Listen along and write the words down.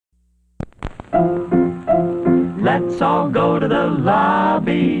Let's all go to the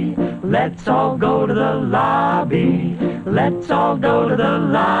lobby. Let's all go to the lobby. Let's all go to the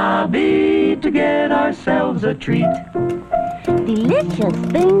lobby to get ourselves a treat. Delicious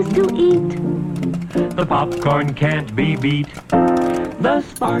things to eat. The popcorn can't be beat. The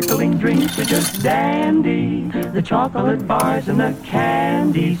sparkling drinks are just dandy. The chocolate bars and the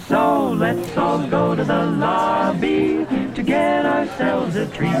candy. So let's all go to the lobby to get ourselves a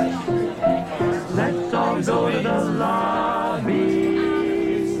treat. Let's all go to the lobby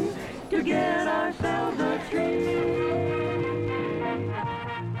to get ourselves a treat.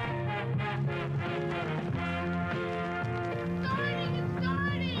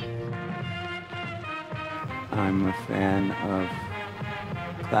 I'm a fan of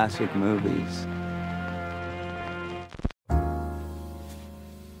classic movies.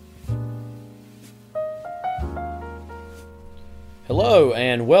 Hello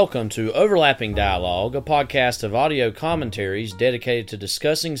and welcome to Overlapping Dialogue, a podcast of audio commentaries dedicated to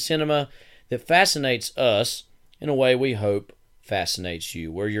discussing cinema that fascinates us in a way we hope fascinates you.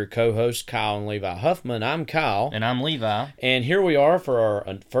 We're your co-hosts, Kyle and Levi Huffman. I'm Kyle. And I'm Levi. And here we are for our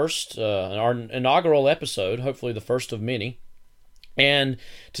our inaugural episode, hopefully the first of many. And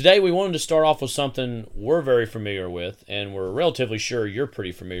today we wanted to start off with something we're very familiar with, and we're relatively sure you're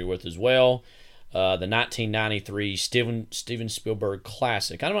pretty familiar with as well. The 1993 Steven Spielberg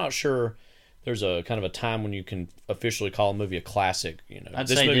classic. I'm not sure there's a kind of a time when you can officially call a movie a classic. You know, I'd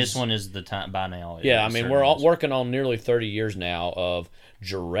say this one is the time by now. Yeah, I mean, we're all working on nearly 30 years now of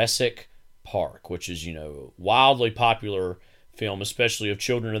Jurassic Park, which is, you know, wildly popular film, especially of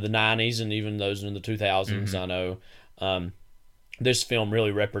children of the 90s and even those in the 2000s. Mm-hmm. I know this film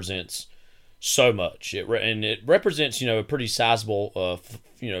really represents so much. It represents, you know, a pretty sizable,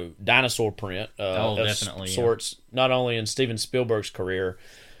 dinosaur print of definitely, sorts, not only in Steven Spielberg's career,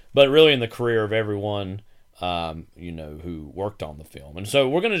 but really in the career of everyone, who worked on the film. And so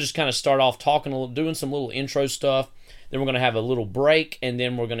we're going to just kind of start off doing some little intro stuff. Then we're going to have a little break, and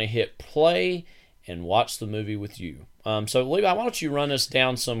then we're going to hit play and watch the movie with you. So, Levi, why don't you run us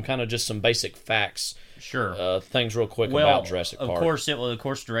down some basic facts, sure, things real quick about Jurassic Park. Of course, it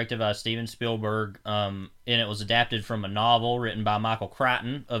was directed by Steven Spielberg, and it was adapted from a novel written by Michael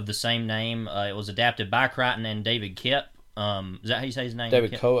Crichton of the same name. It was adapted by Crichton and David Koepp. Is that how you say his name?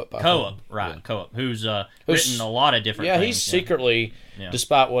 David Koepp. Koepp, who's written a lot of different things. Yeah, he's secretly,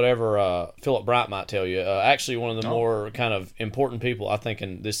 despite whatever Philip Bright might tell you, actually one of the more kind of important people, I think,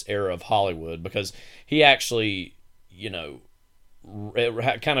 in this era of Hollywood, because he actually, you know,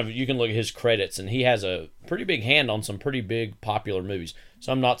 kind of, you can look at his credits, and he has a pretty big hand on some pretty big popular movies.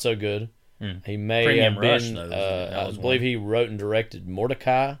 Some not so good. He may Premium have Rush, been, though, I believe he wrote and directed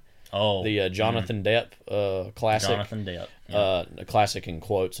Mordecai. Oh, the Jonathan Depp classic. Jonathan Depp. Yeah. A classic in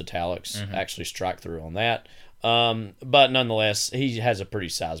quotes, italics, actually strike through on that. But nonetheless, he has a pretty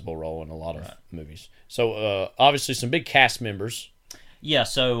sizable role in a lot of movies. So obviously some big cast members. Yeah,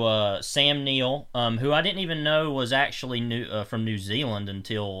 so Sam Neill, who I didn't even know was actually from New Zealand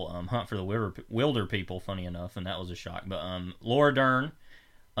until Hunt for the Wilder People, funny enough, and that was a shock. But Laura Dern,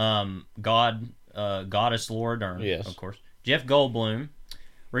 goddess Laura Dern, yes, of course. Jeff Goldblum,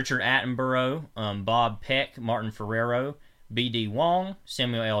 Richard Attenborough, Bob Peck, Martin Ferrero, B.D. Wong,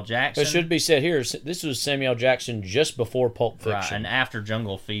 Samuel L. Jackson. It should be said here, this was Samuel Jackson just before Pulp Fiction. Right, and after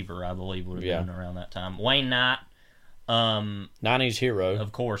Jungle Fever, I believe, would have been around that time. Wayne Knight. 90s hero.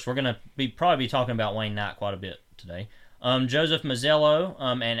 Of course. We're going to probably be talking about Wayne Knight quite a bit today. Joseph Mazzello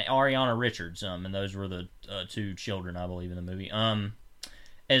and Ariana Richards, and those were the two children, I believe, in the movie.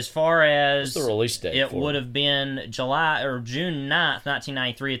 As far as what's the release date, it would have been June 9th,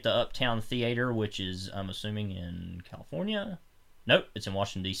 1993 at the Uptown Theater, which is, I'm assuming, in California. Nope, it's in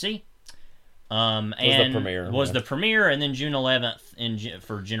Washington, D.C. And the premiere, and then June 11th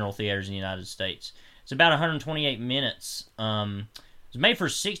for general theaters in the United States. It's about 128 minutes. It was made for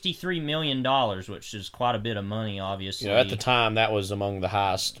 $63 million, which is quite a bit of money, obviously. You know, at the time, that was among the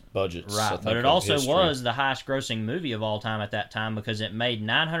highest budgets. Right, but it also was the highest-grossing movie of all time at that time because it made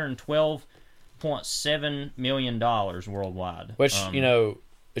 $912.7 million worldwide. Which, you know,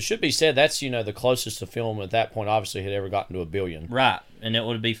 it should be said, that's, you know, the closest a film at that point obviously had ever gotten to $1 billion. Right, and it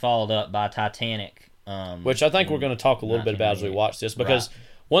would be followed up by Titanic. Which I think we're going to talk a little bit about as we watch this, because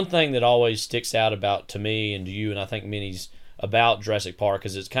one thing that always sticks out to me and to you, and I think many's about Jurassic Park,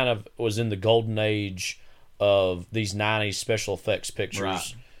 is it's kind of was in the golden age of these 90s special effects pictures.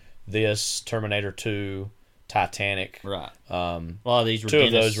 Right. This, Terminator 2, Titanic. Right. A lot of these were two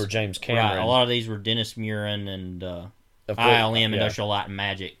of those were James Cameron. Right. A lot of these were Dennis Muren and ILM, Industrial Light and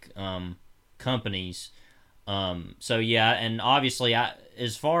Magic companies. So yeah, and obviously,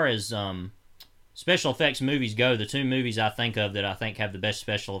 as far as special effects movies go, the two movies I think of that I think have the best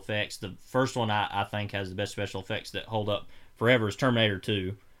special effects, the first one I think has the best special effects that hold up forever is Terminator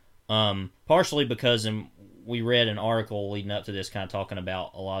 2. Partially because we read an article leading up to this kind of talking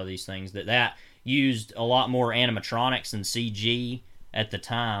about a lot of these things, that used a lot more animatronics than CG at the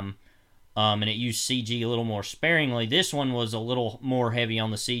time, and it used CG a little more sparingly. This one was a little more heavy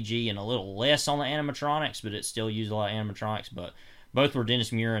on the CG and a little less on the animatronics, but it still used a lot of animatronics, but both were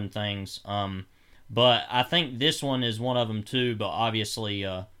Dennis Muren things. But I think this one is one of them too, but obviously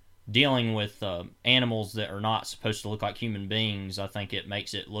dealing with animals that are not supposed to look like human beings, I think it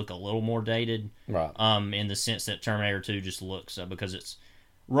makes it look a little more dated. Right. In the sense that Terminator 2 just looks, because it's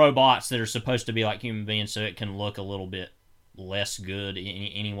robots that are supposed to be like human beings, so it can look a little bit less good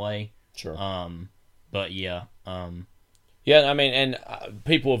anyway. Sure. But yeah. Yeah, I mean, and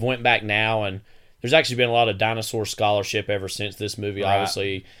people have went back now, and there's actually been a lot of dinosaur scholarship ever since this movie, right.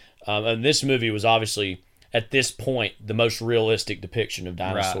 obviously. And this movie was obviously, at this point, the most realistic depiction of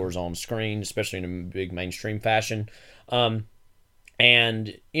dinosaurs on screen, especially in a big mainstream fashion.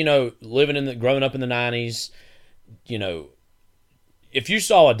 And, you know, growing up in the 90s, you know, if you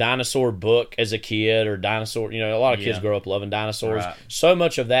saw a dinosaur book as a kid, or dinosaur, you know, a lot of kids grow up loving dinosaurs. Right. So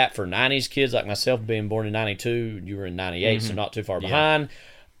much of that for 90s kids, like myself being born in 92, you were in 98, so not too far behind.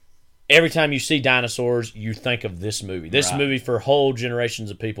 Every time you see dinosaurs, you think of this movie. This movie, for whole generations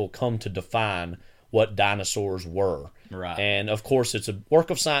of people, come to define what dinosaurs were. Right. And, of course, it's a work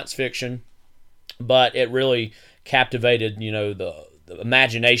of science fiction, but it really captivated, you know, the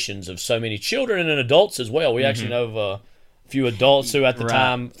imaginations of so many children and adults as well. We actually know of a few adults who, at the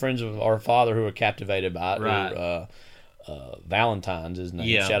time, friends of our father, who were captivated by it. Right. Valentine's, isn't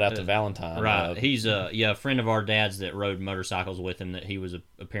he? Yeah. Shout out to Valentine. Right. He's a friend of our dad's that rode motorcycles with him, that he was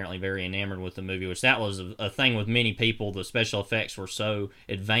apparently very enamored with the movie, which that was a thing with many people. The special effects were so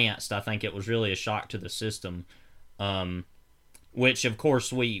advanced, I think it was really a shock to the system. Which, of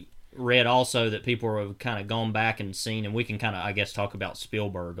course, we read also that people have kind of gone back and seen, and we can kind of, I guess, talk about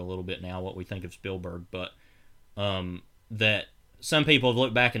Spielberg a little bit now, what we think of Spielberg, but that some people have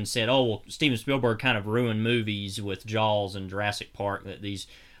looked back and said, oh, well, Steven Spielberg kind of ruined movies with Jaws and Jurassic Park, that these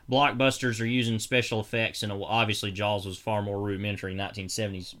blockbusters are using special effects, and obviously Jaws was far more rudimentary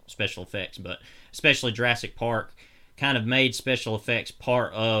 1970s special effects, but especially Jurassic Park kind of made special effects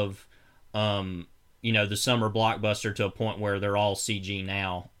part of, you know, the summer blockbuster, to a point where they're all CG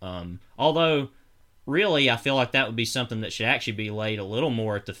now. Although, really, I feel like that would be something that should actually be laid a little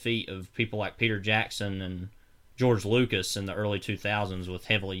more at the feet of people like Peter Jackson and George Lucas in the early 2000s, with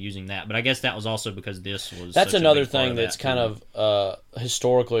heavily using that. But I guess that was also because this was that's such another a big part thing of that's that kind of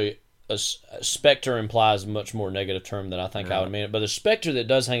historically, a specter implies a much more negative term than I think I would mean it. But the specter that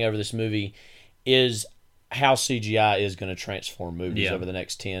does hang over this movie is how CGI is going to transform movies over the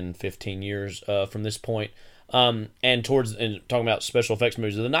next 10, 15 years from this point. And talking about special effects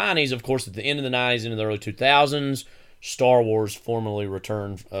movies of the 90s, of course, at the end of the 90s, into the early 2000s, Star Wars formally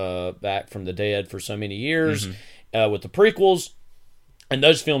returned back from the dead for so many years with the prequels. And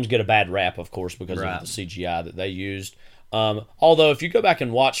those films get a bad rap, of course, because of the CGI that they used. Although, if you go back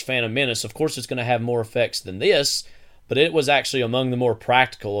and watch Phantom Menace, of course, it's going to have more effects than this, but it was actually among the more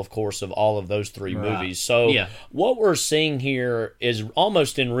practical, of course, of all of those three movies. So what we're seeing here is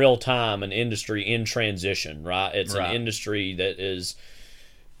almost in real time an industry in transition, right? It's an industry that is,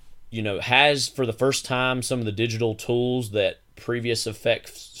 you know, has for the first time some of the digital tools that previous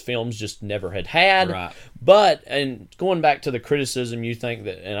effects films just never had. Right. But, and going back to the criticism, you think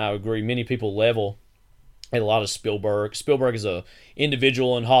that, and I agree, many people level at a lot of Spielberg. Spielberg is a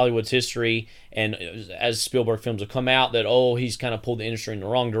individual in Hollywood's history, and as Spielberg films have come out, that, he's kind of pulled the industry in the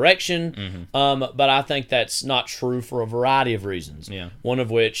wrong direction. But I think that's not true for a variety of reasons. One of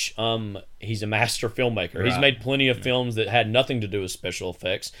which, he's a master filmmaker. He's made plenty of films that had nothing to do with special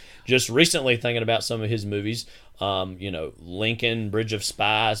effects. Just recently, thinking about some of his movies, you know, Lincoln, Bridge of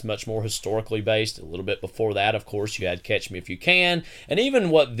Spies, much more historically based. A little bit before that, of course, you had Catch Me If You Can. And even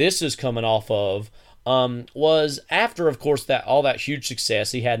what this is coming off of, was after, of course, that all that huge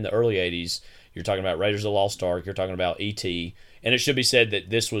success he had in the early 80s. You're talking about Raiders of the Lost Ark, you're talking about E.T., and it should be said that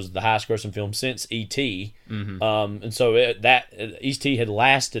this was the highest grossing film since E.T. And so E.T. had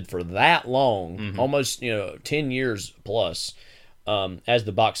lasted for that long, almost 10 years plus, as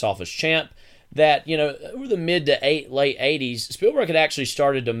the box office champ. That, over the mid to late 80s, Spielberg had actually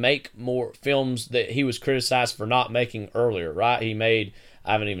started to make more films that he was criticized for not making earlier, right? He made,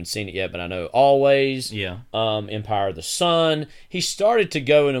 I haven't even seen it yet, but I know Always, Empire of the Sun. He started to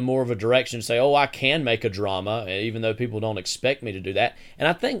go in a more of a direction and say, I can make a drama, even though people don't expect me to do that. And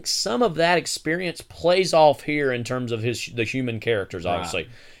I think some of that experience plays off here in terms of the human characters, obviously.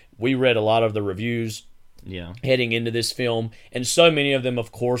 we read a lot of the reviews heading into this film, and so many of them,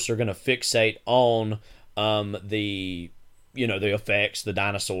 of course, are going to fixate on the effects, the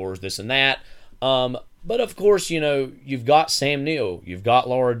dinosaurs, this and that. But of course, you've got Sam Neill, you've got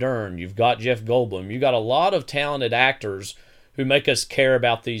Laura Dern, you've got Jeff Goldblum, you've got a lot of talented actors who make us care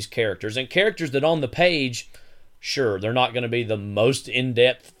about these characters, and characters that on the page, sure, they're not going to be the most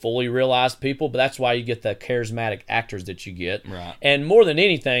in-depth, fully realized people, but that's why you get the charismatic actors that you get. Right. And more than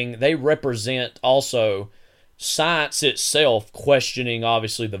anything, they represent also science itself questioning,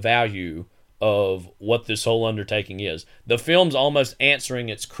 obviously, the value of what this whole undertaking is. The film's almost answering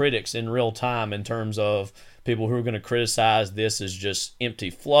its critics in real time in terms of people who are going to criticize this as just empty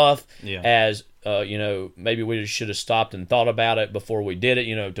fluff, as, maybe we should have stopped and thought about it before we did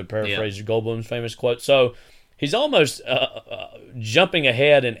it, to paraphrase Goldblum's famous quote. So he's almost jumping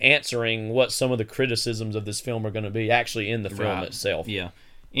ahead and answering what some of the criticisms of this film are going to be actually in the film itself. Yeah.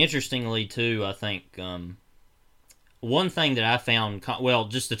 Interestingly, too, I think one thing that I found,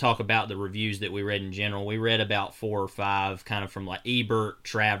 just to talk about the reviews that we read in general, we read about 4 or 5 kind of from like Ebert,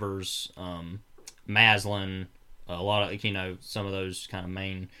 Travers, Maslin, a lot of, some of those kind of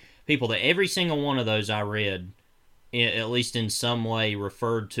main people, that every single one of those I read, at least in some way,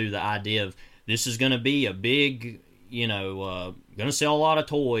 referred to the idea of this is going to be a big, going to sell a lot of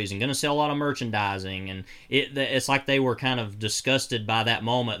toys and going to sell a lot of merchandising. And it's like they were kind of disgusted by that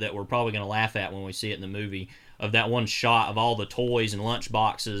moment that we're probably going to laugh at when we see it in the movie, of that one shot of all the toys and lunch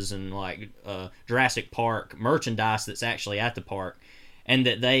boxes and like Jurassic Park merchandise that's actually at the park. And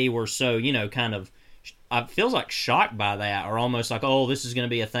that they were so, kind of, I feels like shocked by that, or almost like, oh, this is going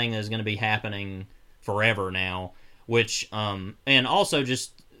to be a thing that's going to be happening forever now. Which, and also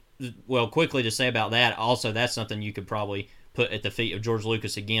just, quickly to say about that, also that's something you could probably put at the feet of George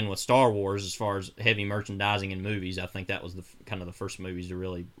Lucas again with Star Wars as far as heavy merchandising in movies. I think that was kind of the first movies to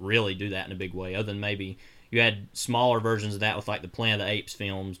really do that in a big way, other than maybe you had smaller versions of that with like the Planet of the Apes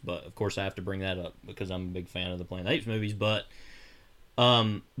films, but of course I have to bring that up because I'm a big fan of the Planet of the Apes movies. But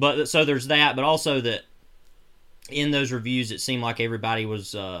so there's that, but also that in those reviews it seemed like everybody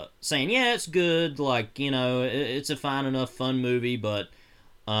was saying, yeah, it's good, like, it's a fine enough fun movie, but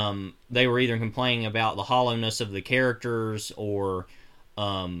they were either complaining about the hollowness of the characters or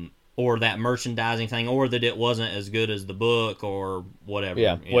that merchandising thing, or that it wasn't as good as the book or whatever.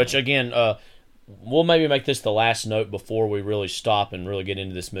 Yeah, which again, we'll maybe make this the last note before we really stop and really get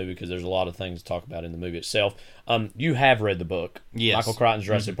into this movie, because there's a lot of things to talk about in the movie itself. You have read the book. Yes. Michael Crichton's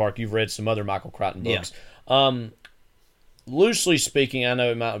Jurassic Park. You've read some other Michael Crichton books. Yeah. Loosely speaking, I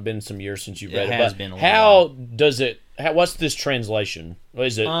know it might have been some years since you've read it, has but been a how while. does it, what's this translation?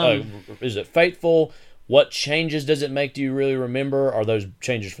 Is it faithful? What changes does it make? Do you really remember? Are those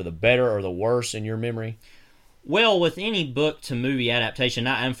changes for the better or the worse in your memory? Well, with any book to movie adaptation,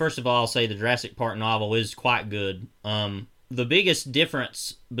 and first of all, I'll say the Jurassic Park novel is quite good. The biggest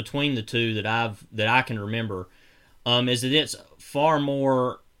difference between the two that I can remember is that it's far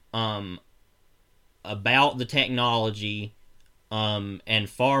more about the technology and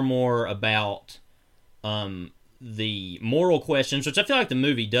far more about the moral questions, which I feel like the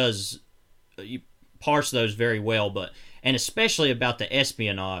movie does parse those very well, and especially about the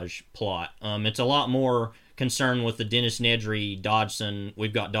espionage plot. It's a lot more concerned with the Dennis Nedry, Dodgson,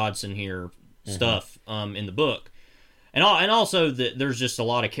 we've got Dodgson here stuff in the book. And also that there's just a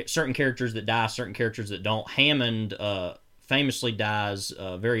lot of certain characters that die, certain characters that don't. Hammond famously dies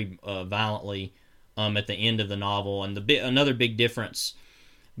very violently at the end of the novel. And another big difference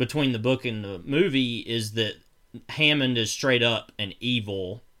between the book and the movie is that Hammond is straight up an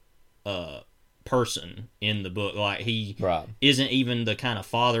evil person in the book. Like, he isn't even the kind of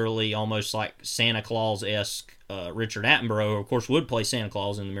fatherly, almost like Santa Claus-esque Richard Attenborough, of course, would play Santa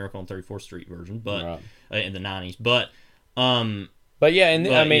Claus in the Miracle on 34th Street version, but in the 90s. But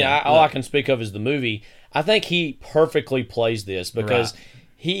yeah, all I can speak of is the movie. I think he perfectly plays this because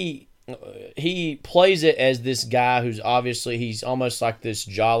he plays it as this guy who's obviously, he's almost like this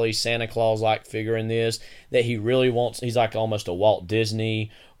jolly Santa Claus-like figure in this, that he really wants. He's like almost a Walt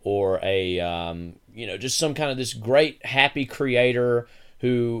Disney or a just some kind of this great happy creator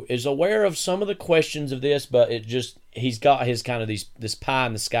who is aware of some of the questions of this, but he's got his kind of this pie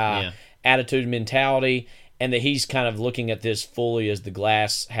in the sky attitude and mentality, and that he's kind of looking at this fully as the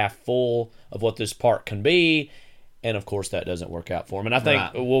glass half full of what this park can be. And of course that doesn't work out for him. And I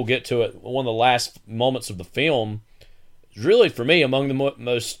think we'll get to it. One of the last moments of the film is really, for me, among the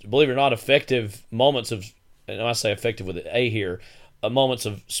most, believe it or not, effective moments of, and I say effective with an A here, moments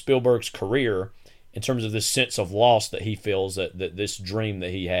of Spielberg's career, in terms of this sense of loss that he feels that this dream that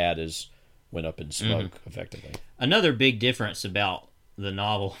he had went up in smoke, effectively. Another big difference about the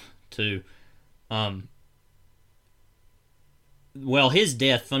novel too. Well, his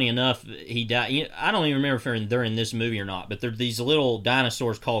death, funny enough, he died. I don't even remember if they're in this movie or not, but they're these little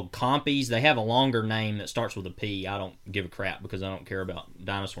dinosaurs called compies. They have a longer name that starts with a P. I don't give a crap because I don't care about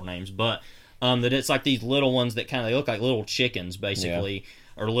dinosaur names, but that it's like these little ones that they look like little chickens, basically,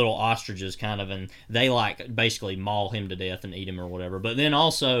 or little ostriches, kind of, and they like basically maul him to death and eat him or whatever. But then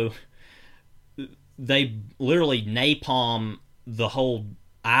also, they literally napalm the whole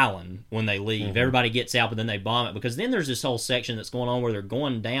island when they leave. Mm-hmm. Everybody gets out, but then they bomb it, because then there's this whole section that's going on where they're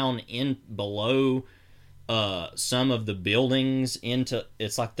going down in below some of the buildings into,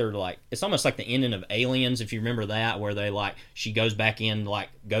 it's almost like the ending of Aliens, if you remember that, where they she goes back in,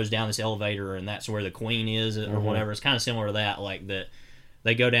 goes down this elevator, and that's where the queen is, or mm-hmm. whatever. It's kind of similar to that, that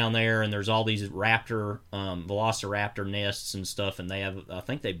they go down there and there's all these velociraptor nests and stuff, and I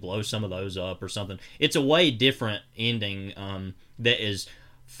think they blow some of those up or something. It's a way different ending that is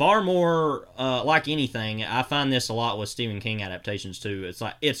far more like anything. I find this a lot with Stephen King adaptations too.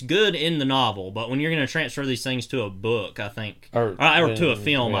 It's good in the novel, but when you're going to transfer these things to a book, I think, or to a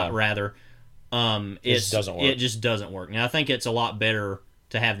film, rather, it doesn't work. It just doesn't work. Now I think it's a lot better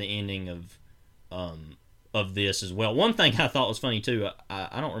to have the ending of this as well. One thing I thought was funny too,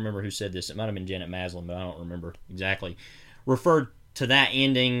 I don't remember who said this. It might have been Janet Maslin, but I don't remember exactly. Referred to that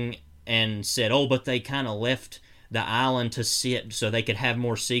ending and said, "Oh, but they kind of left the island to sit so they could have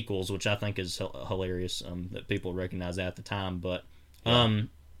more sequels," which I think is hilarious that people recognize that at the time. But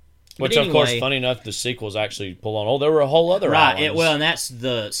which, anyway, of course, funny enough, the sequels actually pull on. Oh, there were a whole other islands. Well, and that's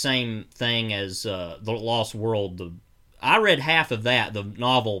the same thing as The Lost World. I read half of that, the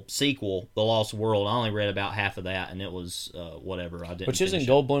novel sequel, The Lost World. I only read about half of that, and it was whatever. I didn't. Which isn't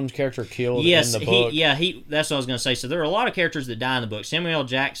Goldblum's character killed in the book? That's what I was going to say. So there are a lot of characters that die in the book. Samuel L.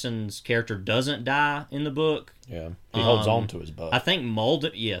 Jackson's character doesn't die in the book. Yeah, he holds on to his bow. I think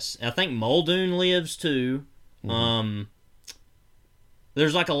Muldoon lives too. Mm-hmm.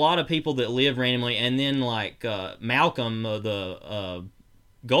 There's a lot of people that live randomly, and then Malcolm, the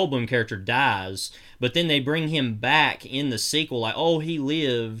Goldblum character, dies, but then they bring him back in the sequel, he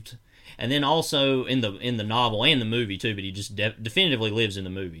lived, and then also in the novel and the movie too, but he just definitively lives in the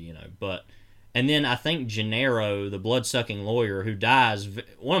movie, But and then I think Gennaro, the blood-sucking lawyer, who dies,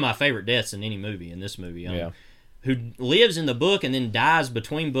 one of my favorite deaths in any movie, in this movie, who lives in the book and then dies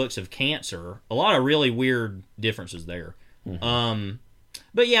between books of cancer. A lot of really weird differences there. Mm-hmm.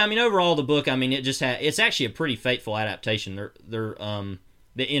 But yeah, overall the book, it's actually a pretty faithful adaptation. They're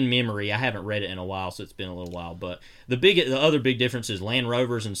in memory. I haven't read it in a while, so it's been a little while. But the other big difference is Land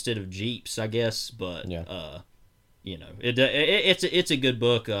Rovers instead of Jeeps, I guess. But it's a good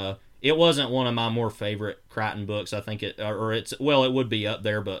book. It wasn't one of my more favorite Crichton books. I think it would be up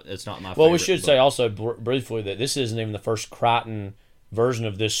there, but it's not my favorite. Well, we should say also briefly that this isn't even the first Crichton version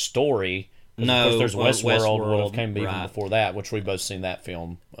of this story. No, of course, there's Westworld that came even before that, which we've both seen that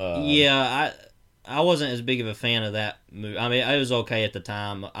film. I wasn't as big of a fan of that movie. It was okay at the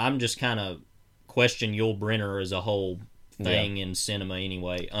time. I'm just kind of questioning Yul Brynner as a whole thing in cinema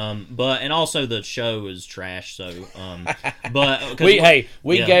anyway. And also the show is trash. So,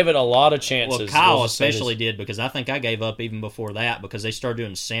 we gave it a lot of chances. Well, Kyle especially did, because I think I gave up even before that, because they started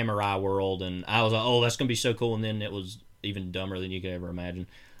doing Samurai World, and I was like, oh, that's gonna be so cool, and then it was even dumber than you could ever imagine.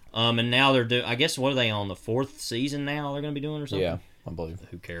 And now they're doing, I guess, what are they on, the 4th season now they're going to be doing or something? Yeah, I believe.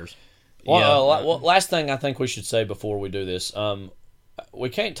 Who cares? Well, last thing I think we should say before we do this, we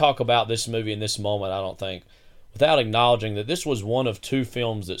can't talk about this movie in this moment, I don't think, without acknowledging that this was one of 2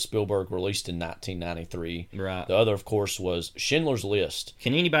 films that Spielberg released in 1993. Right. The other, of course, was Schindler's List.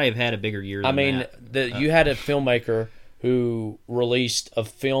 Can anybody have had a bigger year than that? You had a filmmaker who released a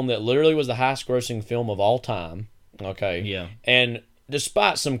film that literally was the highest-grossing film of all time. Okay. Yeah. And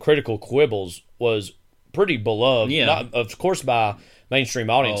despite some critical quibbles, was pretty beloved. Yeah. Not, of course, by mainstream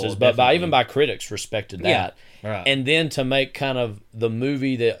audiences, but even by critics respected that. Yeah. Right. And then to make kind of the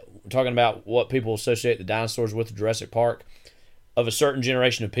movie that, talking about what people associate the dinosaurs with, Jurassic Park, of a certain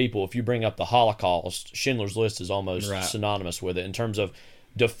generation of people, if you bring up the Holocaust, Schindler's List is almost synonymous with it in terms of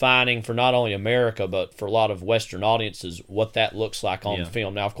defining for not only America, but for a lot of Western audiences, what that looks like on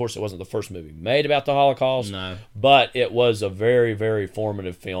film. Now, of course, it wasn't the first movie made about the Holocaust, but it was a very, very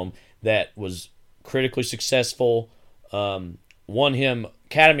formative film that was critically successful, won him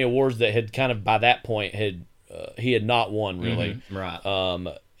Academy Awards that had kind of, by that point, he had not won, really. Mm-hmm.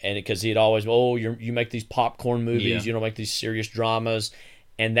 Right. And because he had always, you make these popcorn movies, you don't make these serious dramas,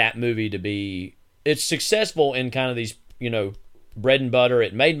 and that movie it's successful in kind of these, bread and butter.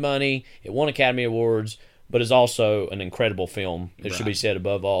 It made money, it won Academy Awards, but is also an incredible film. It should be said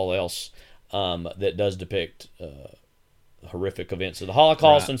above all else, that does depict horrific events of the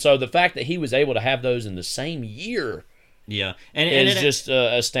Holocaust, and so the fact that he was able to have those in the same year, is just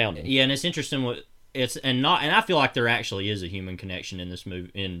astounding. Yeah, and it's interesting and I feel like there actually is a human connection in this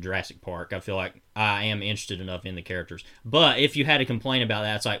movie, in Jurassic Park. I feel like I am interested enough in the characters. But if you had to complain about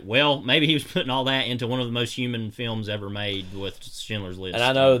that, it's like, well, maybe he was putting all that into one of the most human films ever made with Schindler's List. And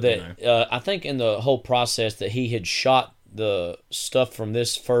I know that I think in the whole process that he had shot the stuff from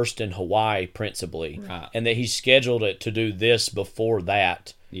this first in Hawaii principally, and that he scheduled it to do this before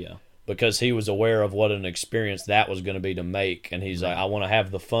that. Yeah. Because he was aware of what an experience that was going to be to make, and he's like, I want to have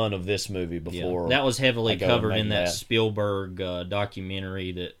the fun of this movie before. That was heavily covered in that Spielberg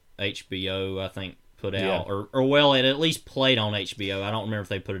documentary that HBO, I think, put out, or well, it at least played on HBO. I don't remember if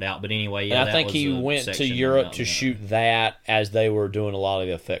they put it out, but anyway, and I think he went to Europe to shoot that as they were doing a lot of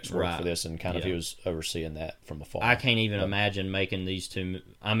the effects work for this, and kind of he was overseeing that from afar. I can't even imagine making these two.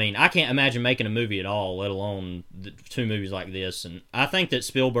 I mean, I can't imagine making a movie at all, let alone two movies like this. And I think that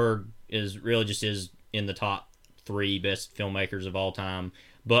Spielberg is in the top 3 best filmmakers of all time.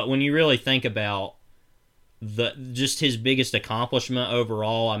 But when you really think about just his biggest accomplishment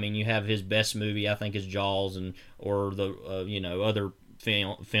overall, I mean, you have his best movie, I think, is Jaws, or the other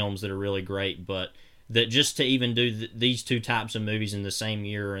films that are really great, but that just to even do these two types of movies in the same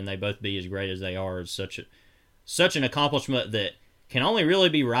year and they both be as great as they are is such an accomplishment that can only really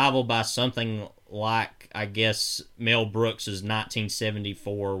be rivaled by something like, I guess, Mel Brooks'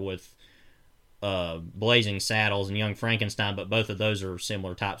 1974 with Blazing Saddles and Young Frankenstein, but both of those are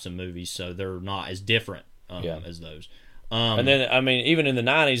similar types of movies, so they're not as different as those. And then, I mean, even in the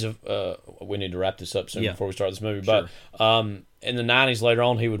 90s, we need to wrap this up soon before we start this movie, but in the 90s, later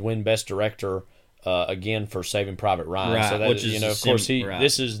on, he would win Best Director again for Saving Private Ryan. So that, which is, of course,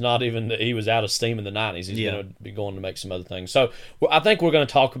 this is not even that he was out of steam in the 90s. He's going to be going to make some other things. So I think we're going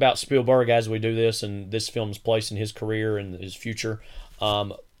to talk about Spielberg as we do this and this film's place in his career and his future.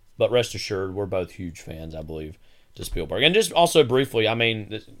 But rest assured, we're both huge fans, I believe, to Spielberg. And just also briefly, I mean,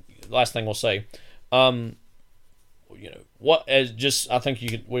 the last thing we'll say, I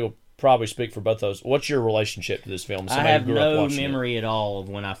think we'll probably speak for both those. What's your relationship to this film? I have no memory at all of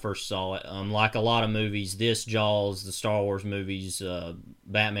when I first saw it. Like a lot of movies, this, Jaws, the Star Wars movies,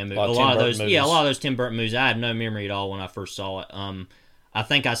 Batman movies, a lot of those Tim Burton movies. I have no memory at all when I first saw it. I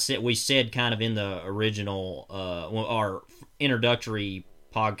think we said kind of in the original our introductory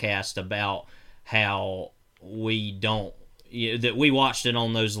podcast about how that we watched it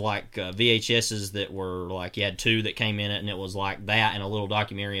on those like VHSs that were like, you had 2 that came in it, and it was like that and a little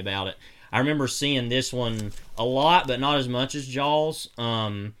documentary about it. I remember seeing this one a lot, but not as much as Jaws.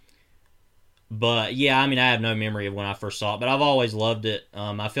 But yeah, I mean, I have no memory of when I first saw it, but I've always loved it.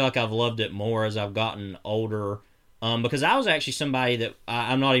 I feel like I've loved it more as I've gotten older. Because I was actually somebody that,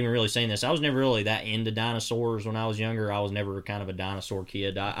 I'm not even really saying this, I was never really that into dinosaurs when I was younger. I was never kind of a dinosaur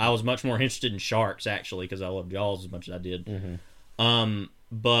kid. I was much more interested in sharks, actually, because I loved Jaws as much as I did. Mm-hmm.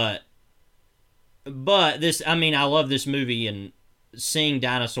 But this, I mean, I love this movie, and seeing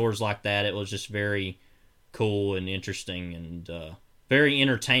dinosaurs like that, it was just very cool and interesting and very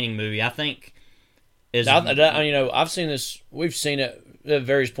entertaining movie. I think I've seen this, we've seen it at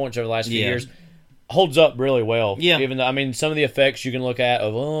various points over the last few years. Holds up really well. Yeah. Even though, I mean, some of the effects you can look at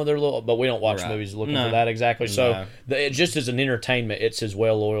they're little, but we don't watch movies looking for that exactly. So it just as an entertainment, it's as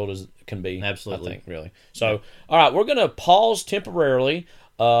well oiled as it can be. Absolutely. I think, really. So, all right, we're going to pause temporarily,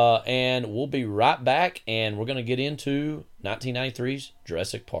 and we'll be right back, and we're going to get into 1993's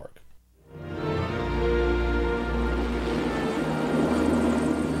Jurassic Park.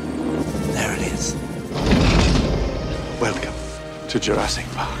 There it is. Welcome to Jurassic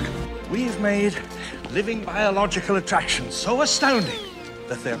Park. We've made living biological attractions so astounding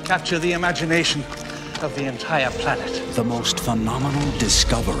that they'll capture the imagination of the entire planet. The most phenomenal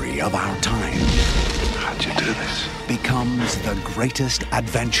discovery of our time. How'd you do this? Becomes the greatest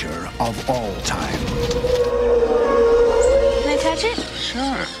adventure of all time. Can I touch it?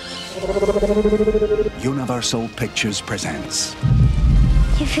 Sure. Universal Pictures presents.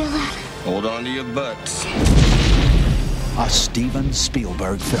 You feel that? Hold on to your butts. A Steven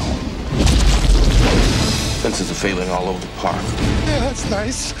Spielberg film. Fences are failing all over the park. Yeah, that's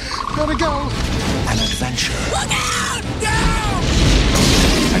nice. Gotta go. An adventure. Look out! No!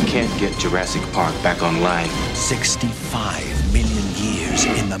 I can't get Jurassic Park back online. 65 million years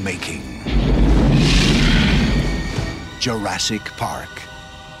in the making. Jurassic Park.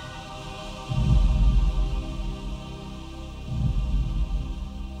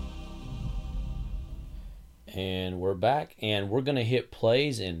 And we're back, and we're going to hit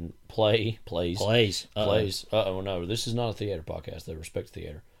plays. Uh-oh, no, this is not a theater podcast. They respect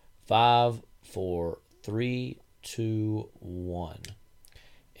theater. 5, 4, 3, 2, 1.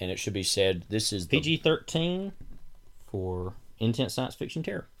 And it should be said, this is PG-13 for intense science fiction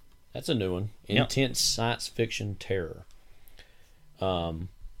terror. That's a new one. Intense science fiction terror.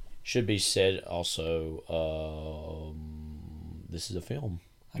 Should be said also, this is a film.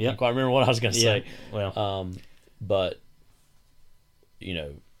 I can't quite remember what I was going to say. Well, but, you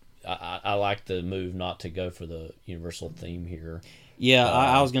know, I like the move not to go for the Universal theme here. Yeah,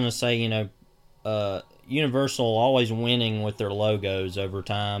 I was going to say, you know, Universal always winning with their logos over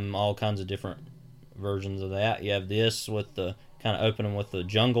time, all kinds of different versions of that. You have this with the kind of opening with the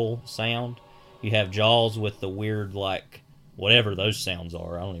jungle sound. You have Jaws with the weird, like, whatever those sounds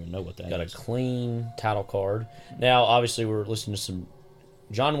are. I don't even know what that is. Got a clean title card. Now, obviously, we're listening to some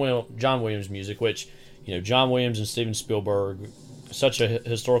John Williams music, which, you know, John Williams and Steven Spielberg, such a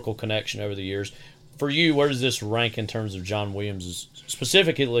historical connection over the years. For you, where does this rank in terms of John Williams,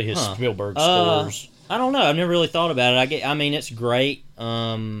 specifically his Spielberg scores? I don't know. I've never really thought about it. I mean, it's great.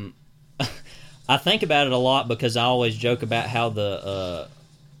 I think about it a lot because I always joke about how the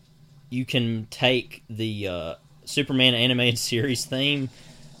you can take the Superman animated series theme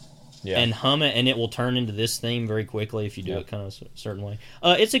and hum it, and it will turn into this theme very quickly if you do it kind of a certain way.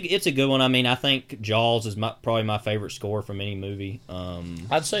 It's a good one. I mean, I think Jaws is probably my favorite score from any movie.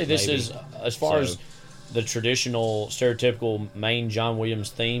 I'd say this is, as far as the traditional, stereotypical main John Williams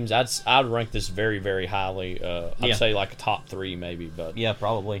themes, I'd rank this very, very highly. I'd say like a top 3 maybe. But yeah,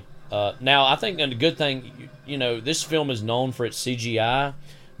 probably. Now, I think the good thing, you know, this film is known for its CGI,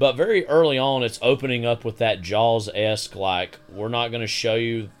 but very early on, it's opening up with that Jaws-esque, like, we're not going to show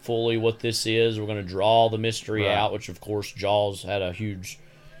you fully what this is. We're going to draw the mystery out, which, of course, Jaws had a huge,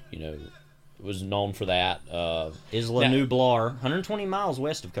 you know, was known for that. Isla Nublar, 120 miles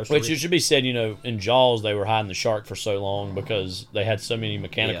west of Costa Rica. Which it should be said, you know, in Jaws, they were hiding the shark for so long because they had so many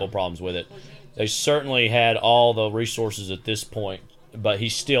mechanical problems with it. They certainly had all the resources at this point, but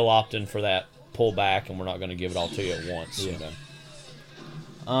he's still opting for that pull back, and we're not going to give it all to you at once. You know?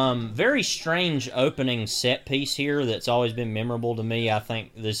 Very strange opening set piece here that's always been memorable to me. I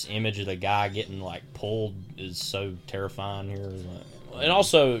think this image of the guy getting like pulled is so terrifying here. And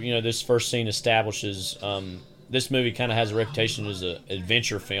also, you know, this first scene establishes this movie kind of has a reputation as an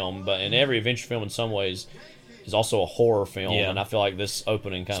adventure film, but in every adventure film in some ways is also a horror film, and I feel like this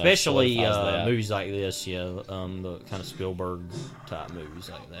opening kind of especially movies like this, the kind of Spielberg type movies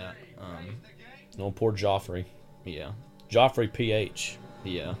like that. No, poor Joffrey. Yeah, Joffrey PH.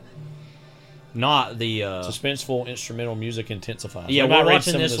 Yeah. Not the suspenseful instrumental music intensifies. Yeah, we're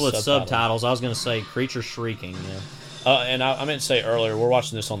watching this with subtitles. I was going to say creature shrieking. Yeah. And I meant to say earlier, we're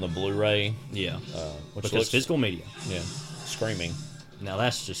watching this on the Blu-ray. Yeah. Which because looks physical media. Yeah. Screaming. Now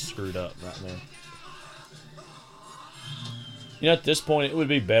that's just screwed up right there. You know, at this point, it would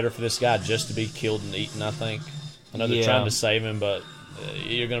be better for this guy just to be killed and eaten, I think. I know they're trying to save him, but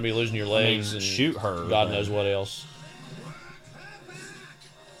you're going to be losing your legs and shoot her. God knows what else.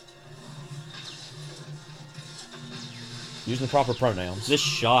 Using the proper pronouns. This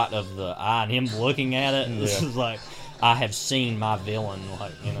shot of the eye and him looking at it, this is like, I have seen my villain,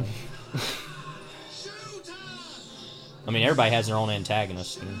 like, you know. I mean, everybody has their own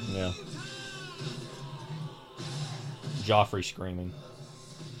antagonist. Yeah. Joffrey screaming.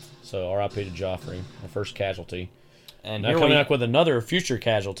 So, R.I.P. to Joffrey, our first casualty. And now coming up with another future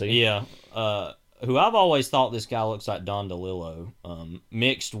casualty. Yeah. Who I've always thought this guy looks like Don DeLillo,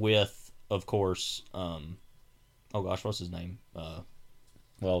 mixed with, of course, oh gosh, what's his name?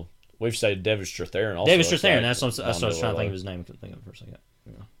 Well, we've said David Strathairn also. David Strathairn, that's what I was trying to think of his name. I couldn't think of it for a second.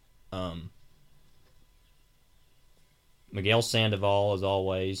 Yeah. Miguel Sandoval, as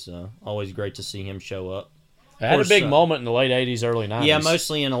always. Always great to see him show up. It had a big moment in the late 80s, early 90s. Yeah,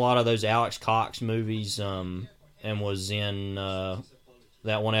 mostly in a lot of those Alex Cox movies, and was in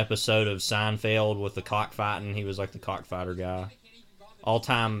that one episode of Seinfeld with the cockfighting. He was like the cockfighter guy.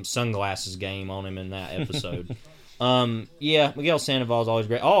 All-time sunglasses game on him in that episode. Yeah, Miguel Sandoval is always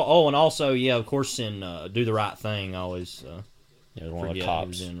great. Oh, and also, yeah, of course, in Do the Right Thing, I always one of the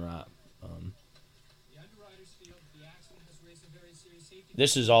cops. He was in right.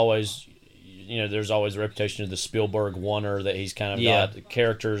 This is always, you know, there's always a reputation of the Spielberg oneer that he's kind of got the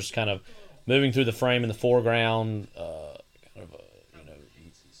characters kind of moving through the frame in the foreground,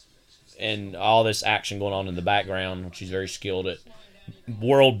 and all this action going on in the background, which he's very skilled at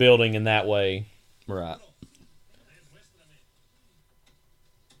world building in that way. Right.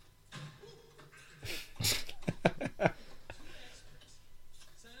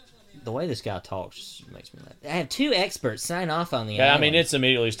 The way this guy talks makes me laugh. I have 2 experts sign off on the island. I mean, it's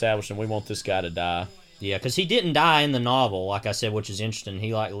immediately established, and we want this guy to die. Yeah, because he didn't die in the novel, like I said, which is interesting.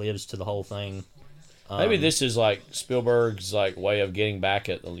 He, like, lives to the whole thing. Maybe this is like Spielberg's like way of getting back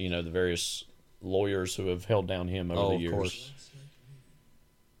at the various lawyers who have held down him over the years. Of course.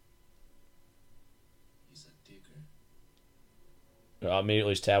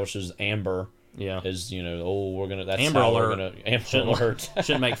 Immediately establishes Amber. Yeah. Is we're gonna that's Amber how Alert. we're gonna Amber Alert.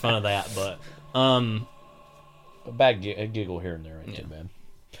 Shouldn't make fun of that, but a bad giggle here and there ain't too bad.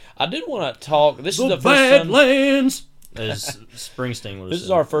 I did want to talk. This is the first Badlands, as Springsteen would have This said.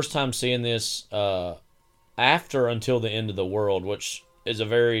 is our first time seeing this after Until the End of the World, which is a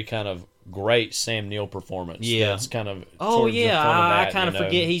very kind of great Sam Neill performance. Yeah, it's kind of I kind of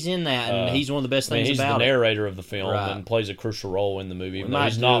forget he's in that, and he's one of the best things he's about the it. narrator of the film Right. and plays a crucial role in the movie. Even though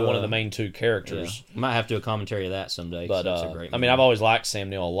he's not one of the main two characters. Yeah. Might have to do a commentary of that someday. But that's a great movie. I mean, I've always liked Sam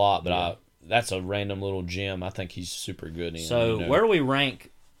Neill a lot, but that's a random little gem. I think he's super good in. So where do we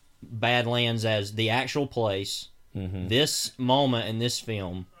rank Badlands as the actual place, this moment in this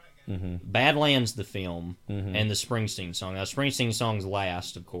film, Badlands the film, and the Springsteen song? Now, Springsteen song's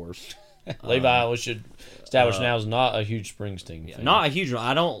last, of course. Levi, we should establish now, is not a huge Springsteen fan. Not a huge one.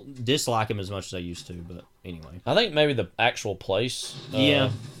 I don't dislike him as much as I used to, but anyway. I think maybe the actual place.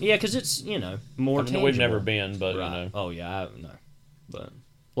 Yeah, because it's, more tangible. We've never been, but, Oh, yeah, but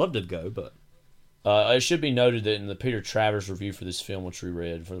love to go, but... it should be noted that in the Peter Travers review for this film, which we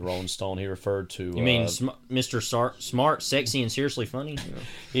read for the Rolling Stone, he referred to... You mean Mr. Smart, Sexy, and Seriously Funny?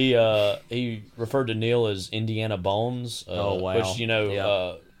 He referred to Neil as Indiana Bones. Oh, wow.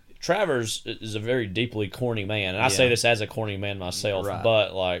 Which, Travers is a very deeply corny man, and I say this as a corny man myself,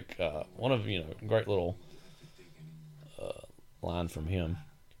 but, like, one of, great little line from him.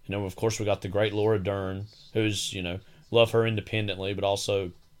 And then, of course, we got the great Laura Dern, who's, love her independently, but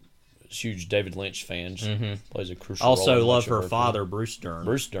also... huge David Lynch fans. Plays a crucial role. Also love her father, Bruce Dern.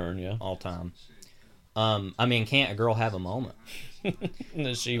 Bruce Dern, yeah. All time. I mean, can't a girl have a moment?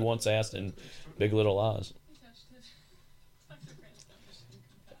 As she once asked in Big Little Lies.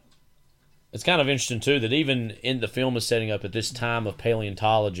 It's kind of interesting, too, that even in the film is setting up at this time of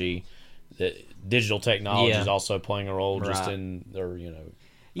paleontology, that digital technology is also playing a role just in their,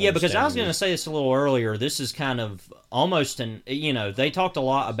 Yeah, because I was going to say this a little earlier. This is kind of almost they talked a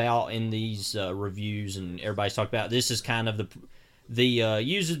lot about in these reviews, and everybody's talked about this is kind of the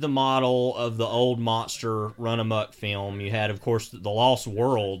uses the model of the old monster run amok film. You had, of course, The Lost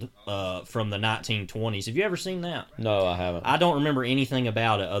World from the 1920s. Have you ever seen that? No, I haven't. I don't remember anything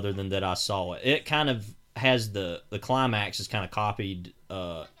about it other than that I saw it. It kind of has the climax is kind of copied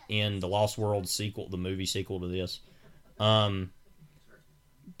in the Lost World sequel, the movie sequel to this.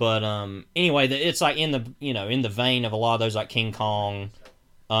 But anyway, it's like in the vein of a lot of those like King Kong,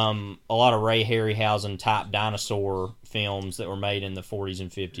 a lot of Ray Harryhausen type dinosaur films that were made in the 40s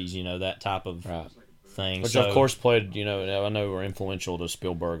and 50s. That type of thing. Which of course played, I know were influential to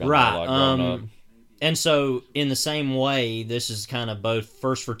Spielberg. Growing up. And so in the same way, this is kind of both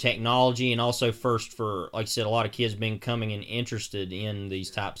first for technology and also first for, like I said, a lot of kids becoming interested in these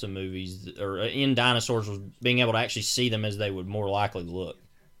types of movies or in dinosaurs, being able to actually see them as they would more likely look.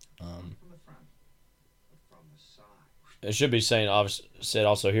 It should be said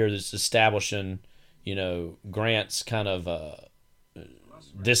also here that it's establishing, Grant's kind of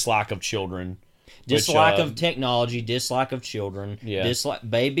dislike of children. Dislike of technology, dislike of children, dislike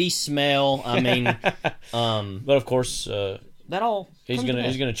baby smell. I mean, but of course, that all he's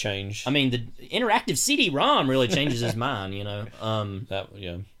gonna change. I mean, the interactive CD-ROM really changes his mind.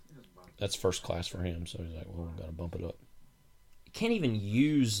 That's first class for him. So he's like, well, we gotta bump it up. Can't even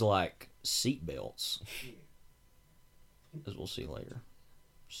use like seat belts, as we'll see later.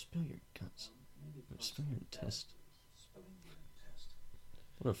 Spill your guts. Spill your test.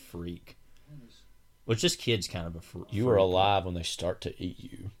 What a freak. Which this kid's kind of a freak. You are alive when they start to eat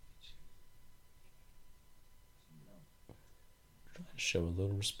you. Try to show a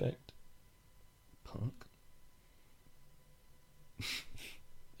little respect. Punk.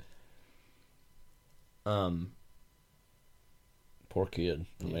 Poor kid.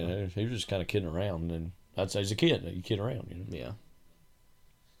 I mean, he was just kind of kidding around, and I'd say he's a kid. You kid around, Yeah.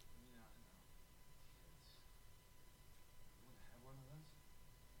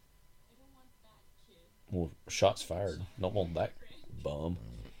 Well, shots fired. Don't want that bum.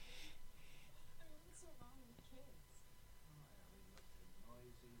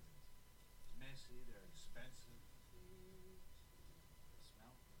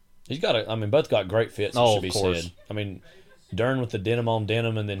 He's got both got great fits, it should be said. I mean, Dern with the denim on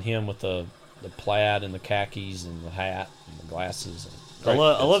denim, and then him with the plaid and the khakis and the hat and the glasses. I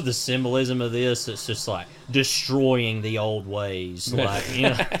love the symbolism of this. It's just like destroying the old ways. Like,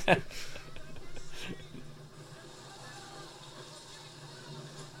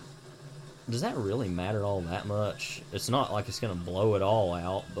 does that really matter all that much? It's not like it's going to blow it all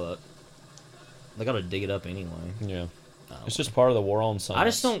out, but they got to dig it up anyway. Yeah. It's just part of the war on science. I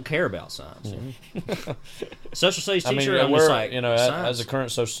just don't care about science. Mm-hmm. Social studies teacher, I mean, I'm just like, as a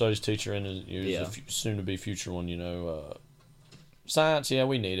current social studies teacher and a soon-to-be future one, science,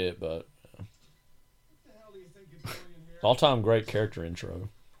 we need it, but all-time great character intro.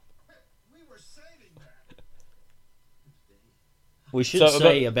 We should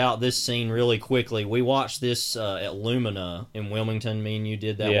say about this scene really quickly. We watched this at Lumina in Wilmington. Me and you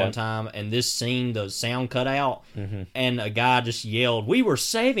did that one time. And this scene, the sound cut out, and a guy just yelled, "We were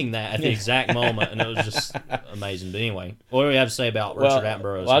saving that" at the exact moment. And it was just amazing. But anyway, what do we have to say about Richard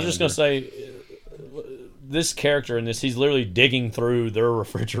Attenborough? Well, I was just going to say, this character in this, he's literally digging through their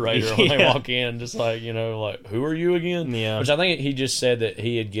refrigerator when they walk in, just like, who are you again? Yeah. Which I think he just said that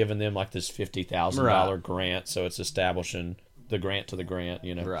he had given them like this $50,000 grant, so it's establishing the grant to the grant,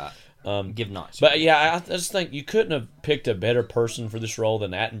 Right. Give nice. But I just think you couldn't have picked a better person for this role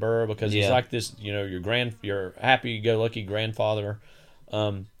than Attenborough, because he's like this, your happy-go-lucky grandfather.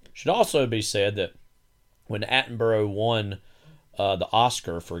 Should also be said that when Attenborough won the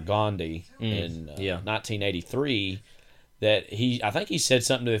Oscar for Gandhi in 1983, that I think he said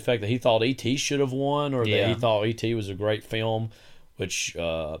something to the effect that he thought E.T. should have won, or that he thought E.T. was a great film. Which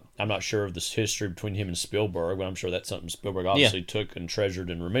I'm not sure of this history between him and Spielberg, but I'm sure that's something Spielberg obviously took and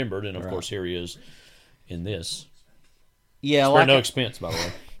treasured and remembered. And of course, here he is in this. Yeah, for no expense, by the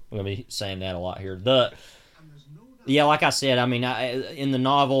way. I'm gonna be saying that a lot here. Like I said, I mean, in the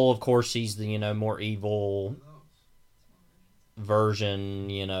novel, of course, he's the more evil version,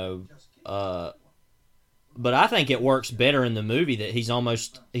 but I think it works better in the movie that he's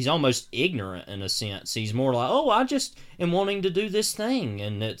almost ignorant in a sense. He's more like, oh, I just am wanting to do this thing,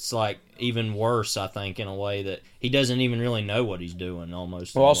 and it's like even worse, I think, in a way that he doesn't even really know what he's doing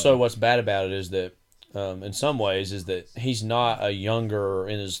almost. Well, also what's bad about it is that in some ways is that he's not a younger,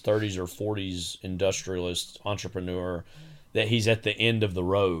 in his 30s or 40s industrialist entrepreneur, that he's at the end of the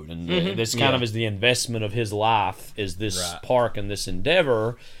road, and this kind of is the investment of his life, is this park and this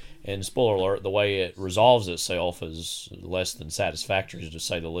endeavor. And spoiler alert, the way it resolves itself is less than satisfactory, to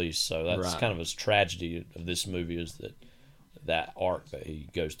say the least. So that's kind of his tragedy of this movie, is that arc that he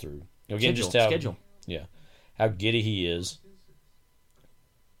goes through. Again, how giddy he is.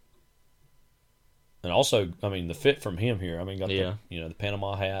 And also, I mean, the fit from him here. I mean, got the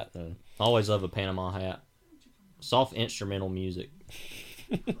Panama hat. Always love a Panama hat. Soft instrumental music.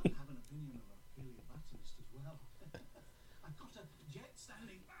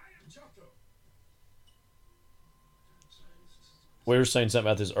 We were saying something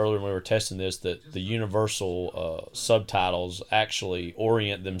about this earlier when we were testing this, that the universal subtitles actually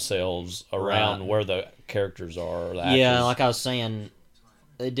orient themselves around where the characters are. Yeah, like I was saying,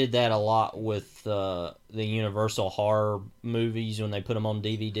 they did that a lot with the Universal horror movies when they put them on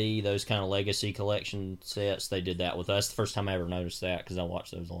DVD, those kind of legacy collection sets. They did that with us. The first time I ever noticed that, because I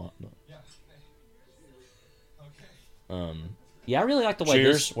watched those a lot. But, I really like the way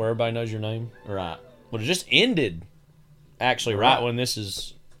Cheers, where everybody knows your name. Right. But it just ended. Actually, right when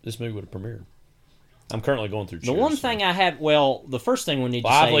this movie would have premiered. I'm currently going through Cheers. The one thing I had, the first thing we need to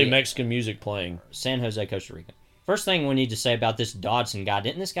say... Lively Mexican music playing. San Jose, Costa Rica. First thing we need to say about this Dodson guy,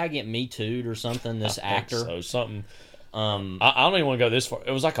 didn't this guy get Me Too'd or something, this actor? So, something... I don't even want to go this far.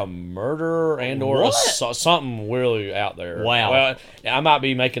 It was like a murder or something really out there. Wow. Well, I might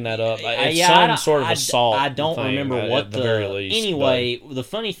be making that up. It's some sort of assault. I don't remember what the very least. Anyway, the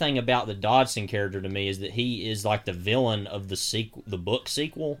funny thing about the Dodson character to me is that he is like the villain of the book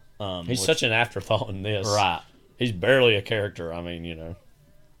sequel. He's such an afterthought in this. Right. He's barely a character. I mean,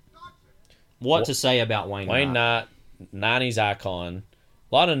 What to say about Wayne Knight? Wayne Knight, 90s icon.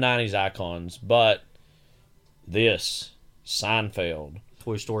 A lot of 90s icons, but... This, Seinfeld,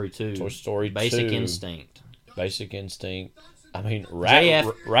 Toy Story 2, Basic Instinct. I mean,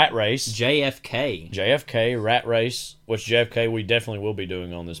 Rat Race, JFK, Rat Race, which JFK we definitely will be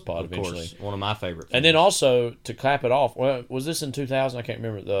doing on this pod eventually. Course, one of my favorite films. And then also to clap it off, was this in 2000? I can't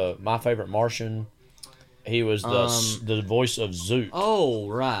remember. My Favorite Martian. He was the voice of Zoot. Oh,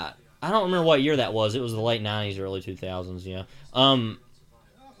 right. I don't remember what year that was. It was the late 90s, early 2000s. Yeah.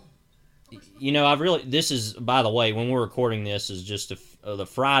 This is, by the way, when we're recording this, is just the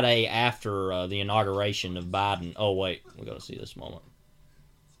Friday after the inauguration of Biden. Oh, wait, we got to see this moment.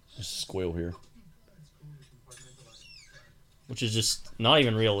 Just a squeal here. Which is just not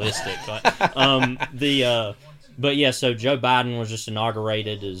even realistic. But yeah, so Joe Biden was just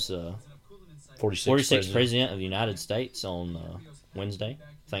inaugurated as 46th president of the United States on Wednesday.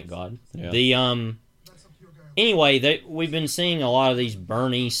 Thank God. Yeah. Anyway, we've been seeing a lot of these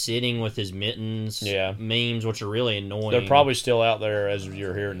Bernie sitting with his mittens memes, which are really annoying. They're probably still out there as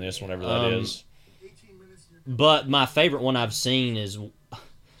you're hearing this, whenever that is. But my favorite one I've seen is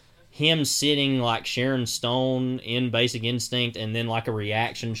him sitting like Sharon Stone in Basic Instinct, and then like a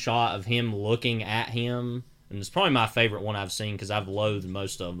reaction shot of him looking at him. And it's probably my favorite one I've seen because I've loathed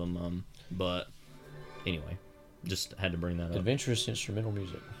most of them. But anyway, just had to bring that up. Adventurous instrumental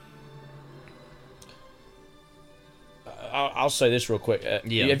music. I'll say this real quick. Have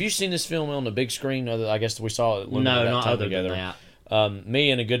you seen this film on the big screen? I guess we saw it. No, not other together. Than that.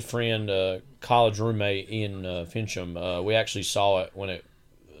 Me and a good friend, college roommate Ian Fincham, we actually saw it when it.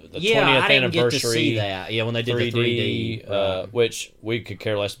 The 20th I didn't anniversary. Get to see that. Yeah, when they did 3D, the 3D, which we could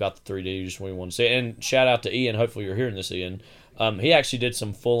care less about the 3D, just we want to see it. And shout out to Ian. Hopefully you're hearing this, Ian. He actually did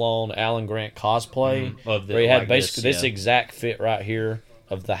some full-on Alan Grant cosplay, where he had basically this exact fit right here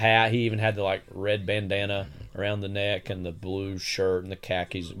of the hat. He even had the like red bandana around the neck and the blue shirt and the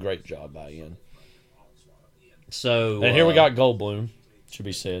khakis. Great job by Ian. So, and here we got Goldblum. Should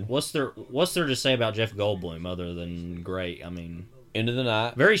be said. What's there to say about Jeff Goldblum other than great? I mean, Into the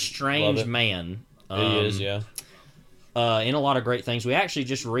Night. Very strange man. He is, yeah. In a lot of great things. We actually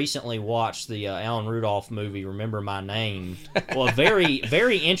just recently watched the Alan Rudolph movie, Remember My Name. Well, a very,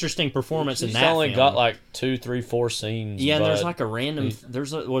 very interesting performance in that film. He's only got like 2, 3, 4 scenes. Yeah, and there's like a random...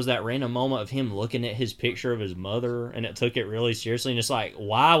 was that random moment of him looking at his picture of his mother, and it took it really seriously, and it's like,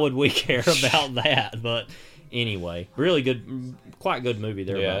 why would we care about that? But... Anyway, really good, quite good movie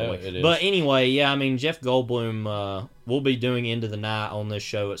there, by the way. It is. But anyway, yeah, I mean, Jeff Goldblum, we'll be doing Into the Night on this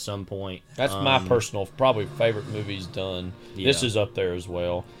show at some point. That's my personal, probably favorite movie he's done. Yeah. This is up there as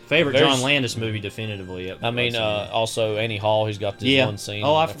well. Favorite John Landis movie, definitively. I mean, also Annie Hall, he's got this one scene.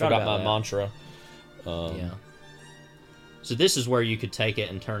 Oh, I forgot my that. mantra. Yeah. So this is where you could take it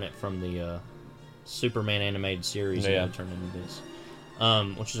and turn it from the Superman animated series and turn it into this.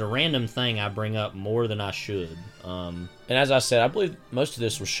 Which is a random thing I bring up more than I should. And as I said, I believe most of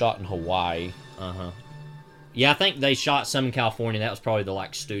this was shot in Hawaii. Yeah, I think they shot some in California. That was probably the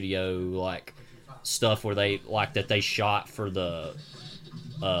like studio like stuff where they like that they shot for the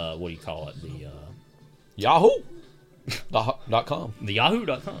what do you call it? The Yahoo.com. The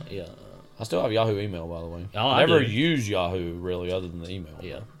Yahoo.com. Yeah. I still have Yahoo email, by the way. Oh, I never use Yahoo really, other than the email.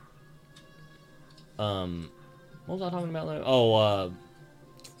 Yeah. What was I talking about though? Oh,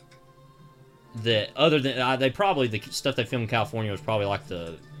 that other than they probably the stuff they filmed in California was probably like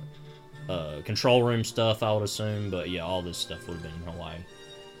the control room stuff, I would assume. But yeah, all this stuff would have been in Hawaii,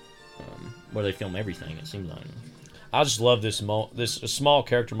 where they film everything. It seems like. I just love this small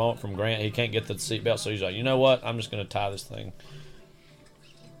character moment from Grant. He can't get the seatbelt, so he's like, you know what? I'm just going to tie this thing.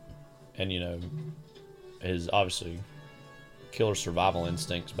 And you know, his obviously killer survival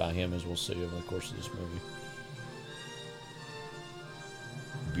instincts by him, as we'll see over the course of this movie.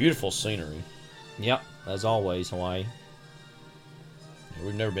 Beautiful scenery. Yep, as always, Hawaii. Yeah,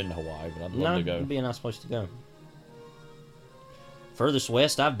 we've never been to Hawaii, but I'd love to go. It'd be a nice place to go. Furthest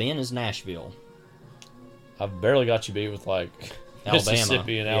west I've been is Nashville. I've barely got you beat with like Alabama.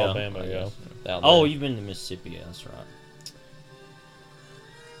 Mississippi and Alabama. Oh, you've been to Mississippi. Yeah, that's right.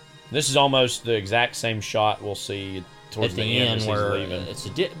 This is almost the exact same shot we'll see towards at the end where it's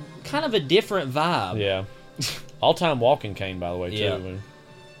kind of a different vibe. Yeah. All-time walking cane, by the way, too. Yeah.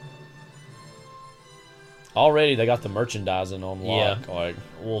 Already they got the merchandising on lock. Yeah.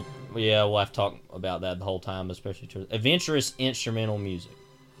 We'll have to talk about that the whole time, especially to adventurous instrumental music.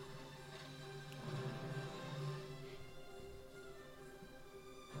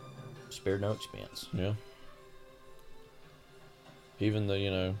 Spared no expense. Yeah. Even the,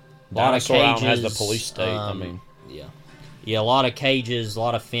 a lot of cages, has the police state. Yeah, a lot of cages, a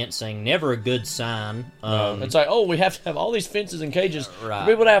lot of fencing. Never a good sign. It's like, we have to have all these fences and cages for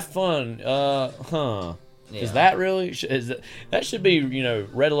people to have fun. Yeah. Is that really? That should be,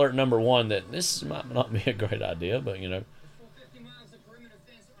 red alert number 1 that this might not be a great idea, but,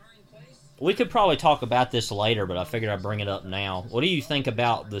 We could probably talk about this later, but I figured I'd bring it up now. What do you think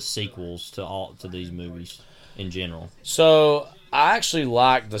about the sequels to these movies in general? So, I actually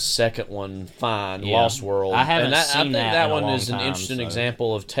like the second one fine, Lost World. I haven't seen that. That one is an interesting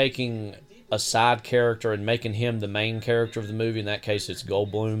example of taking a side character and making him the main character of the movie. In that case, it's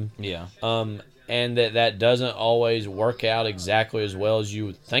Goldblum. Yeah. And that doesn't always work out exactly as well as you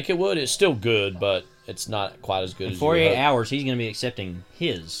would think it would. It's still good, but it's not quite as good as 48 hours, he's going to be accepting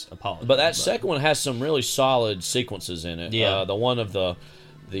his apology. But that second one has some really solid sequences in it. Yeah. The one of the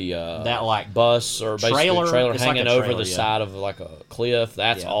that like bus or basically trailer hanging like over the side of like a cliff.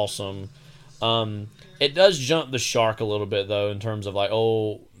 That's awesome. It does jump the shark a little bit though in terms of like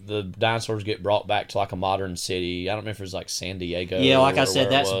the dinosaurs get brought back to like a modern city. I don't remember if it was like San Diego. Yeah, like I said,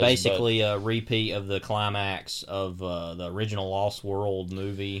 that's basically a repeat of the climax of the original Lost World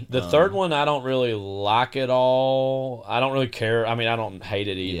movie. The third one, I don't really like at all. I don't really care. I mean, I don't hate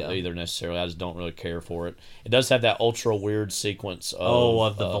it either necessarily. I just don't really care for it. It does have that ultra weird sequence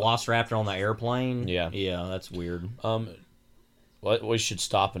of the Velociraptor on the airplane. Yeah, that's weird. We should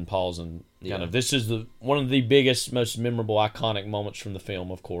stop and pause and kind of. This is one of the biggest, most memorable, iconic moments from the film,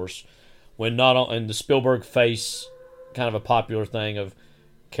 of course. When and the Spielberg face, kind of a popular thing of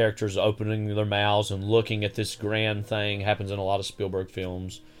characters opening their mouths and looking at this grand thing, happens in a lot of Spielberg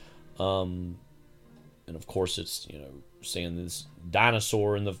films. And of course, it's seeing this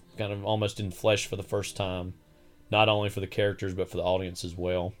dinosaur in the kind of almost in flesh for the first time, not only for the characters but for the audience as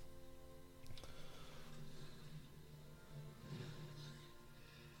well.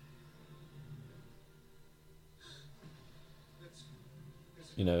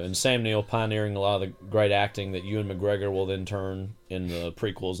 And Sam Neill pioneering a lot of the great acting that Ewan McGregor will then turn in the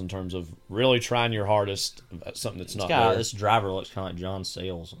prequels in terms of really trying your hardest at something that's not there. This driver looks kind of like John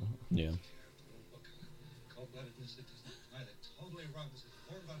Sayles. Yeah.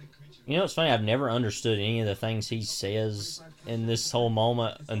 It's funny. I've never understood any of the things he says in this whole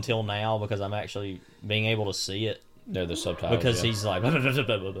moment until now because I'm actually being able to see it. They're the subtitles. Because he's like,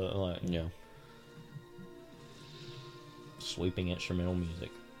 yeah. Sweeping instrumental music.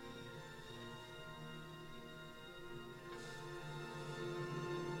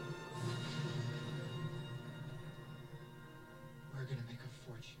 We're gonna make a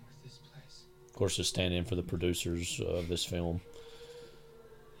fortune with this place. Of course, to stand in for the producers of this film.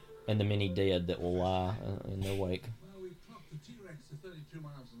 And the many dead that will lie in their wake. Well, we clocked the T-Rex to 32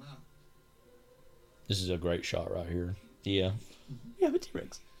 miles an hour. This is a great shot right here. Yeah. You have a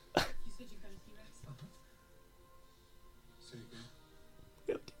T-Rex. You said you've got a T-Rex? Say again.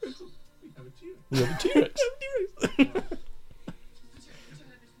 We have a T-Rex. We have a T-Rex.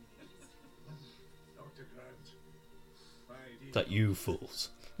 Dr. Grant. That you fools.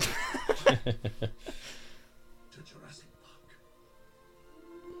 To Jurassic Park.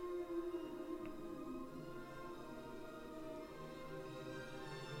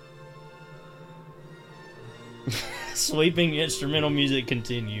 Sweeping instrumental music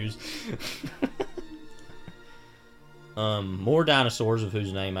continues. More dinosaurs of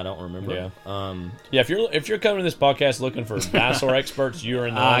whose name I don't remember. Yeah. If you're coming to this podcast looking for dinosaur experts, you're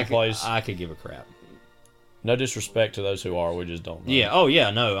in the wrong place. I could give a crap. No disrespect to those who are. We just don't know. Yeah. Oh yeah.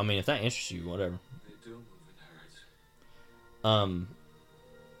 No. I mean, if that interests you, whatever.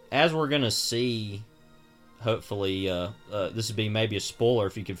 As we're gonna see, hopefully, this would be maybe a spoiler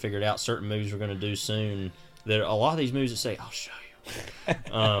if you can figure it out. Certain movies we're gonna do soon. There are a lot of these movies that say, "I'll show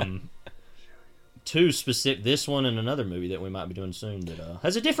you." Two specific, this one and another movie that we might be doing soon that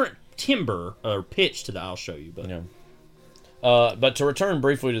has a different timbre or pitch to the "I'll show you." But but to return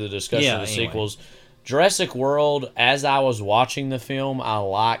briefly to the discussion of the sequels, Jurassic World. As I was watching the film, I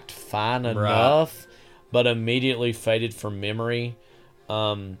liked fine enough, but immediately faded from memory.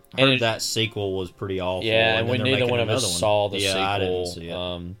 I heard that sequel was pretty awful. Yeah, and we neither one of us saw the sequel. I didn't see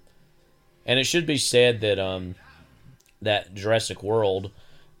it. And it should be said that that Jurassic World,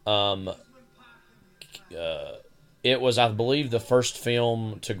 it was, I believe, the first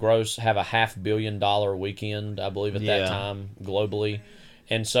film to have a $500 million weekend, I believe, at that time, globally.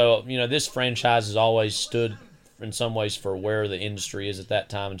 And so, this franchise has always stood, in some ways, for where the industry is at that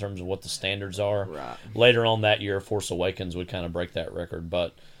time in terms of what the standards are. Right. Later on that year, Force Awakens would kind of break that record.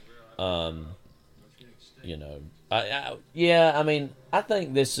 But, I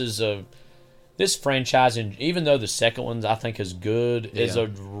think this is this franchise, and even though the second one's I think is good,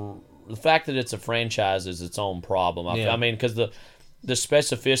 the fact that it's a franchise is its own problem. I mean, because the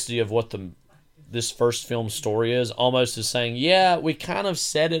specificity of what this first film story is almost is saying, we kind of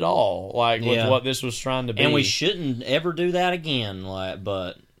said it all, with what this was trying to be, and we shouldn't ever do that again.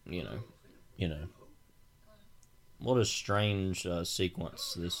 But what a strange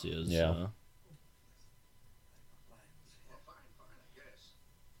sequence this is. Yeah.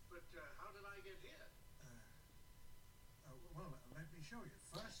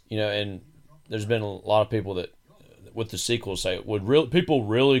 And there's been a lot of people that, with the sequel, say, people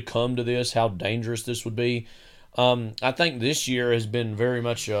really come to this? How dangerous this would be? I think this year has been very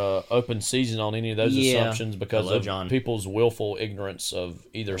much open season on any of those assumptions because of people's willful ignorance of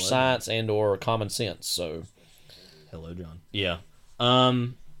either science and or common sense. So, hello, John. Yeah.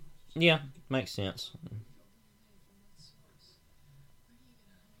 Makes sense.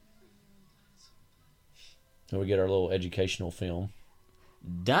 So we get our little educational film.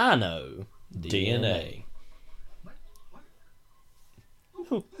 Dino DNA.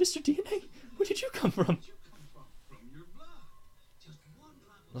 Oh, Mr. DNA, where did you come from?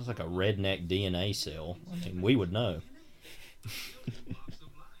 Looks like a redneck DNA cell. I mean, we would know.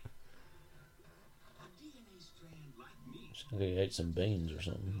 He ate some beans or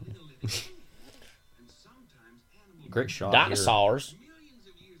something. Great shot. Dinosaurs.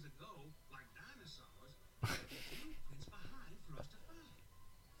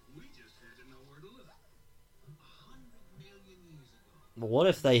 What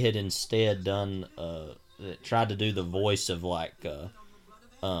if they had instead done tried to do the voice of like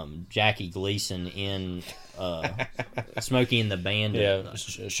Jackie Gleason in Smokey and the Bandit? Yeah,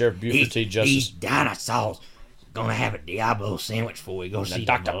 Sheriff Buford T. Justice. These dinosaurs gonna have a Diablo sandwich before we go see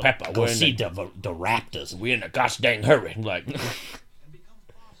Dr. Pepper. Go see the Raptors. We in a gosh dang hurry. Like,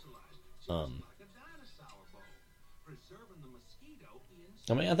 I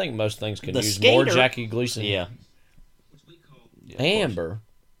mean, I think most things can use more Jackie Gleason. Yeah. Amber.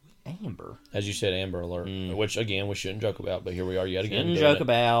 As you said, Amber Alert. Which, again, we shouldn't joke about, but here we are yet again. Shouldn't joke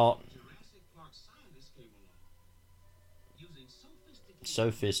about.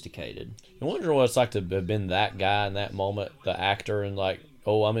 Sophisticated. I wonder what it's like to have been that guy in that moment, the actor, and like,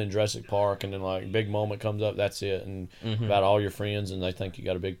 oh, I'm in Jurassic Park, and then like big moment comes up, that's it, and about all your friends, and they think you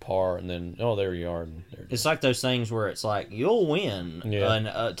got a big part, and then oh, there you are. And it's like those things where it's like you'll win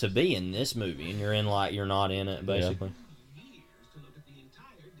to be in this movie, and you're in like you're not in it basically. Yeah.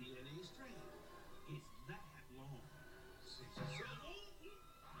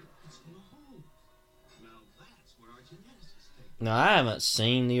 Now, I haven't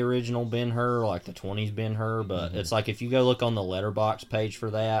seen the original Ben-Hur, like the 20s Ben-Hur, but it's like if you go look on the Letterboxd page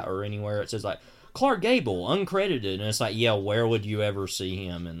for that or anywhere, it says like, Clark Gable, uncredited, and it's like, yeah, where would you ever see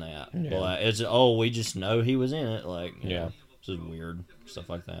him in that? Yeah. But it's, we just know he was in it, like, yeah, it's just weird, stuff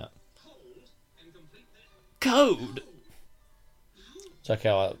like that. Code! It's like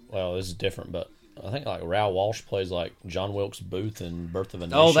how, this is different, but I think like Raoul Walsh plays like John Wilkes Booth in Birth of a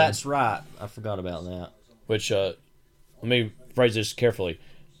Nation. Oh, that's right. I forgot about that. Which, let me phrase this carefully.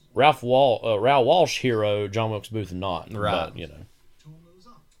 Raoul Walsh hero, John Wilkes Booth not. Right. But, you know.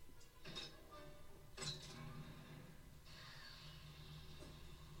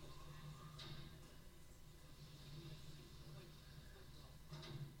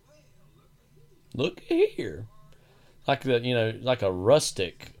 Look here. Like like a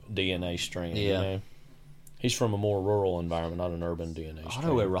rustic DNA strand. Yeah. You know? He's from a more rural environment, not an urban DNA strand.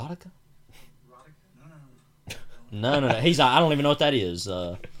 Autoerotica? No. He's like, I don't even know what that is.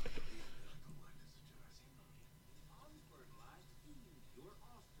 Of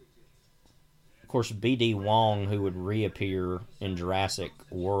course, B.D. Wong, who would reappear in Jurassic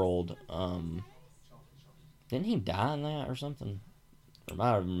World, didn't he die in that or something? Or am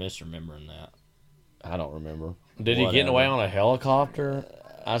I misremembering that? I don't remember. Did he get away on a helicopter?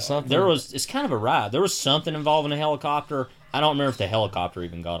 Something? It's kind of a ride. There was something involving a helicopter. I don't remember if the helicopter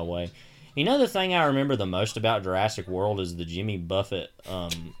even got away. You know, the thing I remember the most about Jurassic World is the Jimmy Buffett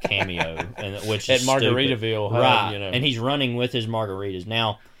cameo, which is at Margaritaville, right? And he's running with his margaritas.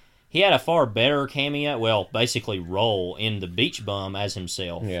 Now, he had a far better cameo, well, basically role in The Beach Bum as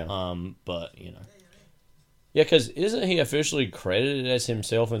himself. Yeah. But you know. Yeah, because isn't he officially credited as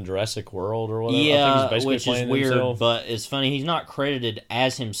himself in Jurassic World or whatever? Yeah, I think he's which is weird, himself. but it's funny. He's not credited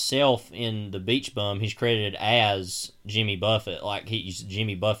as himself in The Beach Bum. He's credited as Jimmy Buffett. Like, he's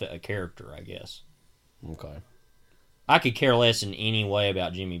Jimmy Buffett, a character, I guess. Okay. I could care less in any way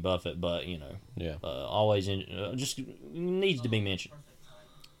about Jimmy Buffett, but, yeah, always just needs to be mentioned.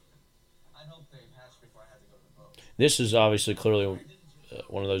 This is obviously clearly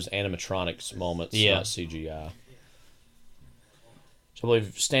one of those animatronics moments, not CGI. So I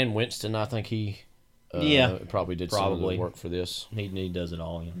believe Stan Winston, I think he probably did some of the work for this. He does it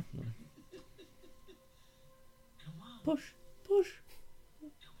all. Yeah. Push.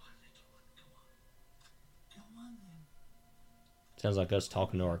 Sounds like us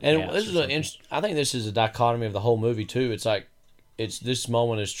talking to our cats. And this is I think this is a dichotomy of the whole movie too. It's like this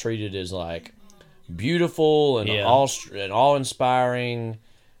moment is treated as like beautiful and awe-inspiring,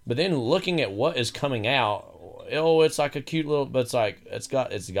 but then looking at what is coming out, it's like a cute little, but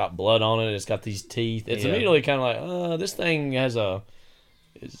it's got blood on it. It's got these teeth. It's immediately kind of like, this thing has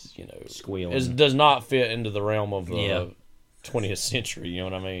squealing. It does not fit into the realm of the 20th century. You know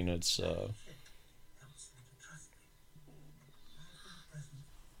what I mean? It's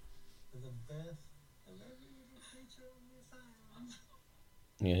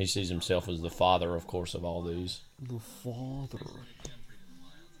he sees himself as the father, of course, of all these. The father.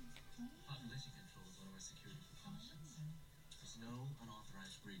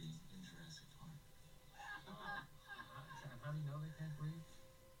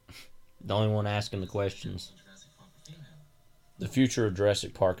 The only one asking the questions. The future of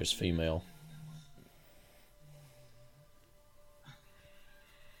Jurassic Park is female.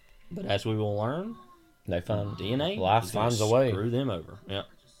 But as we will learn, they find DNA. Life finds a way. Screw them over. Yeah.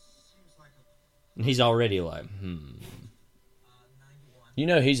 And he's already like, You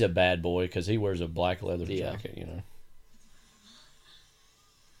know he's a bad boy because he wears a black leather jacket, you know.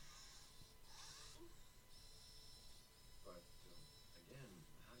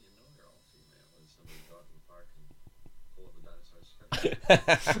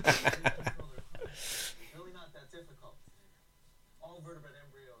 Really not that difficult. All vertebrate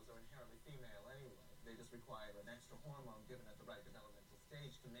embryos are inherently female anyway. They just require an extra hormone given at the right developmental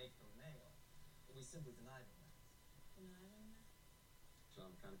stage to make them male. We simply deny them that.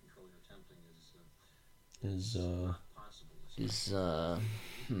 Some kind of control you're attempting is possible.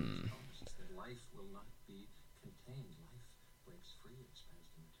 Life will not be contained. Life breaks free,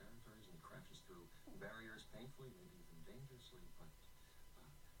 expands to new territories, and crashes through barriers painfully, maybe even dangerously, but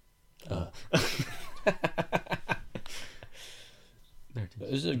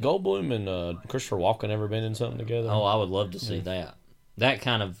Is it Goldblum and Christopher Walken ever been in something together? Oh, I would love to see that. That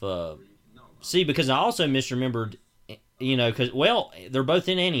kind of see, because I also misremembered, because they're both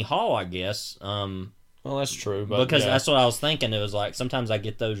in Annie Hall, I guess. Well, that's true, but because that's what I was thinking. It was like sometimes I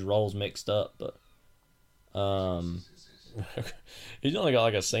get those roles mixed up, but he's only got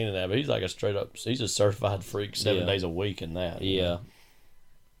like a scene in that, but he's like he's a certified freak 7 days a week in that. Yeah.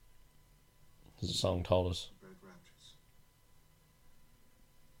 As the song told us.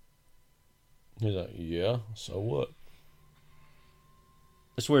 He's like, yeah, so what?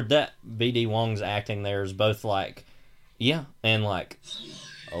 It's weird that B.D. Wong's acting there is both like, yeah, and like,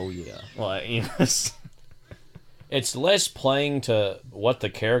 oh yeah. Like, It's less playing to what the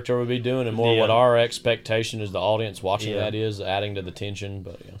character would be doing and more what our expectation as the audience watching that is, adding to the tension,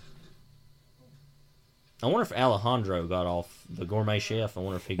 but yeah. I wonder if Alejandro got off, the gourmet chef, I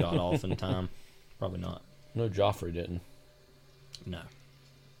wonder if he got off in time. Probably not. No, Joffrey didn't. No.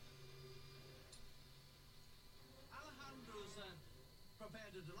 Alejandro's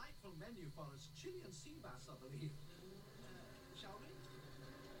prepared a delightful menu for us. Chilean sea bass, I believe. Shall we?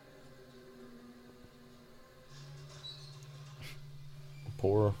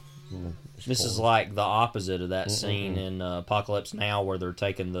 Poor. This is like the opposite of that scene in Apocalypse Now where they're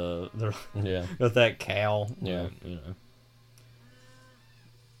taking with that cow. Yeah.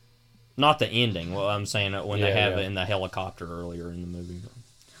 Not the ending. Well, I'm saying when they have it in the helicopter earlier in the movie.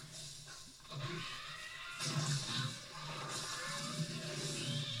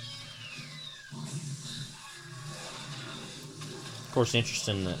 Of course,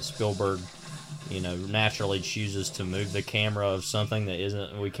 interesting that Spielberg, naturally chooses to move the camera of something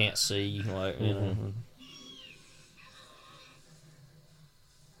that we can't see, like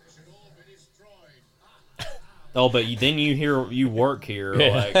Oh, but then you work here.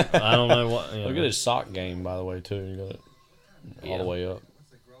 Like I don't know what. Look at his sock game, by the way, too. You got it all the way up.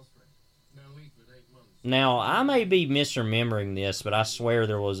 Now I may be misremembering this, but I swear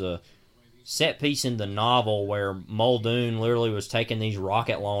there was a set piece in the novel where Muldoon literally was taking these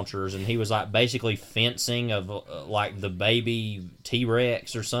rocket launchers and he was like basically fencing of like the baby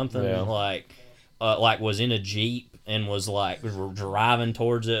T-Rex or something, like was in a Jeep and was like driving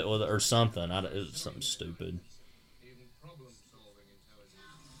towards it or something. It was something stupid.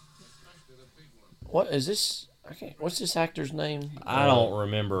 What is this? What's this actor's name? I don't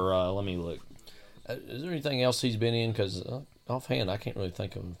remember. Let me look. Is there anything else he's been in? Because offhand, I can't really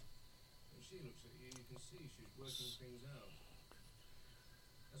think of.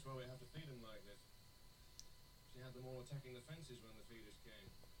 That's why we have to feed them like this. She had them all attacking the fences when the feeders came.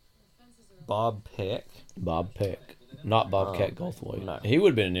 Bob Peck. Bob Peck, not Bobcat Goldthwait. No. He would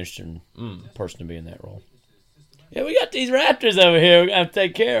have been an interesting person to be in that role. Yeah, we got these raptors over here. We got to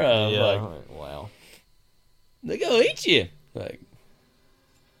take care of. Yeah. Like, wow. They go eat you. Like,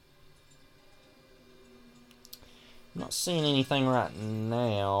 I'm not seeing anything right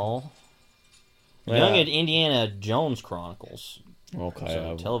now. Yeah. Young at Indiana Jones Chronicles. Okay.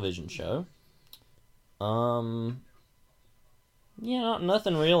 It's a television show. Yeah,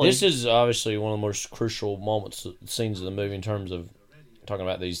 nothing really. This is obviously one of the most crucial scenes of the movie in terms of talking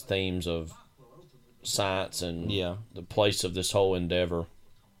about these themes of science and the place of this whole endeavor.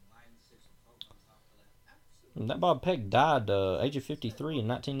 That Bob Peck died age of 53 in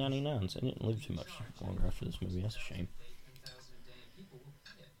 1999, so he didn't live too much longer after this movie. That's a shame.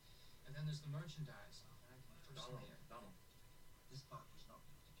 And then there's the merchandise. Donald, this park was not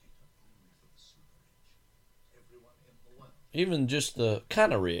dedicated only for the super rich. Everyone in the world. Even just the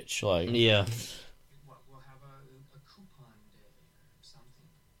kind of rich, like yeah. We'll have a coupon day or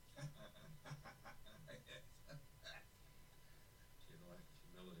something.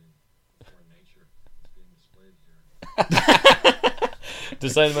 To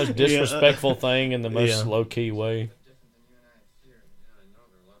say the most disrespectful thing in the most low-key way.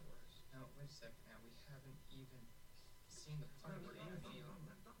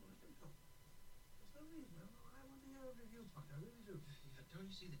 Don't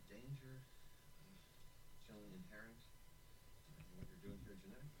you see the danger shown inherent in what you're doing here?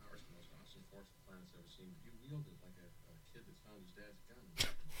 Genetic power is the most awesome force the planet's ever seen. You wield it like a kid that's found his dad's gun.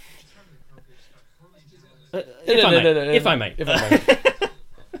 It's hardly appropriate to start hurling If I may.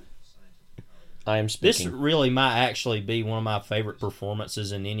 I am speaking. This really might actually be one of my favorite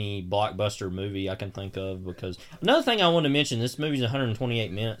performances in any blockbuster movie I can think of, because another thing I want to mention, this movie's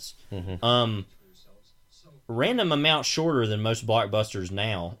 128 minutes. Random amount shorter than most blockbusters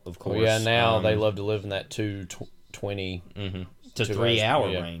now, of course. Well, yeah, now they love to live in that 220 to 3 hour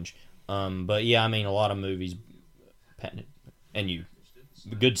range. But yeah, I mean, a lot of movies, and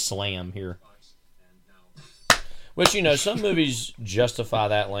good slam here. Which, some movies justify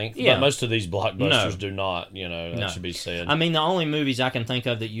that length, but most of these blockbusters do not, that should be said. I mean, the only movies I can think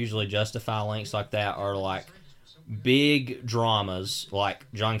of that usually justify lengths like that are like big dramas, like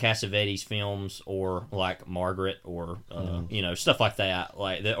John Cassavetes films, or like Margaret, or, stuff like that,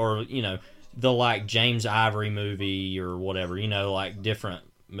 like that, or, the like James Ivory movie or whatever, like different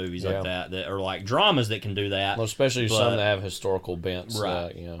movies like that are like dramas that can do that. Well, especially some that have historical bents,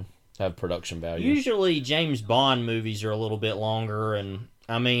 right? Have production value. Usually James Bond movies are a little bit longer, and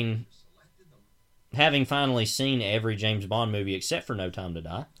I mean, having finally seen every James Bond movie except for No Time to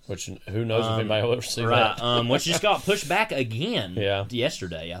Die, which who knows if anybody will ever see that, which just got pushed back again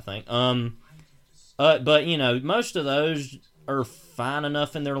yesterday, I think. But most of those are fine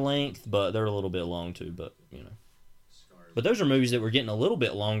enough in their length, but they're a little bit long too. But but those are movies that were getting a little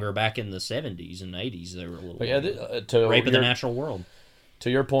bit longer back in the 70s and 80s. They were a little Rape of the Natural World. To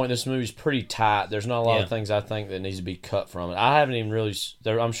your point, this movie's pretty tight. There's not a lot of things I think that needs to be cut from it. I haven't even really.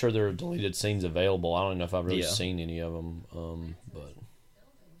 I'm sure there are deleted scenes available. I don't know if I've really seen any of them. But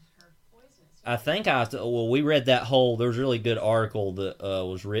I think we read that whole. There's a really good article that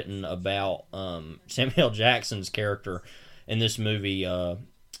was written about Samuel L. Jackson's character in this movie. I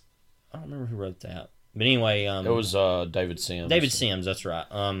don't remember who wrote that, but anyway, it was David Sims. David Sims, that's right.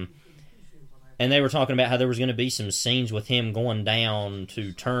 And they were talking about how there was going to be some scenes with him going down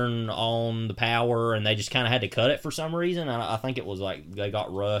to turn on the power, and they just kind of had to cut it for some reason. I think it was like they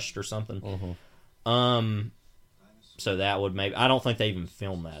got rushed or something. So that would maybe... I don't think they even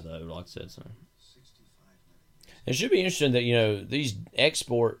filmed that, though, like I said. So. It should be interesting that, these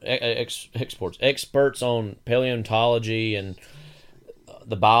experts on paleontology and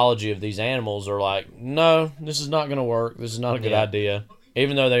the biology of these animals are like, no, this is not going to work. This is not a good idea.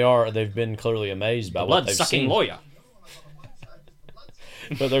 Even though they've been clearly amazed by what they've seen. Lawyer.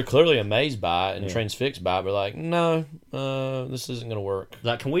 But they're clearly amazed by it and transfixed by it. But like, no, this isn't going to work.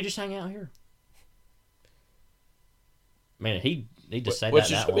 Like, can we just hang out here? Man, he just said Which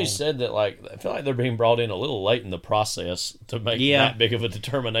that should be said that, like, I feel like they're being brought in a little late in the process to make that big of a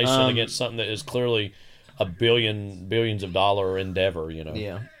determination against something that is clearly a billions of dollar endeavor.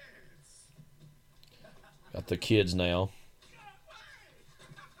 Yeah. Got the kids now.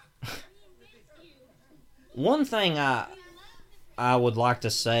 One thing I would like to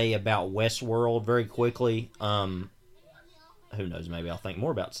say about Westworld very quickly, who knows, maybe I'll think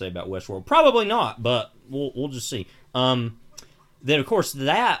more about to say about Westworld. Probably not, but we'll just see. That, of course,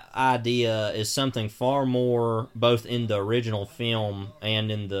 that idea is something far more, both in the original film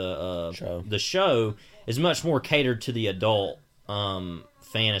and in the show, is much more catered to the adult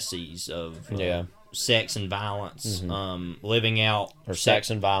fantasies of sex and violence, living out... Or sex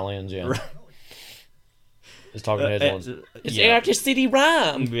and violins, It's talking heads ones. It's After City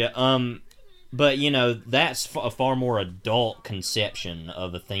Rhyme. Yeah. But that's a far more adult conception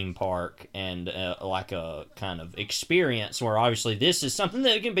of a theme park and like a kind of experience where obviously this is something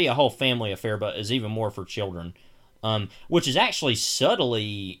that can be a whole family affair, but is even more for children, which is actually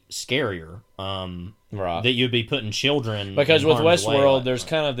subtly scarier. Right. That you'd be putting children because with Westworld, there's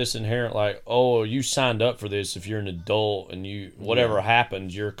kind of this inherent like, oh, you signed up for this if you're an adult and whatever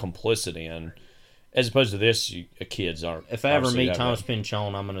happens, you're complicit in. As opposed to this, kids aren't. If I ever meet Thomas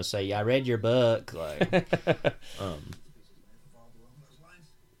Pynchon, I'm going to say, I read your book. Like,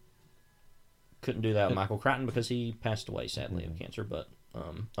 couldn't do that with Michael Crichton because he passed away, sadly, of cancer. But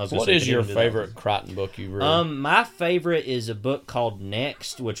what is your favorite Crichton book you read? My favorite is a book called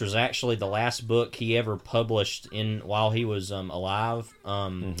Next, which was actually the last book he ever published while he was alive,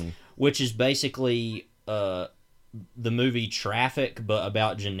 which is basically... the movie Traffic, but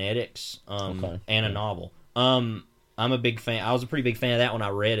about genetics, and a novel. I'm a big fan. I was a pretty big fan of that when I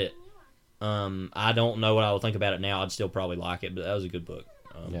read it. I don't know what I would think about it now. I'd still probably like it, but that was a good book.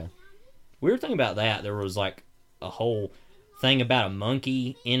 Yeah. Weird thing about that, there was like a whole thing about a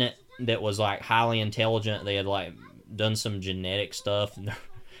monkey in it that was like highly intelligent. They had like done some genetic stuff. And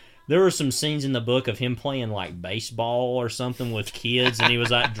there were some scenes in the book of him playing like baseball or something with kids, and he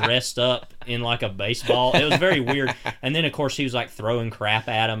was like dressed up in like a baseball. It was very weird. And then of course he was like throwing crap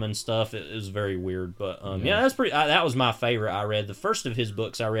at him and stuff. It was very weird. But yeah, that's pretty. That was my favorite I read. The first of his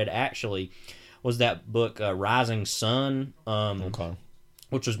books I read actually was that book Rising Sun. Okay.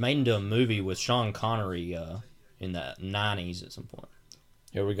 Which was made into a movie with Sean Connery in the 90s at some point.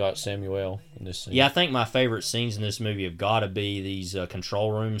 Here we got Samuel in this scene. Yeah, I think my favorite scenes in this movie have got to be these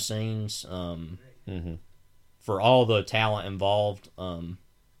control room scenes for all the talent involved.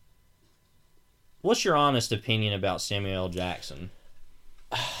 What's your honest opinion about Samuel L. Jackson?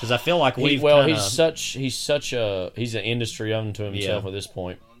 Because I feel like we've he's an industry unto himself at this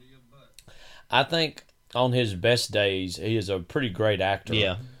point. I think on his best days, he is a pretty great actor.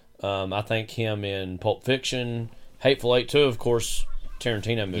 Yeah. I think him in Pulp Fiction, Hateful Eight, too, of course,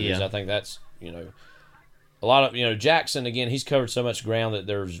 Tarantino movies. Yeah. I think that's, a lot of, Jackson, again, he's covered so much ground that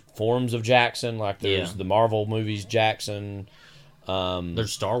there's forms of Jackson, like there's the Marvel movies Jackson.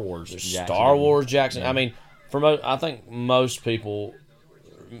 There's Star Wars Jackson. Star Wars Jackson. Yeah. I mean, I think most people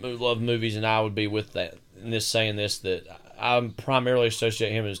who love movies, and I would be with that, in this saying this, that I primarily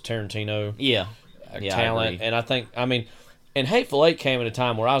associate him as Tarantino. Yeah. Talent. And I think, and Hateful Eight came at a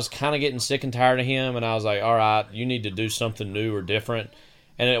time where I was kind of getting sick and tired of him, and I was like, all right, you need to do something new or different.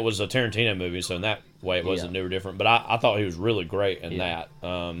 And it was a Tarantino movie, so in that way it wasn't new or different. But I thought he was really great in that.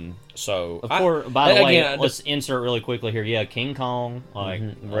 So, of course, by the way, let's insert really quickly here. Yeah, King Kong,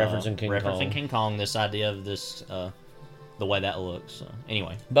 referencing King Kong. This idea of this, the way that looks. So,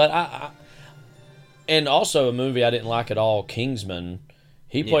 anyway, but and also a movie I didn't like at all, Kingsman.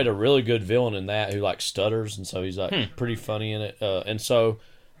 He played a really good villain in that who like stutters, and so he's like pretty funny in it. And so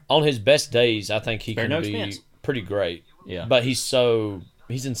on his best days, I think he can be pretty great. Yeah, but he's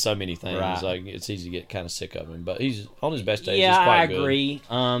in so many things. Right. Like it's easy to get kind of sick of him. But he's on his best days. Yeah, he's quite good. I agree.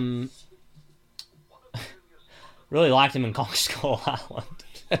 Really liked him in Kong Skull Island.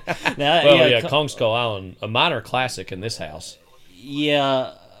 Kong Skull Island, a minor classic in this house.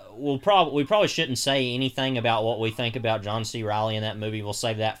 Yeah. We probably shouldn't say anything about what we think about John C. Reilly in that movie. We'll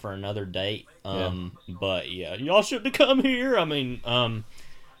save that for another date. But yeah, y'all shouldn't have come here. I mean,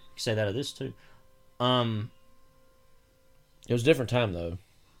 say that of this too. It was a different time though.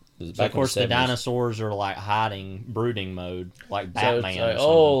 So of course the dinosaurs are like hiding, brooding mode, like Batman.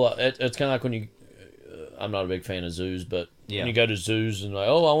 It's kind of like when you. I'm not a big fan of zoos, but when you go to zoos and like,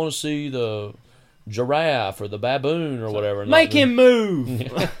 I want to see the giraffe or the baboon or whatever. Make him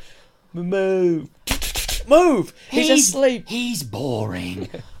move. Move. He's asleep. He's boring.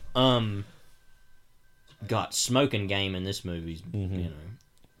 Got smoking game in this movie. It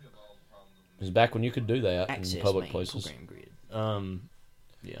was back when you could do that in public places. Yeah,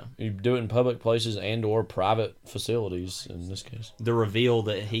 you do it in public places and or private facilities. In this case, the reveal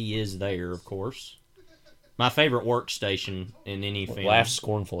that he is there, of course. My favorite workstation in any film. Laugh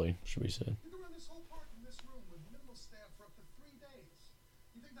scornfully, should be said.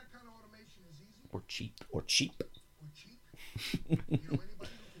 Or cheap. You know anybody who can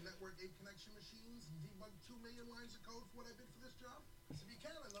network 8 connection machines and debug 2 million lines of code for what I did for this job? If you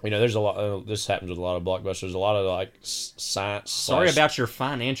can, there's a lot. This happens with a lot of blockbusters. There's a lot of like science. Sorry about your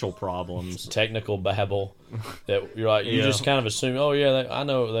financial problems. Technical babble that you're like you just kind of assume. Oh yeah, I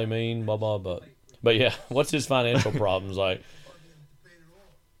know what they mean. Blah blah. But yeah, what's his financial problems like?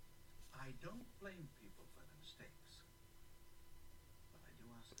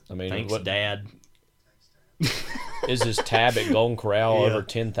 Thanks, Dad. Is his tab at Golden Corral over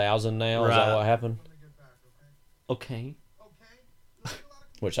 10,000 now? Right. Is that what happened? Okay.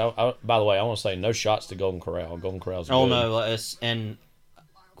 Which, by the way, I want to say no shots to Golden Corral. Golden Corral's good. Oh, no. And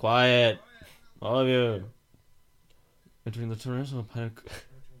quiet. All of you. Between the torrential paddock.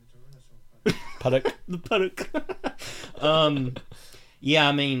 The paddock. Yeah,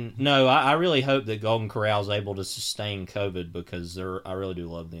 I mean, no, I really hope that Golden Corral is able to sustain COVID because I really do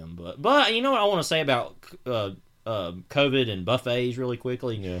love them. But you know what I want to say about COVID and buffets really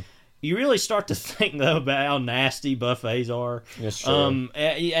quickly? Yeah. You really start to think, though, about how nasty buffets are. Yes, true.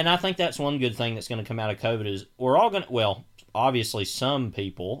 And I think that's one good thing that's going to come out of COVID is we're all going to, well, obviously some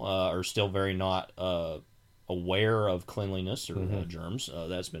people are still very not aware of cleanliness or germs.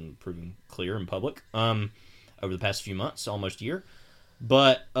 That's been proven clear in public over the past few months, almost a year.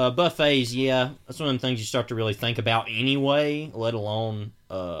 But buffets, yeah, that's one of the things you start to really think about anyway, let alone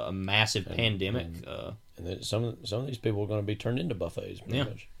a massive pandemic. And some of these people are going to be turned into buffets. Pretty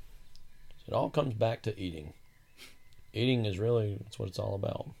much. It all comes back to eating. Eating is really, that's what it's all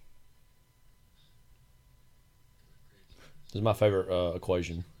about. This is my favorite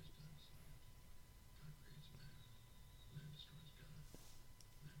equation.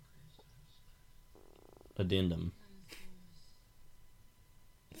 Addendum.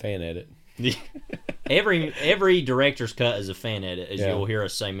 Fan edit. Every director's cut is a fan edit, as you'll hear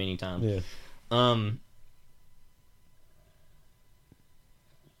us say many times.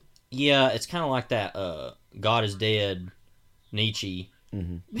 Yeah, it's kind of like that. God is dead. Nietzsche.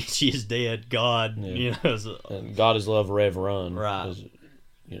 Mm-hmm. Nietzsche is dead. God, you know, and God is love. Rev run. Right.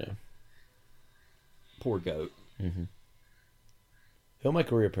 You know. Poor goat. Mm-hmm. He'll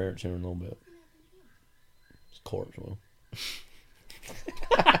make a reappearance here in a little bit. His corpse will.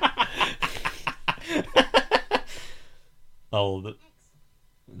 Oh,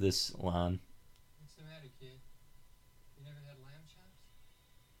 this line. What's the matter, kid? You never had lamb chops?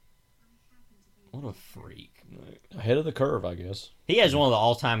 What a freak. Ahead of the curve, I guess. He has one of the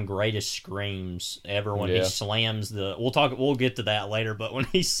all-time greatest screams ever when he slams the... We'll get to that later, but when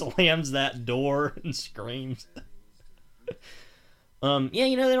he slams that door and screams. Yeah,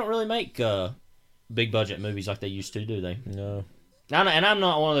 you know, they don't really make big-budget movies like they used to, do they? No. And I'm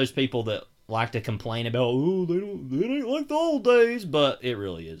not one of those people that like to complain about, oh, they ain't like the old days, but it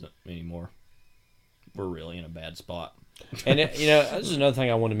really isn't anymore. We're really in a bad spot. And, you know, this is another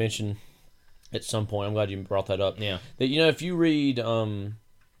thing I want to mention at some point. I'm glad you brought that up. Yeah. That, you know, if you read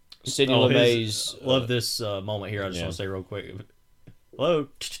Sidney LuMet's... love this moment here. I just want to say real quick. Hello?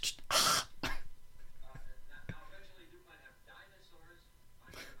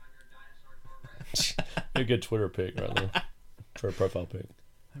 A good Twitter pic right there. Twitter profile pic.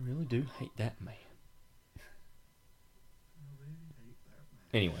 I really do hate that man.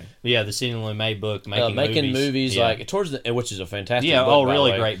 Anyway, yeah, the Sidney Lumet book, making movies like towards the, which is a fantastic book, oh,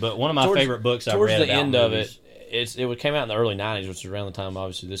 really great. But one of my favorite books I've read about towards the end movies. of it came out in the early '90s, which is around the time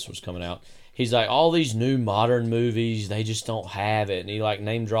obviously this was coming out. He's like, all these new modern movies, they just don't have it, and he like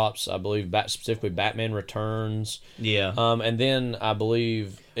name drops, I believe, specifically Batman Returns. Yeah. And then I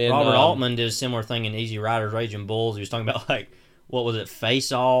believe Robert Altman did a similar thing in Easy Riders, Raging Bulls. He was talking about like, what was it,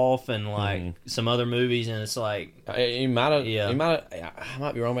 Face Off, and like some other movies, and it's like he might have. I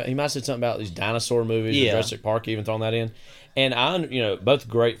might be wrong, but he might have said something about these dinosaur movies. Yeah. Jurassic Park, even throwing that in, and both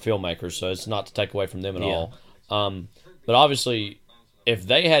great filmmakers, so it's not to take away from them at all. But obviously, if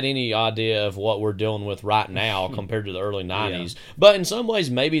they had any idea of what we're dealing with right now compared to the early '90s, but in some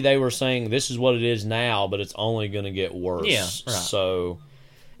ways maybe they were saying this is what it is now, but it's only going to get worse. Yeah, right. So,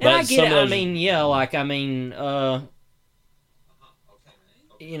 and I get it.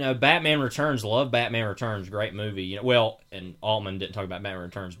 You know, Batman Returns, love Batman Returns, great movie. You know, well, and Altman didn't talk about Batman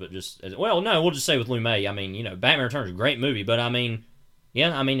Returns, but we'll just say with Lumet, I mean, you know, Batman Returns is a great movie, but I mean,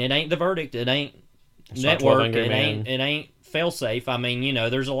 it ain't The Verdict, it ain't Network, it ain't Failsafe. I mean, you know,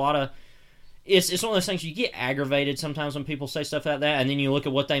 there's a lot of, it's one of those things you get aggravated sometimes when people say stuff like that, and then you look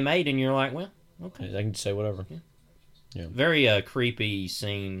at what they made, and you're like, well, okay, they can say whatever. Yeah. Very creepy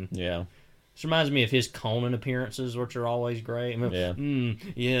scene. Yeah. This reminds me of his Conan appearances, which are always great.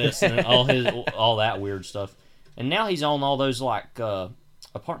 Yes, and all that weird stuff. And now he's on all those like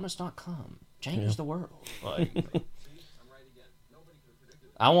apartments.com. Change the world. Like,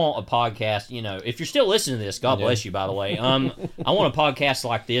 I want a podcast. You know, if you're still listening to this, God bless you. By the way, I want a podcast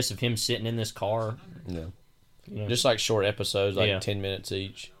like this of him sitting in this car. Yeah, you know? Just like short episodes, like 10 minutes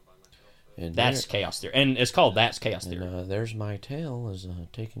each. And that's Chaos Theory, and it's called That's Chaos Theory. And, there's my tail is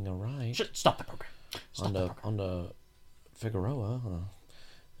taking a right. Stop the program. On the Figueroa.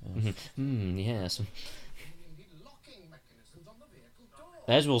 Yes.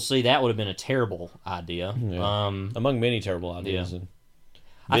 As we'll see, that would have been a terrible idea. Yeah. Among many terrible ideas. Yeah.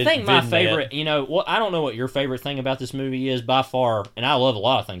 I think my favorite, you know, I don't know what your favorite thing about this movie is by far, and I love a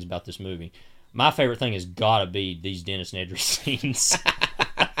lot of things about this movie. My favorite thing has got to be these Dennis Nedry scenes.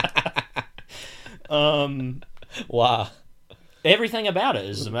 Wow. Everything about it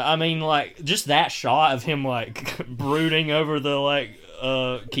is, I mean, like, just that shot of him, like, brooding over the, like,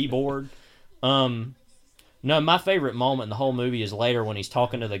 keyboard. No, my favorite moment in the whole movie is later when he's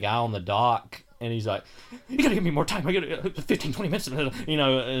talking to the guy on the dock, and he's like, you gotta give me more time, I got 15, 20 minutes, you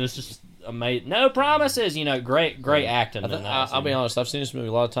know, and it's just amazing. No promises, you know, great acting. I'll be honest, I've seen this movie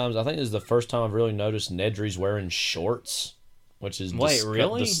a lot of times. I think this is the first time I've really noticed Nedry's wearing shorts, which is... Wait,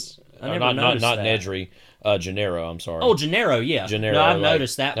 really? I never noticed that. Not Nedry, Gennaro, I'm sorry. Oh, Gennaro, yeah. Gennaro, no, I've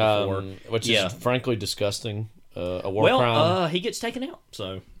noticed that before. Which is frankly disgusting. A war crime. He gets taken out,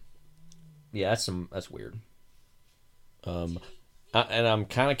 so... Yeah, that's weird. And I'm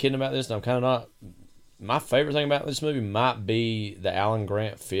kind of kidding about this, and I'm kind of not... My favorite thing about this movie might be the Alan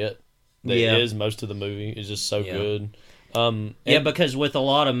Grant fit that is most of the movie is just so good. Because with a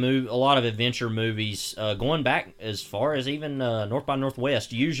lot of adventure movies, going back as far as even North by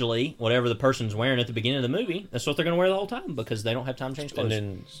Northwest, usually whatever the person's wearing at the beginning of the movie, that's what they're going to wear the whole time because they don't have time to change clothes.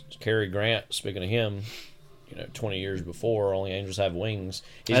 And then Cary Grant, speaking of him, 20 years before, Only Angels Have Wings,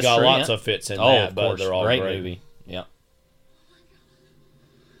 he's got lots of fits in that, but they're all great. Movie. Yeah.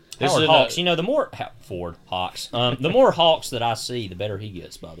 Howard Hawks, the more Ford Hawks, the more Hawks that I see, the better he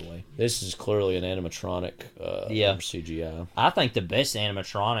gets. By the way, this is clearly an animatronic, CGI. I think the best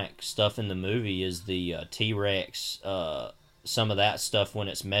animatronic stuff in the movie is the T-Rex. Some of that stuff when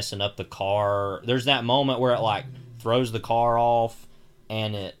it's messing up the car. There's that moment where it throws the car off,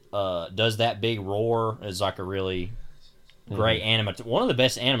 and it does that big roar. It's like a really great one of the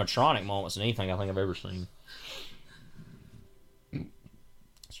best animatronic moments in anything I think I've ever seen.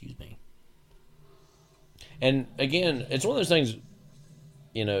 Excuse me. And again, it's one of those things,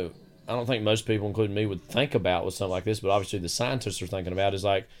 I don't think most people, including me, would think about with something like this, but obviously the scientists are thinking about is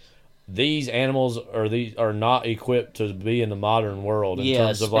these animals are not equipped to be in the modern world in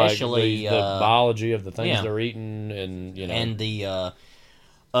terms of the biology of the things they're eating and the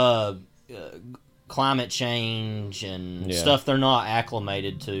climate change and stuff they're not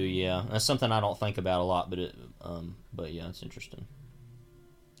acclimated to. Yeah, that's something I don't think about a lot, but it's interesting.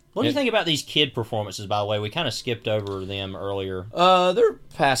 What do you think about these kid performances, by the way? We kind of skipped over them earlier. They're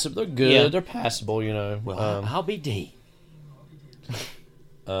passive. They're good. Yeah. They're passable, Well, I'll be D.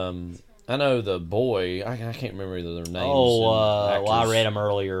 I know the boy. I can't remember either their names. I read them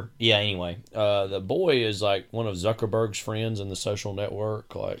earlier. Yeah, anyway. The boy is one of Zuckerberg's friends in the social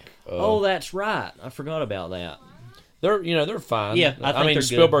network. That's right. I forgot about that. They're fine. Yeah, I think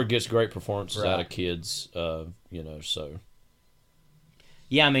Spielberg gets great performances out of kids, so...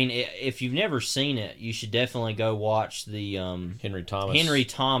 Yeah, if you've never seen it, you should definitely go watch the Henry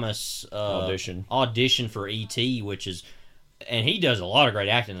Thomas audition for E.T., which is, and he does a lot of great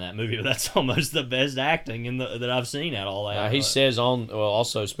acting in that movie, but that's almost the best acting that I've seen out of all that. He says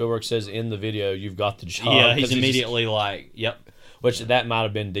also Spielberg says in the video, "You've got the job." Yeah, he's immediately yep. Which that might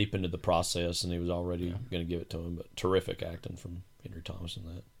have been deep into the process, and he was already going to give it to him. But terrific acting from Henry Thomas in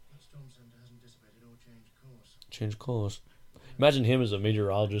that. Change course. Imagine him as a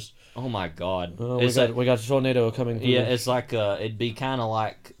meteorologist. Oh my God! We got a tornado coming through. Yeah, it's it'd be kind of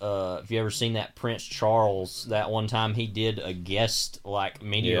like if you ever seen that Prince Charles. That one time he did a guest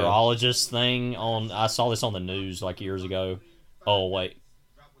meteorologist thing on. I saw this on the news years ago. Oh wait,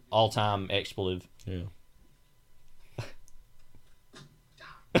 all-time expletive. Yeah.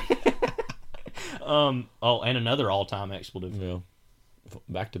 And another all-time expletive. Yeah.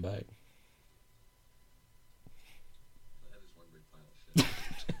 Back to back.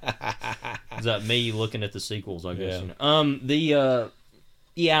 Is that me looking at the sequels? I guess.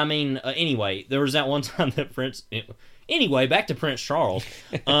 Yeah. Anyway, there was that one time that Prince. Anyway, back to Prince Charles.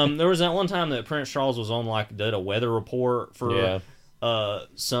 There was that one time that Prince Charles was on did a weather report for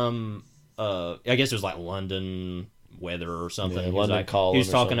some. I guess it was London weather or something. Yeah, London calling. He was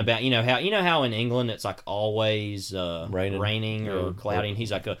talking about how in England it's always raining or cloudy, and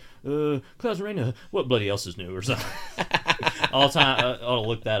he's clouds and rain. What bloody else is new or something? All time. I ought to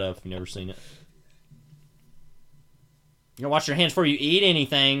look that up if you've never seen it. You gotta wash your hands before you eat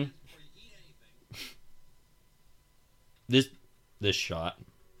anything. This shot.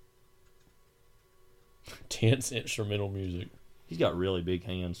 Tense instrumental music. He's got really big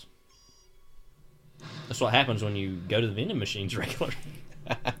hands. That's what happens when you go to the vending machines regularly.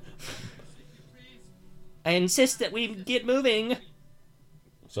 I insist that we get moving.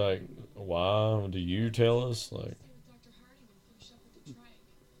 It's why do you tell us?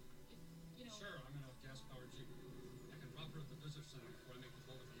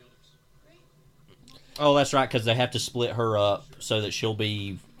 Oh, that's right, because they have to split her up so that she'll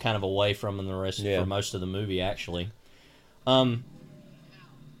be kind of away from the rest for most of the movie, actually.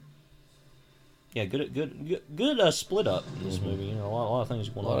 Yeah, good split up in this movie. A lot of things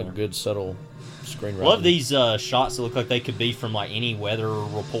going on. A lot of good subtle screenwriting. Love these shots that look like they could be from any weather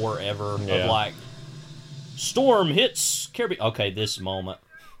report ever. Yeah. Of storm hits Caribbean. Okay, this moment.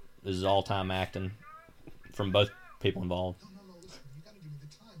 This is all-time acting from both people involved.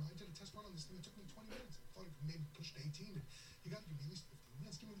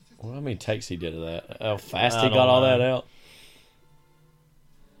 Well, how many takes he did of that? How fast he got all that out?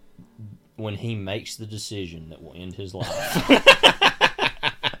 When he makes the decision that will end his life.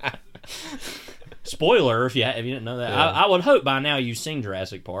 Spoiler, if you didn't know that. Yeah. I would hope by now you've seen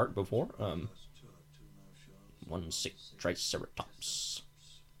Jurassic Park before. 1/6 Triceratops.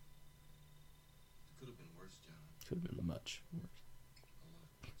 Could have been worse, John. Could have been much worse.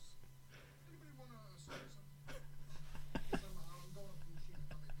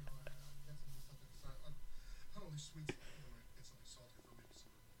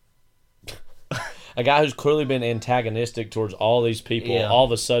 a guy who's clearly been antagonistic towards all these people, all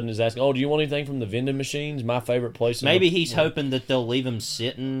of a sudden is asking, "Oh, do you want anything from the vending machines? My favorite place." Maybe he's hoping that they'll leave him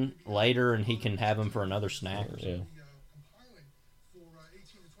sitting later and he can have him for another snack. Or something.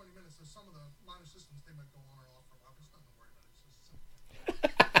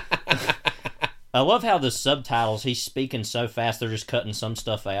 I love how the subtitles, he's speaking so fast, they're just cutting some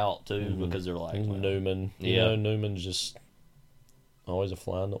stuff out, too, because they're like... Well, Newman. You know, Newman's just always a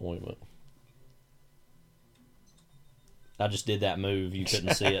fly in the ointment. I just did that move. You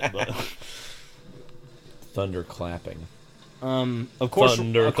couldn't see it, but... Thunder clapping. Of course...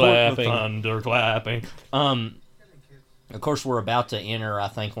 Thunderclapping. Of course, we're about to enter, I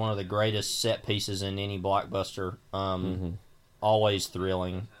think, one of the greatest set pieces in any blockbuster. Always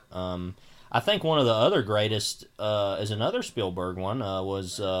thrilling. I think one of the other greatest is another Spielberg one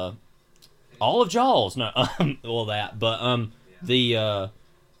was all of Jaws. No, well that, but the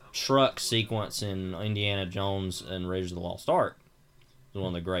truck sequence in Indiana Jones and Raiders of the Lost Ark is one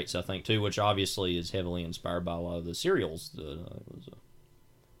of the greats, I think, too. Which obviously is heavily inspired by a lot of the serials.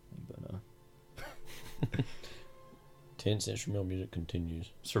 10th instrumental music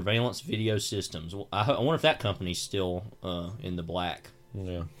continues. Surveillance Video Systems. I wonder if that company's still in the black.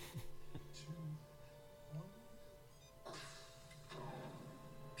 Yeah.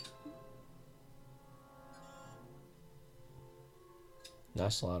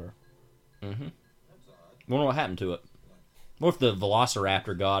 Nice slider. Wonder what happened to it. What if the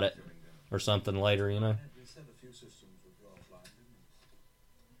Velociraptor got it or something later, you know?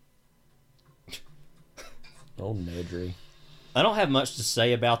 Oh, Nedry. I don't have much to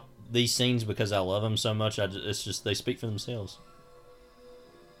say about these scenes because I love them so much. It's just they speak for themselves.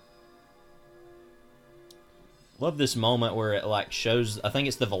 Love this moment where it like shows. I think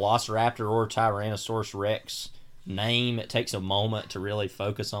it's the Velociraptor or Tyrannosaurus Rex name. It takes a moment to really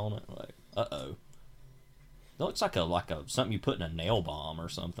focus on it. Like, it looks like a something you put in a nail bomb or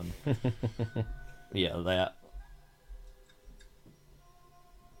something. Yeah, that.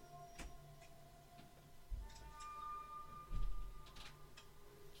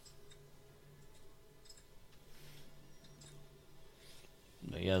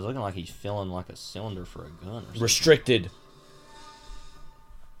 Yeah, it's looking like he's filling like a cylinder for a gun or something. Restricted.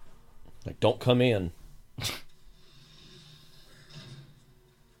 Like, don't come in.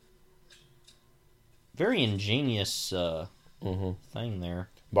 Very ingenious thing there.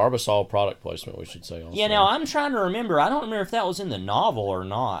 Barbasol product placement, we should say also. Yeah, now I'm trying to remember. I don't remember if that was in the novel or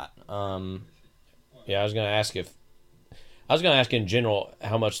not. Yeah, I was going to ask in general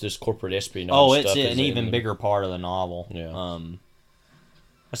how much this corporate espionage stuff is. Oh, it's an even bigger part of the novel. Yeah.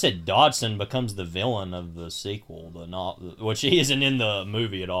 I said Dodson becomes the villain of the sequel, which he isn't in the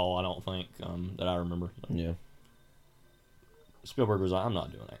movie at all, I don't think, that I remember. Yeah. Spielberg was like, I'm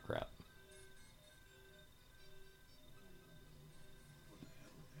not doing that crap.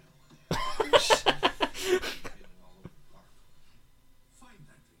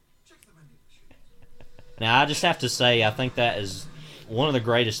 Now, I just have to say, I think that is one of the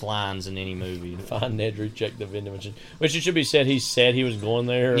greatest lines in any movie. Find Nedry, check the vending machine. Which it should be said, he said he was going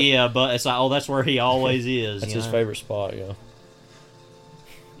there. Yeah, but it's like, oh, that's where he always is. That's his favorite spot, yeah.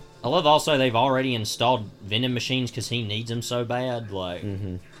 I love also they've already installed vending machines because he needs them so bad. Like,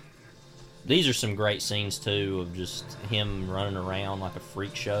 these are some great scenes, too, of just him running around like a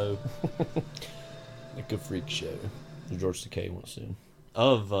freak show. Like a freak show. George Takei once said.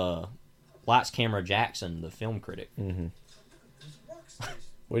 Of Lights, Camera, Jackson, the film critic.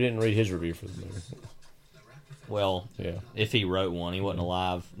 We didn't read his review for the movie. Well, yeah. If he wrote one, he wasn't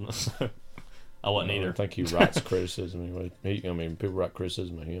alive. I wasn't either. I think he writes criticism anyway. People write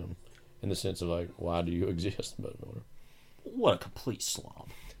criticism of him in the sense of like, why do you exist? But what a complete slob.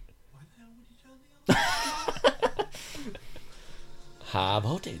 Why the hell would you tell the High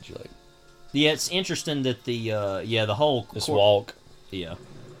voltage, like. Yeah, it's interesting that the whole walk. Yeah.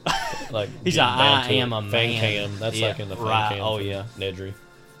 Like he's like, I am a fan man. Cam. That's like in the fan cam. Oh yeah, Nedry.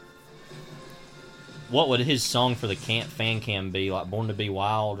 What would his song for the fan cam be? Like "Born to Be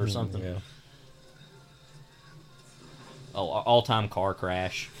Wild" or something? Yeah. Oh, all-time car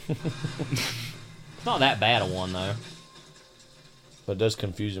crash. It's not that bad a one though. But it does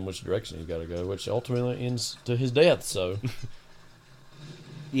confuse him which direction he's got to go, which ultimately ends to his death. So.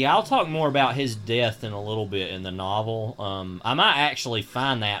 Yeah, I'll talk more about his death in a little bit in the novel. I might actually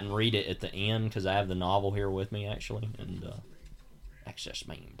find that and read it at the end because I have the novel here with me actually, and access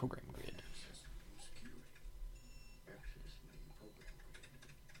main program grid.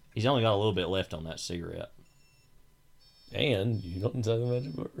 He's only got a little bit left on that cigarette. And you don't say the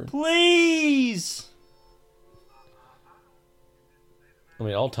magic word. Please. I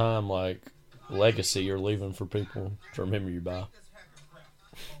mean, all time, like legacy you're leaving for people to remember you by.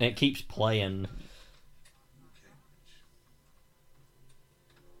 And it keeps playing.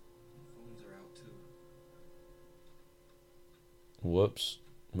 Whoops.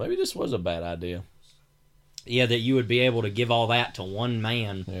 Maybe this was a bad idea. Yeah, that you would be able to give all that to one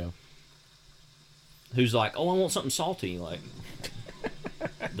man. Yeah. Who's like, oh, I want something salty. Like,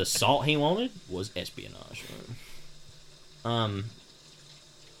 the salt he wanted was espionage.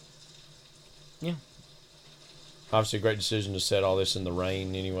 Yeah. Obviously, a great decision to set all this in the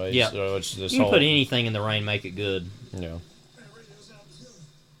rain, anyways. Yeah. So it's this you can put anything in the rain, make it good. Yeah.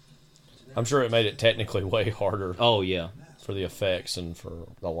 I'm sure it made it technically way harder. Oh yeah. For the effects and for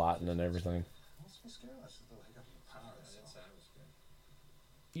the lighting and everything.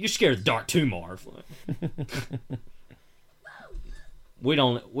 You're scared of the dark too, Marv. We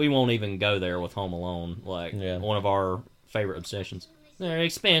won't even go there with Home Alone. Like one of our favorite obsessions. They're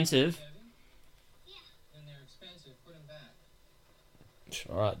expensive. And they're expensive. Put them back.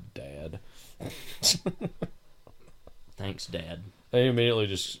 All right, Dad. Thanks, Dad. They immediately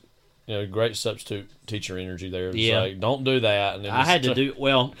just, great substitute teacher energy there. It's yeah. like, don't do that. And then I had to do,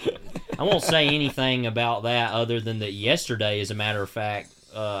 well, I won't say anything about that other than that yesterday, as a matter of fact,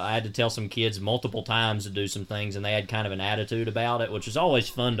 I had to tell some kids multiple times to do some things, and they had kind of an attitude about it, which is always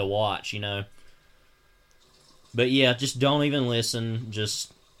fun to watch, But yeah, just don't even listen.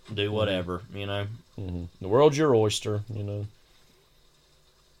 Just do whatever, Mm-hmm. The world's your oyster,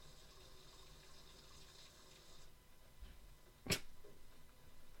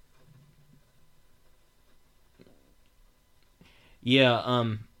 Yeah,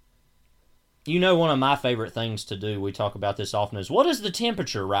 one of my favorite things to do, we talk about this often, is what is the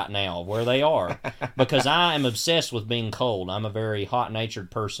temperature right now of where they are? Because I am obsessed with being cold. I'm a very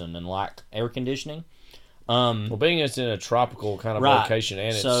hot-natured person and like air conditioning. Well, being it's in a tropical kind of location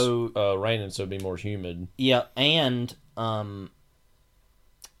and it's raining, so it'd be more humid. Yeah, and a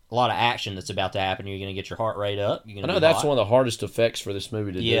lot of action that's about to happen. You're going to get your heart rate up. I know that's one of the hardest effects for this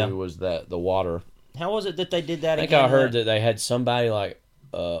movie to do was the water. How was it that they did that again? I think I heard that they had somebody like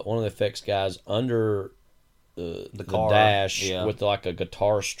one of the effects guys under the dash with like a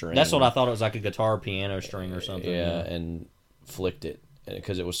guitar string. That's what I thought. It was like a guitar piano string or something. Yeah, and flicked it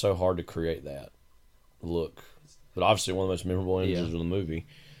because it was so hard to create that look. But obviously one of the most memorable images of the movie.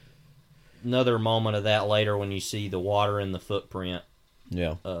 Another moment of that later when you see the water in the footprint.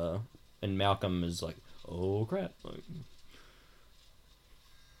 Yeah. And Malcolm is like, oh crap.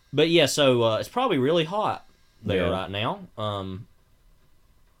 But yeah, so it's probably really hot there right now.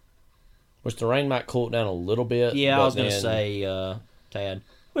 Which the rain might cool it down a little bit. Yeah, I was going to say, Tad,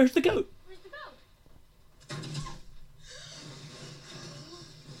 where's the goat?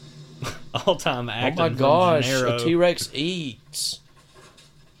 All-time acting. Oh my gosh, Gennaro. a T-Rex eats.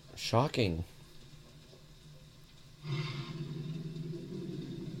 Shocking.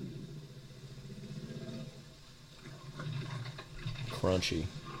 Crunchy.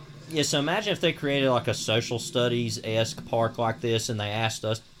 Yeah, so imagine if they created like a social studies-esque park like this and they asked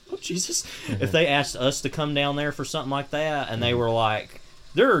us, if they asked us to come down there for something like that and they were like,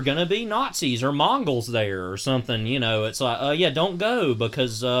 there are going to be Nazis or Mongols there or something, it's like, don't go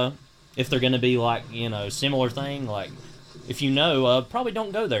because if they're going to be like, similar thing, like, if probably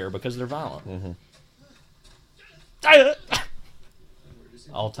don't go there because they're violent. Mm-hmm.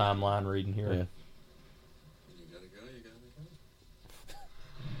 All-time line reading here. Yeah.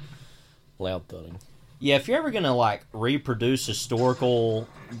 Loud thudding. Yeah, if you're ever going to, like, reproduce historical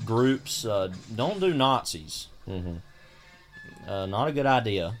groups, don't do Nazis. Mm-hmm. Not a good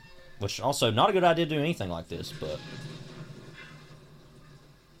idea. Which, also, not a good idea to do anything like this, but...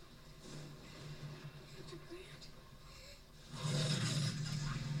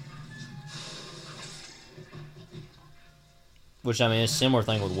 Which, I mean, it's a similar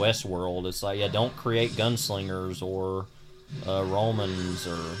thing with Westworld. It's like, don't create gunslingers or Romans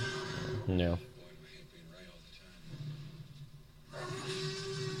or... No.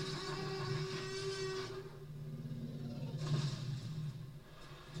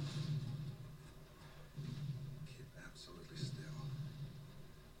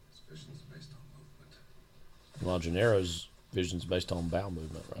 Well, Gennaro's vision's based on bowel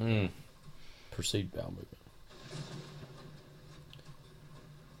movement, right? Perceived bowel movement.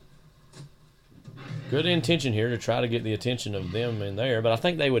 Good intention here to try to get the attention of them in there, but I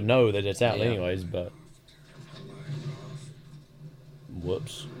think they would know that it's out anyways, but...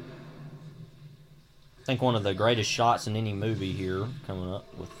 Whoops. I think one of the greatest shots in any movie here, coming up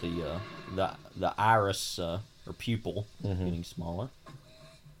with the iris, or pupil, getting smaller.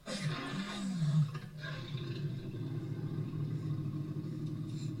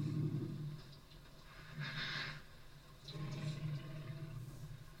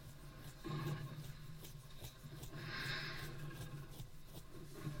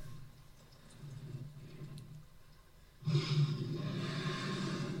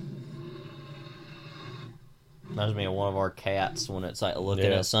 Reminds me of one of our cats when it's like looking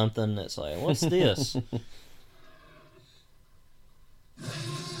at something. It's like, what's this?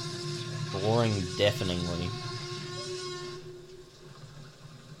 Roaring deafeningly.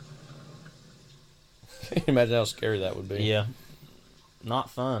 Can you imagine how scary that would be? Yeah.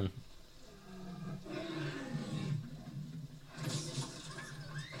 Not fun.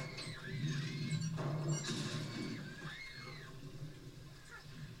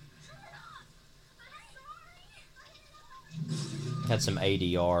 Had some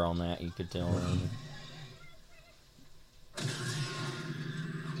ADR on that, you could tell.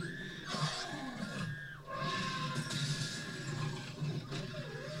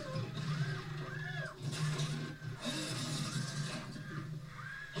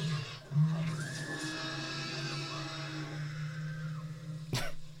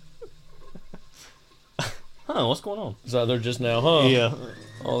 Huh, what's going on? So they're just now, huh? Yeah.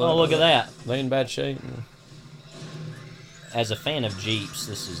 Oh, look at that. They in bad shape. As a fan of Jeeps,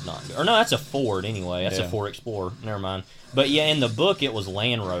 this is not good. Or no, that's a Ford anyway. That's a Ford Explorer. Never mind. But yeah, in the book it was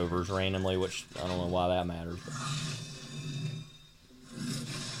Land Rovers randomly, which I don't know why that matters. But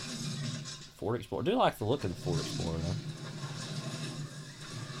Ford Explorer. I do like the look of the Ford Explorer though.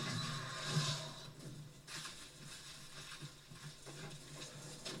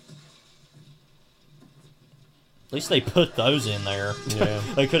 At least they put those in there. Yeah.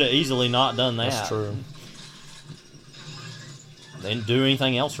 They could have easily not done that. That's true. They didn't do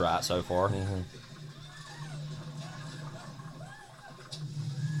anything else right so far. Mm-hmm.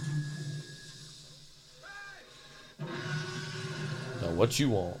 Now, what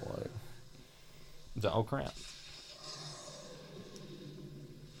you want? Like, oh crap!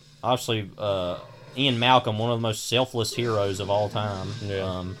 Obviously, Ian Malcolm, one of the most selfless heroes of all time.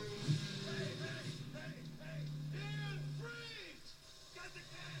 Yeah.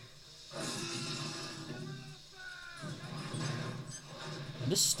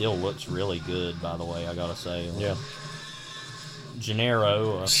 This still looks really good, by the way, I gotta say. Yeah.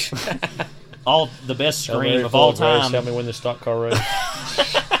 Gennaro, all the best scream of all time. Help me win the stock car race.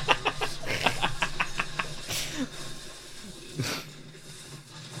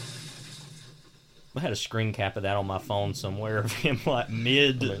 I had a screen cap of that on my phone somewhere of him like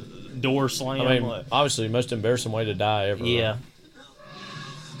mid door slam. I mean, obviously, the most embarrassing way to die ever. Yeah.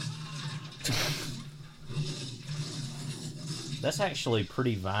 That's actually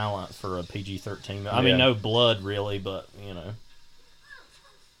pretty violent for a PG-13. I mean, no blood really, but you know.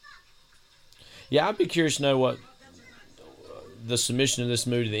 Yeah, I'd be curious to know what the submission of this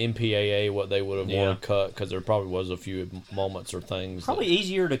movie to the MPAA, what they would have wanted cut, because there probably was a few moments or things. Probably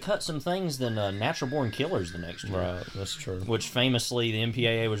easier to cut some things than Natural Born Killers the next year. Right, that's true. Which famously, the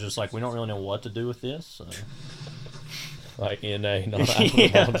MPAA was just like, we don't really know what to do with this. So. Like NA, not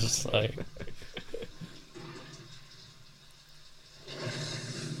alcohol, just like.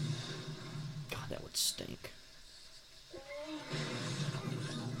 God, that would stink.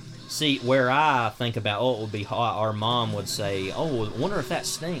 See, where I think about, oh, it would be hot, our mom would say, oh, I wonder if that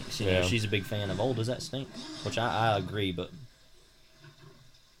stinks. You know, she's a big fan of, oh, does that stink? Which I agree, but...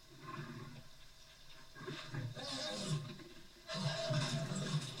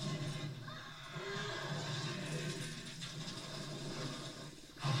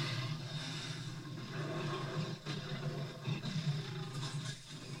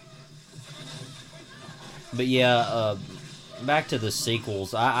 But yeah, back to the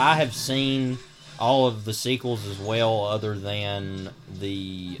sequels. I have seen all of the sequels as well, other than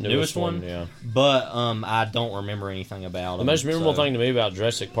the newest one. Yeah. But I don't remember anything about them. The most memorable thing to me about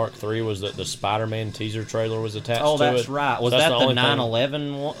Jurassic Park 3 was that the Spider-Man teaser trailer was attached to it. Oh, that's right. Was that the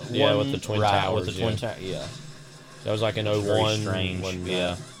 9/11 one? Yeah, with the Twin Towers. With the Twin Towers, yeah. That was like in 01. Very strange.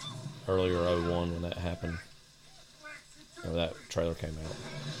 When, earlier 01 when that happened. Or that trailer came out.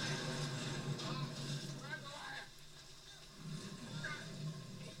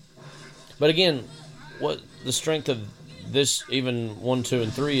 But again, what the strength of this, even 1, 2,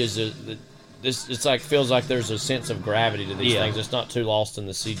 and 3, is that this it's like feels like there's a sense of gravity to these things. It's not too lost in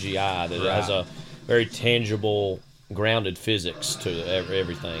the CGI. That it has a very tangible, grounded physics to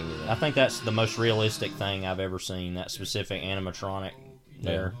everything. You know? I think that's the most realistic thing I've ever seen. That specific animatronic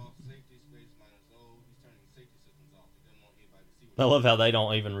there. I love how they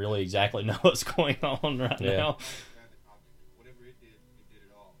don't even really exactly know what's going on right now.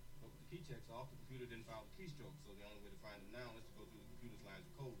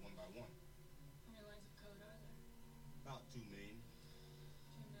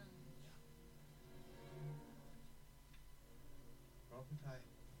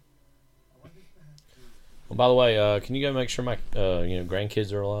 Well, by the way, can you go make sure my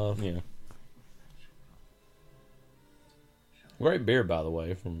grandkids are alive? Yeah. Great beer, by the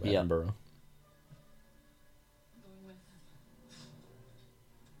way, from Yeah. Edinburgh.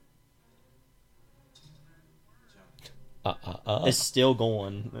 It's still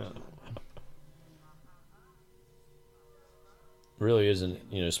going. Really isn't,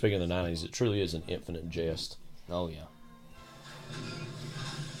 speaking of the 90s, it truly is an infinite jest. Oh, yeah.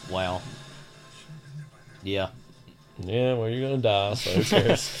 Wow. Yeah. Yeah, well, you're going to die, so who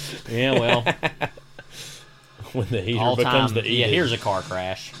cares? Yeah, well. When the heater All becomes time, the yeah, eating. here's a car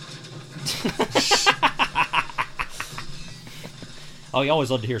crash. Oh, you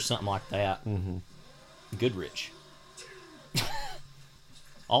always love to hear something like that. Mm-hmm. Goodrich.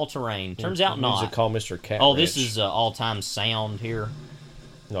 All terrain. Turns out It not. needs to call Mr. Cat Oh, this Ranch. is all time sound here.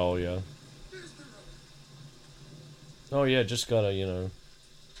 Oh, yeah. Oh, yeah, just gotta, The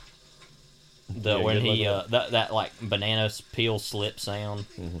Yeah, when good he luck with that like banana peel slip sound.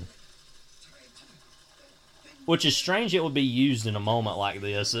 Mm-hmm. Which is strange. It would be used in a moment like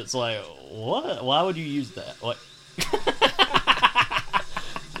this. It's like, what? Why would you use that? What?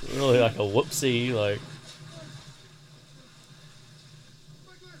 Really like a whoopsie, like.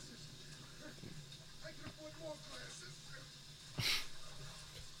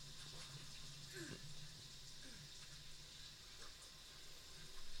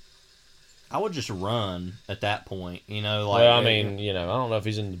 I would just run at that point, like. Well, I mean, I don't know if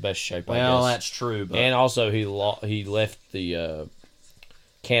he's in the best shape. Well, I guess. that's true. But... And also, he left the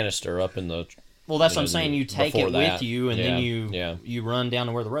canister up in the. Well, that's what I'm saying. You take it with you, and then you you run down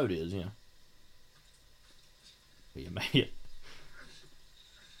to where the road is. Yeah. Yeah, maybe.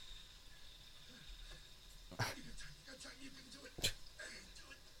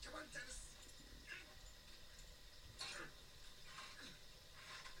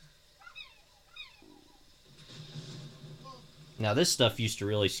 Now, this stuff used to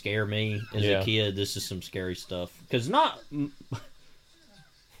really scare me as a kid. This is some scary stuff. Because not...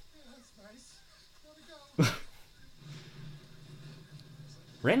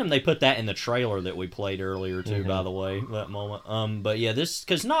 Random, they put that in the trailer that we played earlier, too, by the way, that moment. But yeah, this...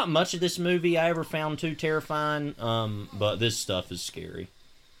 Because not much of this movie I ever found too terrifying, but this stuff is scary.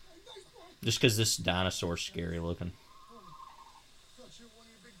 Just because this dinosaur's scary looking.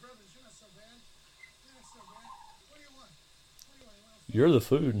 You're the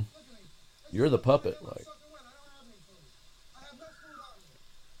food. You're the puppet, like.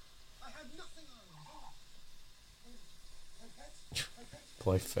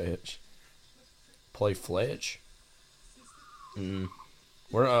 Play fetch. Play Fletch.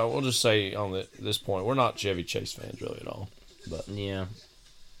 We'll just say on this point, we're not Chevy Chase fans really at all. But yeah.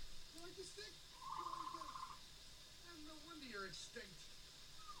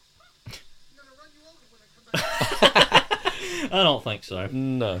 I don't think so.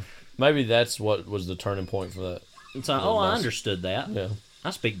 No. Maybe that's what was the turning point for that. It's like, I understood that. Yeah. I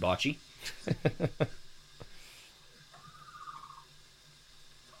speak bocce.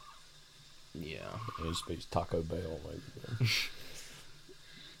 Yeah. He speaks Taco Bell, maybe.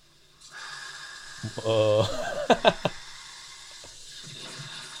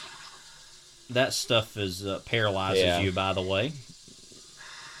 That stuff is paralyzes you, by the way.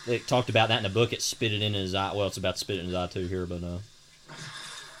 They talked about that in the book. It spit it in his eye. Well, it's about to spit it in his eye too here, but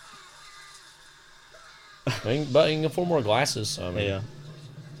but you can afford more glasses. So, I mean. Yeah.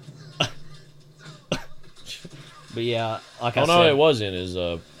 But yeah, like I said. Oh no, it was in his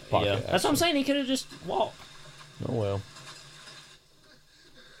pocket. Yeah, that's what I'm saying. He could have just walked. Oh well.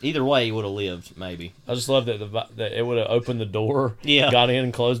 Either way, he would have lived. Maybe. I just love that that it would have opened the door. Yeah. Got in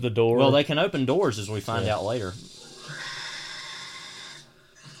and closed the door. Well, they can open doors, as we find out later.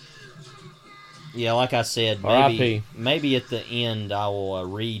 Yeah, like I said, maybe at the end I will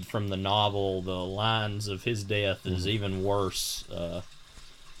read from the novel the lines of his death is even worse.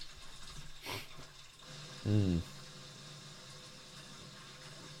 And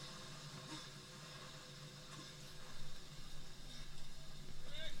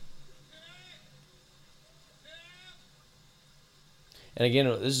again,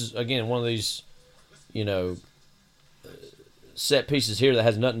 this is one of these, set pieces here that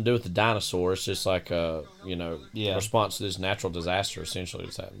has nothing to do with the dinosaur. It's just like a response to this natural disaster essentially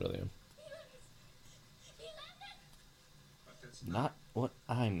that's happened to them. Not what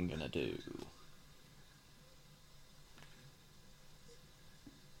I'm gonna do.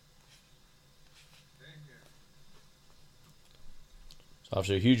 So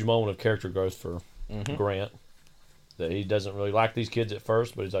obviously a huge moment of character growth for Grant. That he doesn't really like these kids at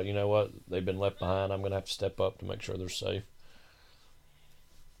first, but he's like, you know what? They've been left behind. I'm going to have to step up to make sure they're safe.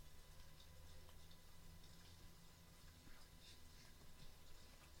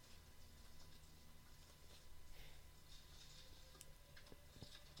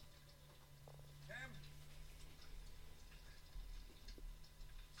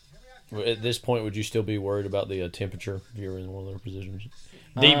 At this point, would you still be worried about the temperature if you were in one of their positions?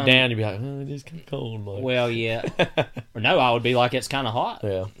 Deep down, you'd be like, "Oh, it is kind of cold." Like. Well, yeah. Or no, I would be like, it's kind of hot.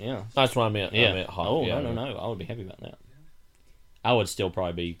 Yeah. That's what I meant. Yeah. I meant hot. Oh, yeah, no. I would be happy about that. I would still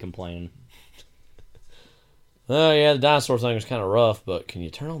probably be complaining. Oh, yeah, the dinosaur thing was kind of rough, but can you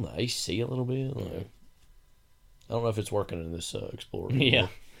turn on the AC a little bit? Like, I don't know if it's working in this Explorer. Yeah.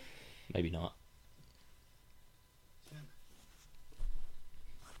 Maybe not.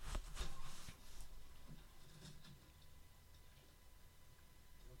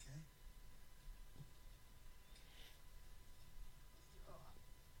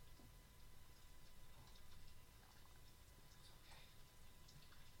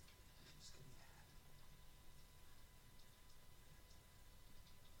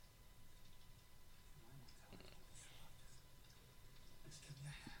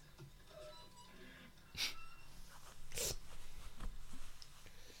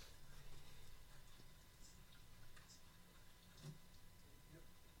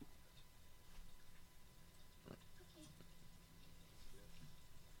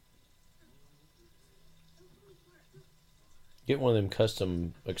 Get one of them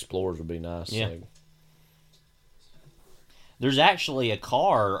custom Explorers would be nice. Yeah. Like. There's actually a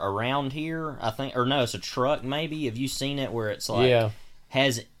car around here, I think, or no, it's a truck maybe. Have you seen it where it's like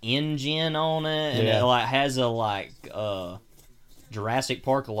has engine on it and it like has a Jurassic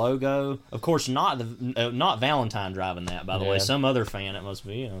Park logo? Of course, not Valentine driving that, by the way. Some other fan it must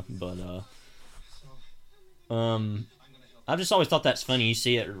be, but I've just always thought that's funny. You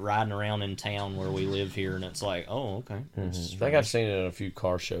see it riding around in town where we live here, and it's like, oh, okay. I think I've seen it in a few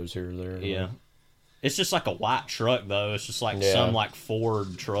car shows here or there. Yeah. It's just like a white truck, though. It's just like some like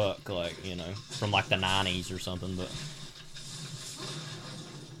Ford truck, like, you know, from like the 90s or something.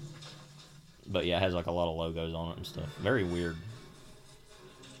 But yeah, it has like a lot of logos on it and stuff. Very weird.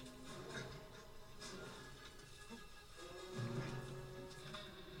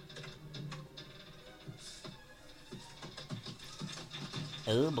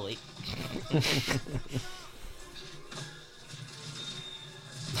 Oh boy.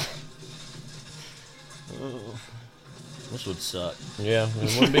 This would suck. Yeah,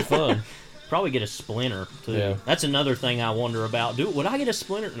 it wouldn't be fun. Probably get a splinter too. Yeah. That's another thing I wonder about. Would I get a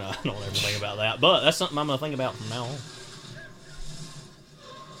splinter? No, I don't ever think about that. But that's something I'm gonna think about from now on.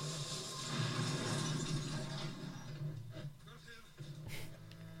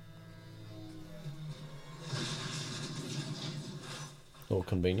 A little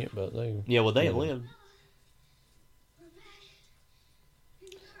convenient, but they... Yeah, well, they lived.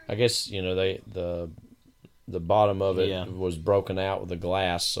 I guess, you know, the bottom of it was broken out with the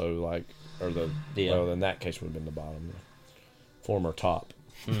glass, so, like... Or the... Well, in that case, would have been the bottom. The former top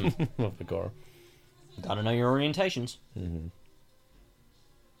of the car. Gotta know your orientations. Mm-hmm.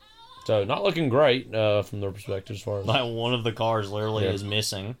 So, not looking great from their perspective as far as... Like, one of the cars literally is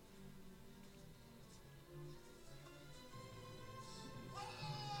missing.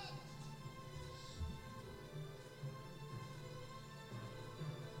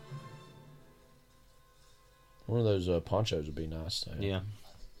 One of those ponchos would be nice. Yeah.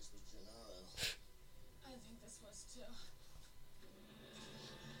 I think this was too.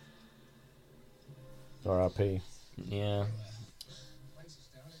 R.I.P. Yeah.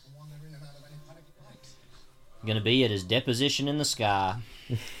 Gonna be at his deposition in the sky.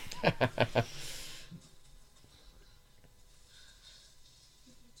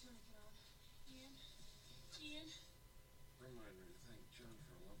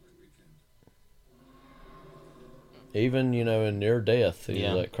 Even, you know, in near death, he's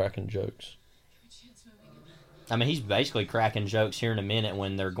like cracking jokes. I mean, he's basically cracking jokes here in a minute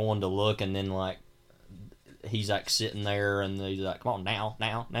when they're going to look, and then, like, he's, like, sitting there, and he's like, come on, now.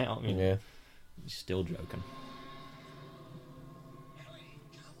 You know? Yeah. He's still joking.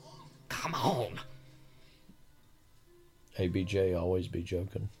 Come on. ABJ always be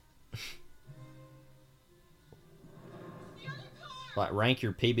joking. Like, rank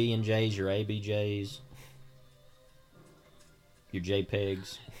your PB&Js, your ABJs. Your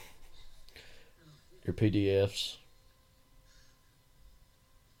JPEGs. Your PDFs.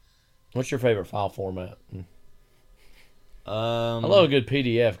 What's your favorite file format? I love a good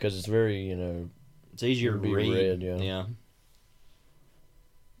PDF because it's very, you know... It's easier to read. Yeah.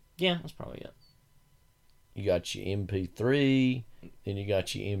 Yeah, that's probably it. You got your MP3, then you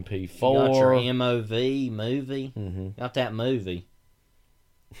got your MP4. You got your MOV, movie. Mm-hmm. Got that movie.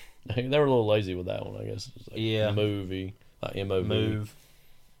 They were a little lazy with that one, I guess. It's like movie. Like MOV. Move.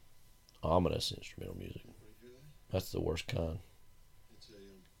 Ominous instrumental music. That's the worst kind.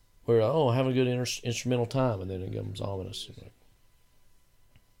 Where, having a good instrumental time, and then it becomes ominous.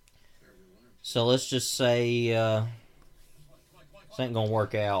 So let's just say this ain't gonna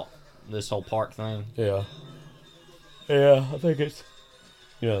work out. This whole park thing. Yeah. Yeah, I think it's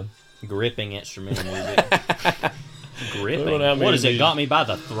gripping instrumental music. Gripping. What is it? Got me by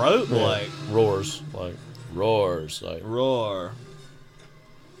the throat? Yeah. Like roars. Roar.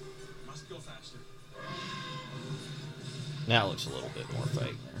 Must go faster. Now it looks a little bit more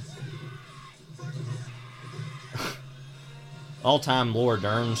fake there. All-time Laura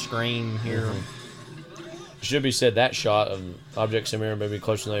Dern scream here. Should be said that shot of objects in the mirror maybe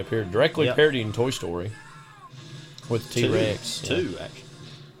closer than they appear, directly parodying Toy Story with T-Rex. Two, actually.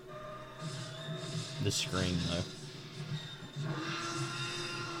 The scream, though.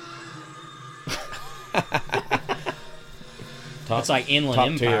 It's like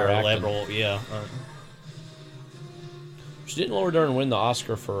Inland Empire level, yeah. Didn't Laura Dern win the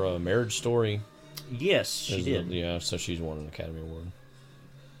Oscar for Marriage Story? Yes, she did. Yeah, so she's won an Academy Award.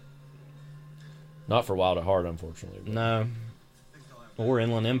 Not for Wild at Heart, unfortunately. But. No. Or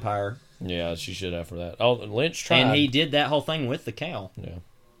Inland Empire. Yeah, she should have for that. Oh, Lynch tried. And he did that whole thing with the cow. Yeah.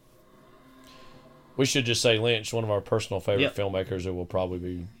 We should just say Lynch, one of our personal favorite filmmakers, who will probably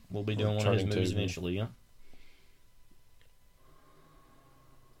be... We'll be doing one of his movies eventually, yeah.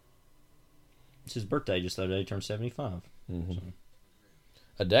 It's his birthday just the other day. He turned 75. Mm-hmm. So.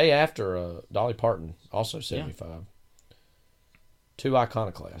 A day after Dolly Parton, also 75. Yeah. Two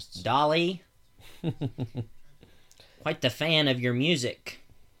iconoclasts. Dolly. Quite the fan of your music.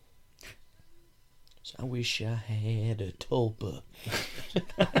 So I wish I had a tulpa.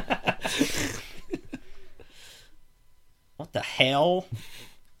 What the hell?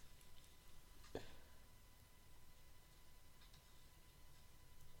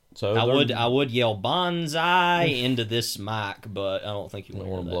 So I would yell bonsai into this mic, but I don't think you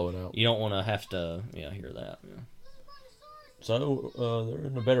want to blow it out. You don't want to have to hear that. Yeah. So they're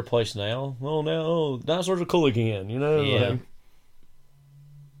in a better place now. Oh, now dinosaurs are cool again. Yeah. Like...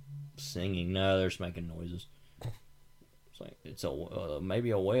 Singing. No, they're just making noises. It's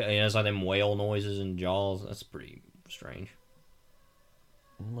maybe a whale. It's like them whale noises in Jaws. That's pretty strange.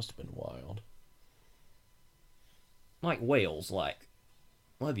 It must have been wild. Like whales, like.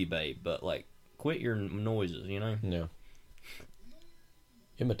 Love you, babe, but quit your noises, Yeah.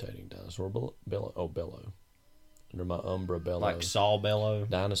 Imitating dinosaur bellow. Under my umbrella. Like Saw bellow.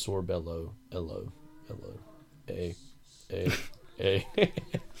 Dinosaur bellow. Hello. A.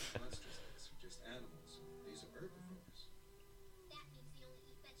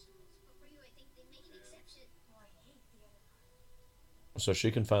 So she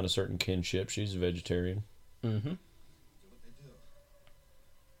can find a certain kinship. She's a vegetarian. Mm-hmm.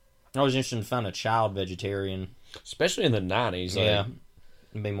 I was interested to find a child vegetarian. Especially in the 90s. Yeah.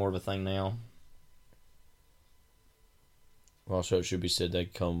 It'd be more of a thing now. Also, it should be said they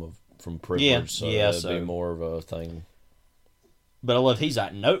come from privilege, so it'd be more of a thing. But I love he's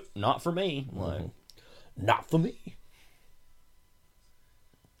like, nope, not for me. Not for me.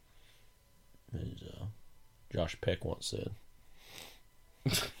 As Josh Peck once said.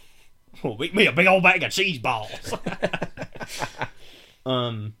 Well, beat me a big old bag of cheese balls.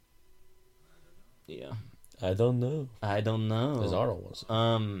 Yeah. I don't know. As Arnold was.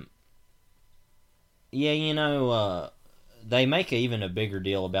 Yeah, they make even a bigger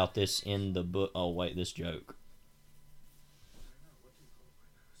deal about this in the book. Oh, wait, this joke.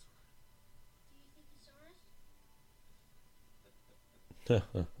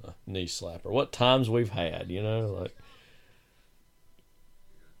 Knee slapper. What times we've had,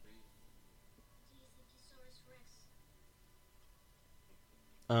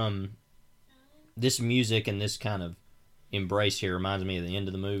 This music and this kind of embrace here reminds me of the end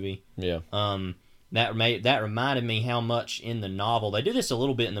of the movie. Yeah. That reminded me how much in the novel, they do this a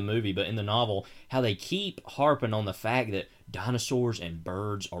little bit in the movie, but in the novel, how they keep harping on the fact that dinosaurs and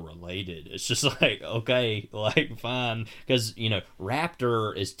birds are related. It's just okay, fine. Because,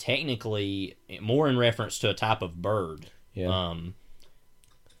 raptor is technically more in reference to a type of bird. Yeah.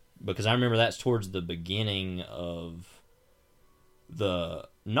 Because I remember that's towards the beginning of the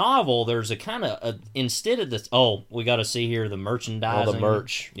novel. There's a kind of, instead of this, we got to see here the merchandising. Oh, the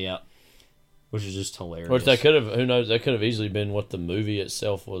merch. Yeah. Which is just hilarious. Which they could have, who knows, they could have easily been what the movie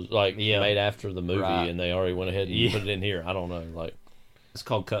itself was, made after the movie, and they already went ahead and put it in here. I don't know, It's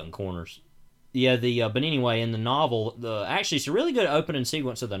called cutting corners. Yeah, but anyway, in the novel, actually, it's a really good opening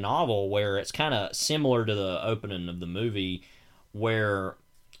sequence of the novel where it's kind of similar to the opening of the movie, where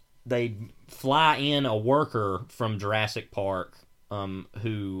they fly in a worker from Jurassic Park,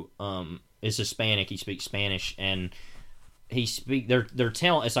 who is Hispanic. He speaks Spanish, and they're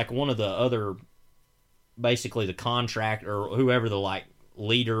telling, it's like one of the other, basically the contract or whoever the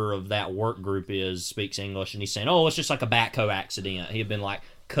leader of that work group speaks English, and he's saying, "Oh, it's just like a backhoe accident. He had been like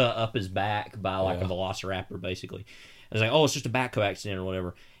cut up his back by like a velociraptor, basically." I was like, "Oh, it's just a backhoe accident or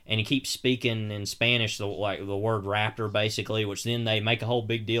whatever." And he keeps speaking in Spanish, the word raptor, basically, which then they make a whole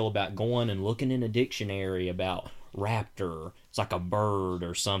big deal about going and looking in a dictionary about raptor. It's like a bird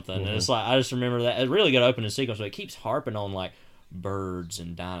or something. And it's like, I just remember that. It's a really good opening sequence, but it keeps harping on, like, birds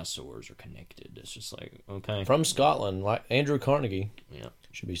and dinosaurs are connected. It's just like, okay. From Scotland, like Andrew Carnegie. Yeah.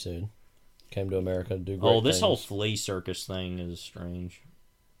 Should be sued. Came to America to do great this things. whole flea circus thing is strange.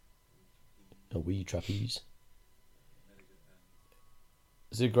 A wee trapeze.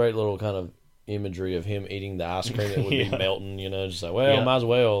 It's a great little kind of imagery of him eating the ice cream that would be melting, you know, just like, well, might as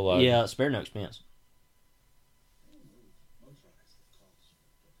well. Like, yeah, spare no expense.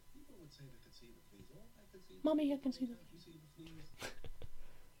 Mommy, I can see the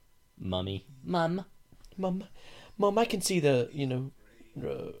Mummy. Mum, I can see the,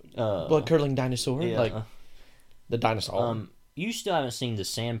 blood-curdling dinosaur. Yeah. Like, the dinosaur. You still haven't seen the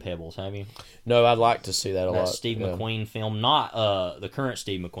Sand Pebbles, have you? No, I'd like to see that a lot. That Steve McQueen film, not the current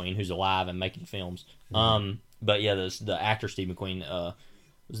Steve McQueen, who's alive and making films. But yeah, the actor Steve McQueen,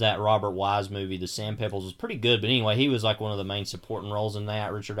 was that Robert Wise movie, The Sand Pebbles, was pretty good. But anyway, he was like one of the main supporting roles in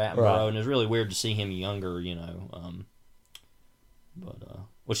that, Richard Attenborough, right. And it was really weird to see him younger, you know.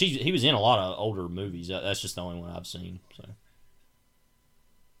 Well, he was in a lot of older movies. That's just the only one I've seen. So.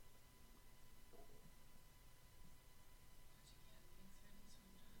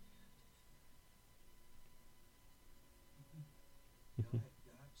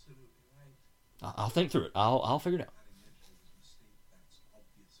 I'll think through it. I'll figure it out.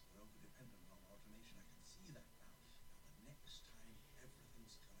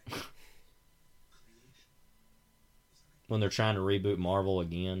 When they're trying to reboot Marvel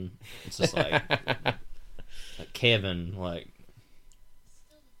again, it's just like Kevin, like.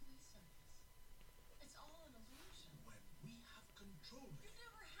 It's all an illusion. When we have control. You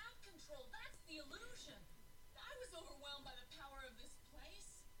never have control. That's the illusion. I was overwhelmed by the power of this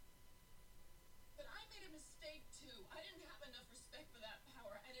place. But I made a mistake too. I didn't have enough respect for that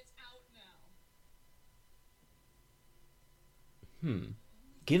power, and it's out now.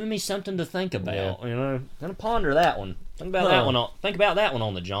 Giving me something to think about, you know. Gonna ponder that one. Think about that one. Think about that one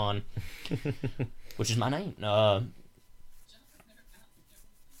on the John, which is my name. Yeah,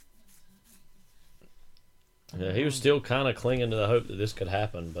 he was still kind of clinging to the hope that this could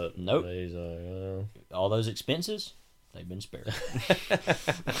happen, but nope. He's all those expenses, they've been spared.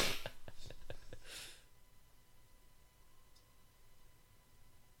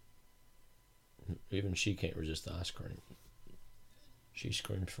 Even she can't resist the ice cream. She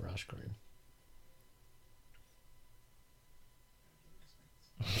screams for ice cream.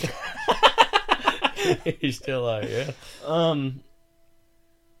 He's still like, yeah.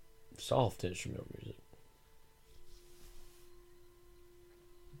 Soft instrumental music.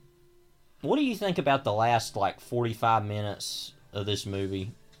 What do you think about the last 45 minutes of this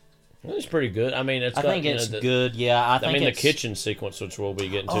movie? It's pretty good. I mean, I think it's good. Yeah, I think the kitchen sequence, which we'll be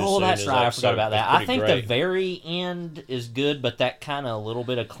getting to soon. Oh, that's right. I forgot about that. I think great. The very end is good, but that kind of little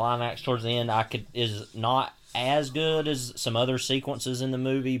bit of climax towards the end is not as good as some other sequences in the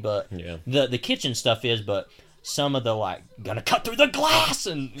movie. But the kitchen stuff is. But some of the gonna cut through the glass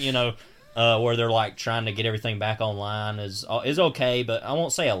and where they're trying to get everything back online is okay. But I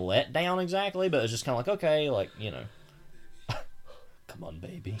won't say a letdown exactly. But it's just kind of okay, Come on,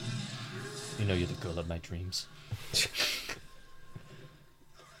 baby. You know you're the girl of my dreams.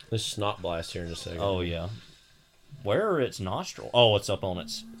 This snot blast here in a second. Oh, yeah. Where are its nostrils? Oh, it's up on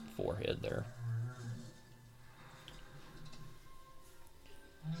its forehead there.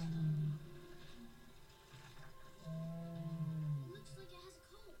 Looks like it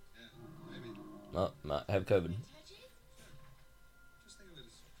has a cold. Yeah, maybe. Might have COVID.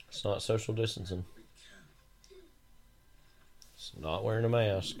 It's not social distancing. It's not wearing a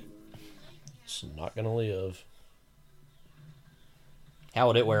mask. It's not gonna live. How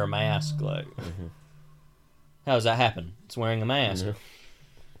would it wear a mask? How does that happen? It's wearing a mask.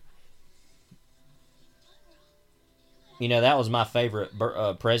 That was my favorite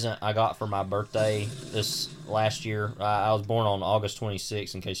present I got for my birthday this last year. I was born on August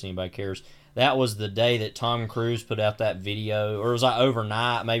 26th, in case anybody cares. That was the day that Tom Cruise put out that video, or it was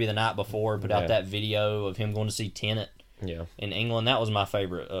overnight, maybe the night before, put out that video of him going to see Tenet. Yeah. In England, that was my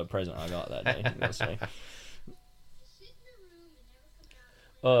favorite present I got that day.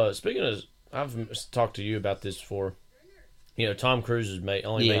 Speaking of, I've talked to you about this before. Tom Cruise has made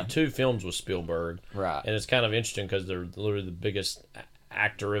 2 films with Spielberg, right? And it's kind of interesting because they're literally the biggest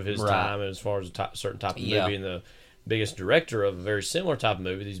actor of his time, as far as a certain type of movie, and biggest director of a very similar type of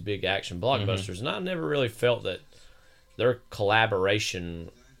movie, these big action blockbusters, and I never really felt that their collaboration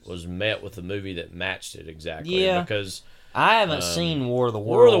was met with a movie that matched it exactly. Yeah. Because I haven't seen War of the Worlds.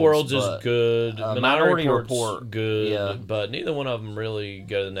 War of the Worlds is good. Minority Report's Report, good. yeah. But neither one of them really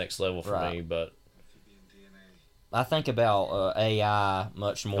go to the next level for me. But I think about AI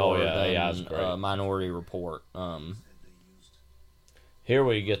much more AI's great. than Minority Report. Here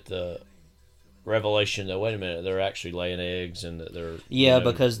we get the revelation that, wait a minute, they're actually laying eggs and that they're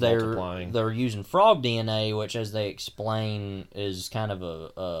because multiplying. they're using frog DNA, which, as they explain, is kind of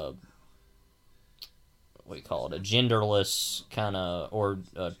a what do you call it, a genderless kind of, or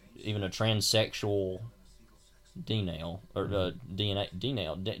even a transsexual DNA or dino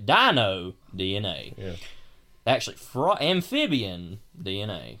DNA. Yeah. Actually, amphibian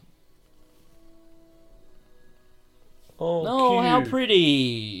DNA. Oh, no, cute. how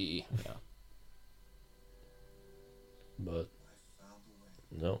pretty. Yeah. But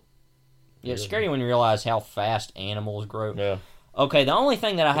no. Yeah, it's scary when you realize how fast animals grow. Yeah. Okay, the only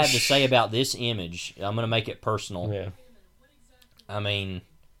thing that I have to say about this image, I'm going to make it personal. Yeah. I mean,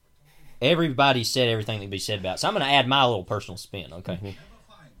 everybody said everything that could be said about it, so I'm going to add my little personal spin, okay? Mm-hmm.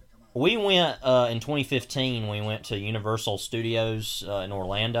 We went, in 2015, we went to Universal Studios in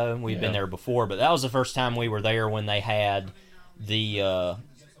Orlando. We'd been there before, but that was the first time we were there when they had the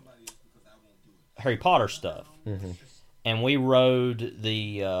Harry Potter stuff. Mm-hmm. And we rode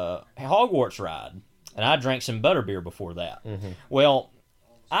the Hogwarts ride, and I drank some butterbeer before that. Mm-hmm. Well,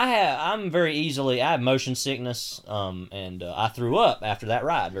 I have motion sickness, and I threw up after that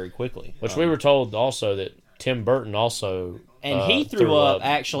ride very quickly. Which we were told also that Tim Burton also... And he threw up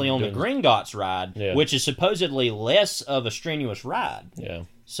actually on the Gringotts ride, which is supposedly less of a strenuous ride. Yeah.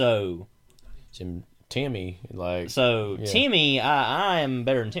 So... Timmy, like... So, yeah. Timmy, I am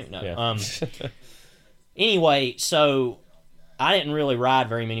better than Timmy. No. Yeah. Anyway, so I didn't really ride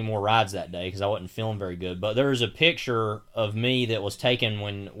very many more rides that day because I wasn't feeling very good. But there's a picture of me that was taken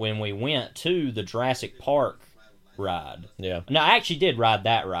when we went to the Jurassic Park ride. Yeah. No, I actually did ride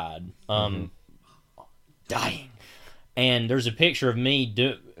that ride. Dying. And there's a picture of me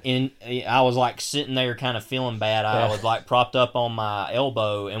I was like sitting there kind of feeling bad. I was like propped up on my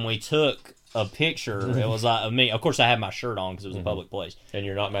elbow, and we took a picture. It was like of me. Of course, I had my shirt on because it was a public place. And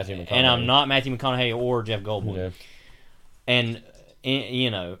you're not Matthew McConaughey. And I'm not Matthew McConaughey or Jeff Goldblum. Yeah. And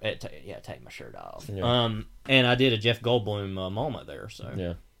take my shirt off. Yeah. And I did a Jeff Goldblum moment there. So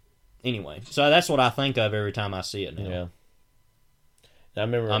yeah. Anyway, so that's what I think of every time I see it now. Yeah. I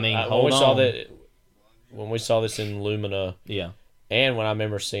remember. When we saw this in Lumina. Yeah. And when I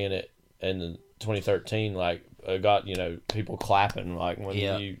remember seeing it in 2013, like it got people clapping like when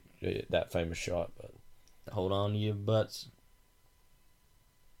you that famous shot. But hold on to your butts.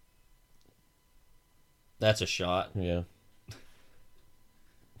 That's a shot. Yeah.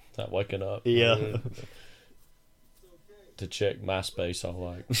 Not waking up. Yeah. To check MySpace, all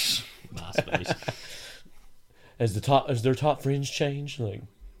like MySpace. Has their top friends changed? Like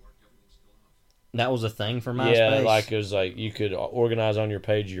that was a thing for MySpace. Yeah, like it was like you could organize on your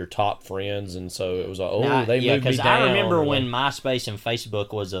page your top friends, and so it was like, they moved me down. Because I remember when MySpace and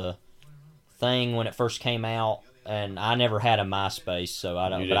Facebook was a thing when it first came out, and I never had a MySpace, so I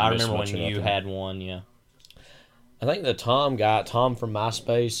don't. But I remember when you had one. Yeah. I think the Tom from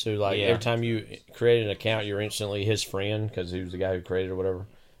MySpace, who every time you created an account, you're instantly his friend because he was the guy who created it or whatever.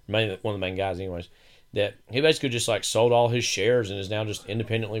 One of the main guys, anyways. That he basically just sold all his shares and is now just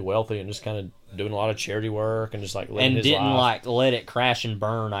independently wealthy and just kind of doing a lot of charity work and just living his life. Let it crash and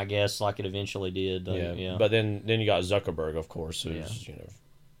burn, I guess, like it eventually did. Yeah. But then you got Zuckerberg, of course, who's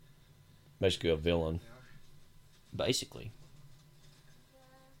basically a villain. Basically.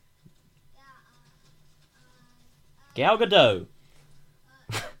 Gal Gadot.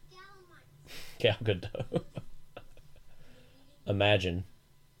 Gal Gadot. Imagine.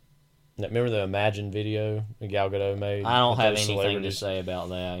 Remember the Imagine video that Gal Gadot made? I don't have anything to say about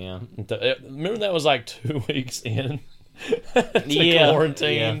that, yeah. Remember that was like 2 weeks in to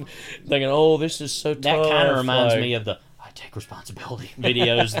quarantine? Thinking, this is so tough. That kind of reminds me of the I Take Responsibility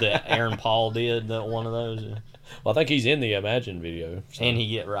videos that Aaron Paul did, one of those. Well, I think he's in the Imagine video. So. And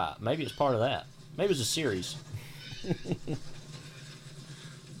he right. Maybe it's part of that. Maybe it's a series.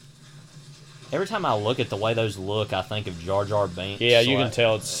 Every time I look at the way those look, I think of Jar Jar Binks. Yeah, you can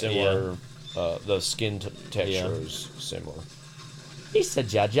tell it's similar. Yeah. The skin texture is similar. He said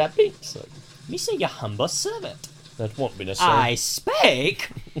Jar Jar Binks. Me say your humble servant. That won't be necessary. I speak.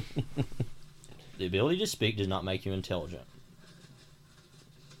 The ability to speak does not make you intelligent.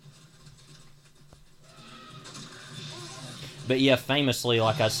 But yeah, famously,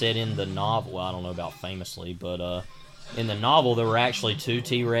 like I said in the novel, well, I don't know about famously, but in the novel there were actually 2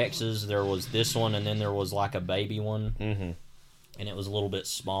 T-Rexes. There was this one, and then there was like a baby one, and it was a little bit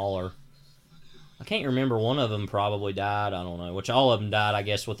smaller. I can't remember. One of them probably died. I don't know. Which all of them died, I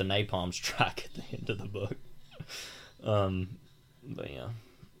guess, with the napalm strike at the end of the book. But yeah.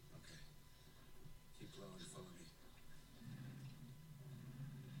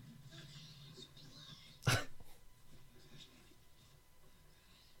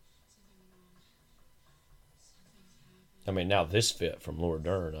 I mean, now this fit from Laura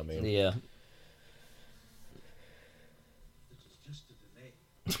Dern. I mean, yeah.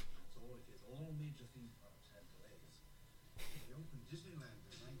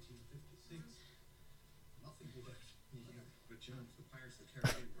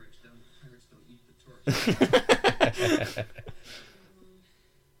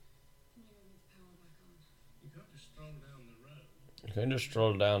 You can just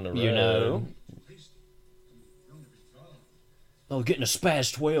stroll down the road. You know. Oh, getting a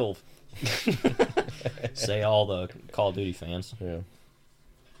Spaz 12. Say all the Call of Duty fans. Yeah.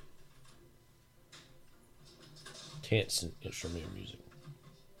 Tense instrumental music.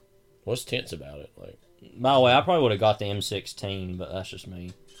 What's tense about it? Like, by the way, I probably would have got the M16, but that's just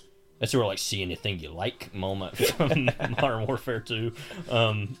me. That's sort of like see anything you like moment from Modern Warfare 2.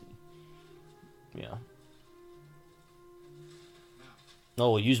 Yeah.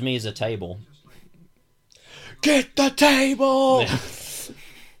 Oh, well, use me as a table. Get the table! Yeah.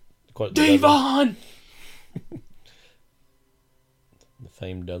 Devon! The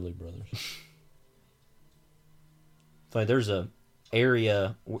famed Dudley brothers. So there's a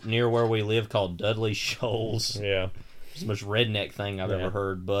area near where we live called Dudley Shoals. Yeah. It's the most redneck thing I've ever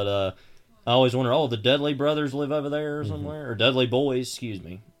heard. But I always wonder, the Dudley brothers live over there or somewhere? Or Dudley boys, excuse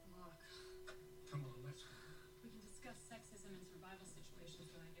me.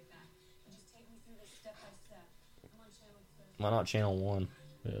 Why not Channel 1?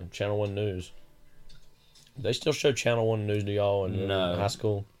 Yeah, Channel 1 News. They still show Channel 1 News to y'all in high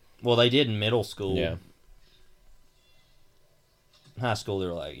school? Well, they did in middle school. Yeah. High school, they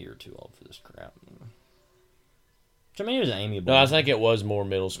were like, you're too old for this crap. Which, I mean, it was amiable. No, I think it was more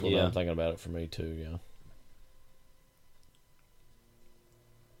middle school. Yeah. I'm thinking about it for me, too,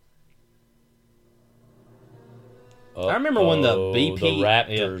 yeah. I remember when the BP... The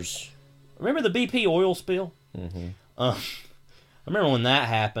Raptors. Yeah. Remember the BP oil spill? Mm-hmm. I remember when that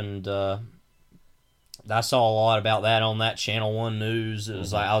happened. I saw a lot about that on that Channel 1 News. It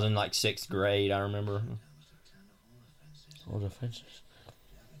was like I was in like 6th grade, I remember. All the fences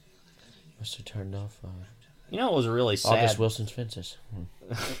must have turned off. You know what was a really sad... August Wilson's fences.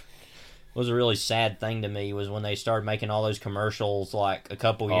 Was a really sad thing to me was when they started making all those commercials like a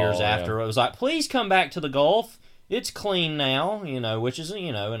couple years after. It was like, please come back to the Gulf. It's clean now, which is,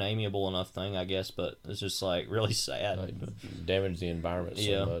 an amiable enough thing, I guess, but it's just, like, really sad. Damage the environment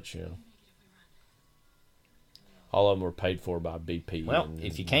so much, All of them were paid for by BP. Well,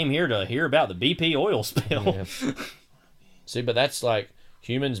 if you came here to hear about the BP oil spill. Yeah. See, but that's like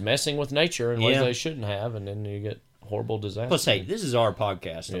humans messing with nature in ways they shouldn't have, and then you get horrible disasters. Plus, hey, this is our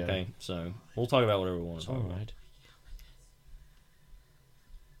podcast, okay? So, we'll talk about whatever we want to talk about. All right.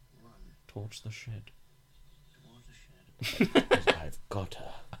 Towards the shed. I've got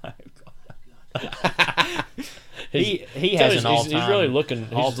her. He has an all-time. He's really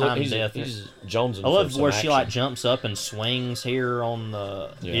looking. All-time death. He's jonesing. I love where she like jumps up and swings here on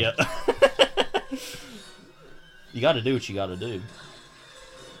the. Yeah. You got to do what you got to do.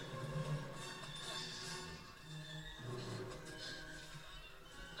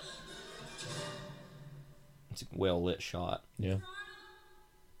 It's a well lit shot. Yeah.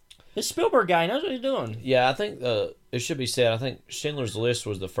 This Spielberg guy knows what he's doing. Yeah, I think it should be said. I think Schindler's List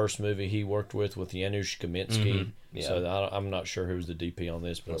was the first movie he worked with Janusz Kaminski. Mm-hmm. Yeah. So I'm not sure who was the DP on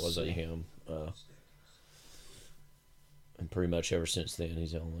this, but it wasn't him. And pretty much ever since then,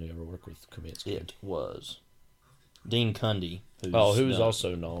 he's only ever worked with Kaminski. It was Dean Cundy. Who was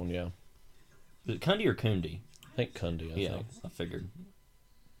also known, yeah. Was it Cundy or Cundy? I think Cundy, I think. I figured.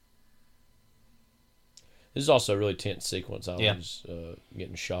 This is also a really tense sequence. I was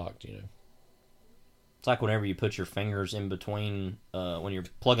getting shocked, It's like whenever you put your fingers in between, when you're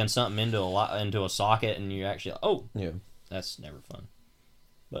plugging something into a socket and you actually, that's never fun.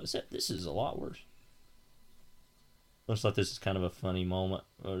 But this is a lot worse. Looks like this is kind of a funny moment.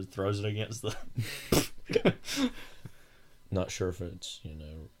 Or throws it against the... Not sure if it's,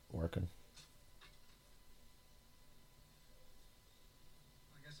 working.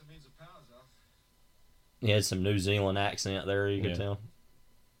 He had some New Zealand accent there, you could tell.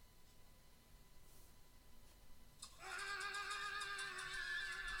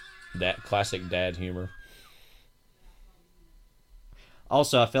 classic dad humor.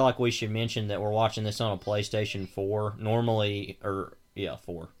 Also, I feel like we should mention that we're watching this on a PlayStation 4. Normally, 4.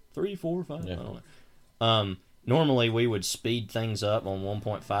 3, 4, 5, yeah. I don't know. Normally, we would speed things up on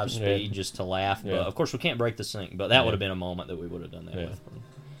 1.5 speed just to laugh. But, of course, we can't break the sync. But that would have been a moment that we would have done that with.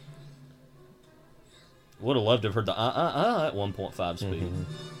 Would have loved to have heard the at 1.5 speed. Mm-hmm.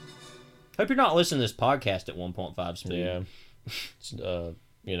 Hope you're not listening to this podcast at 1.5 speed. Yeah. It's,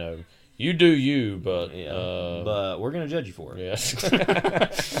 you know, you do you, but... but we're going to judge you for it. Yes.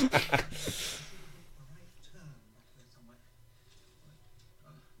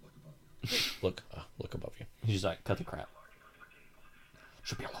 Look above you. He's like, cut the crap.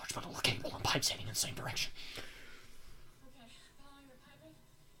 Should be a large bundle of cable and pipes heading in the same direction. Okay, following the piping.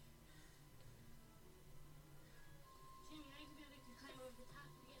 Timmy, I can climb over the top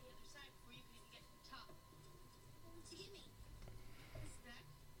and get the other side before you can even get to the top. What'd you give me? What's that?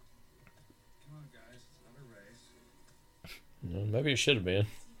 Come on, guys. It's another race. Well, maybe it should have been.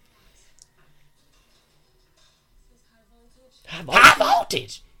 This is high voltage. High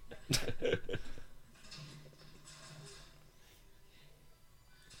voltage!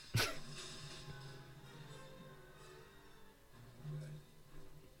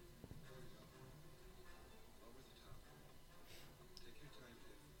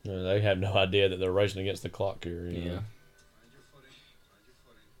 They have no idea that they're racing against the clock here. Yeah. Find your footing. Find your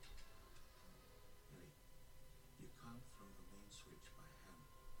footing. You can't throw the main switch by hand.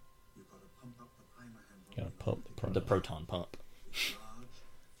 You've got to pump up the primer handle. Gotta pump The proton pump. It's large,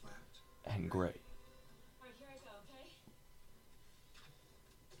 flat, And gray. Alright, here I go, okay?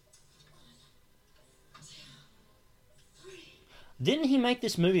 Didn't he make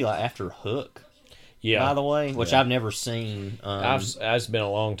this movie like after Hook? Yeah. By the way, which I've never seen. It's been a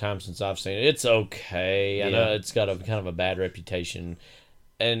long time since I've seen it. It's okay. I know it's got a kind of a bad reputation,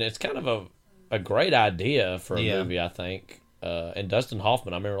 and it's kind of a great idea for a movie, I think. And Dustin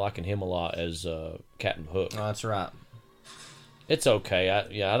Hoffman, I remember liking him a lot as Captain Hook. Oh, that's right. It's okay.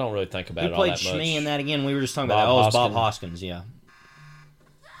 I don't really think about it all that much. Who played Shmi in that again? We were just talking about that. Oh, it's Bob Hoskins, yeah.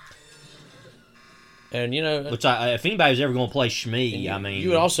 And, you know... Which, if anybody's ever going to play Shmi, I mean... You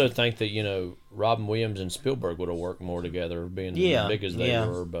would also think that, you know, Robin Williams and Spielberg would have worked more together, being as big as they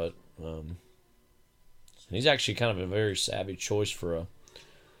were, but... he's actually kind of a very savvy choice for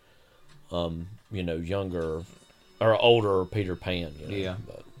a, you know, younger... Or older Peter Pan, you know? Yeah.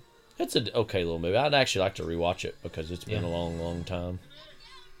 But it's an okay little movie. I'd actually like to rewatch it, because it's been a long, long time.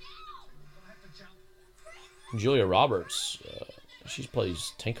 Julia Roberts... she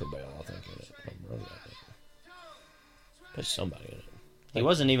plays Tinkerbell, I think, in it. Plays somebody in it. He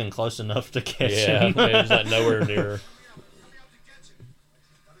wasn't even close enough to catch him. He was like nowhere near.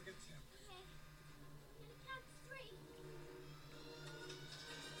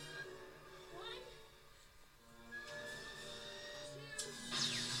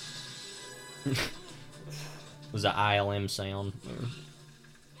 Was the ILM sound?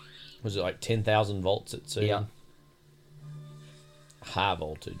 Was it like 10,000 volts it said? Yeah. High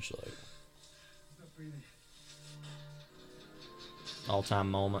voltage, like. All-time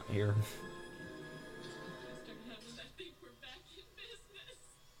moment here.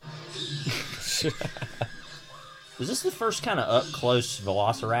 Was this the first kind of up-close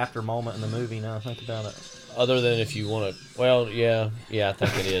Velociraptor moment in the movie, now I think about it? Other than if you want to... Well, yeah, I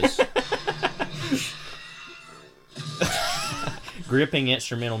think it is. Gripping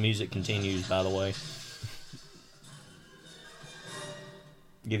instrumental music continues, by the way.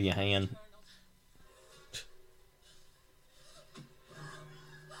 Give you a hand.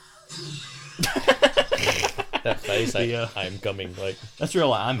 That face, I'm coming, like... That's real,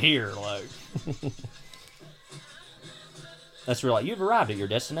 like, I'm here, like... That's real, like, you've arrived at your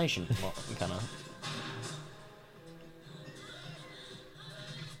destination, well, kind of...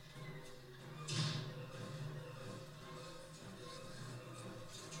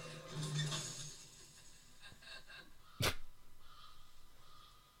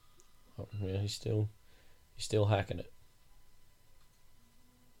 Oh, yeah, he's still hacking it.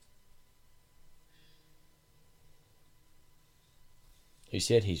 He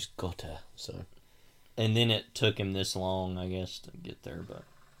said he's gotta, so. And then it took him this long, I guess, to get there, but...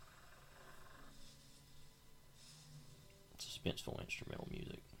 Suspenseful instrumental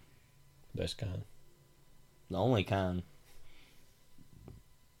music. Best kind. The only kind.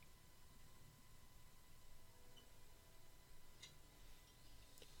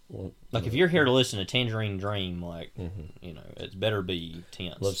 Well, like, if you're here to listen to Tangerine Dream, like, you know, it better be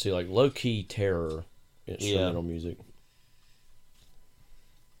tense. Love to see, like, low-key terror instrumental music.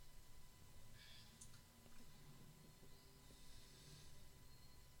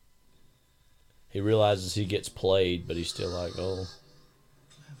 he realizes he gets played, but he's still like, oh,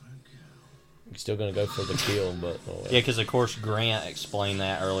 he's still gonna go for the kill. But yeah, because of course Grant explained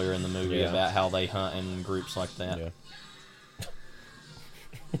that earlier in the movie about how they hunt in groups like that. Yeah.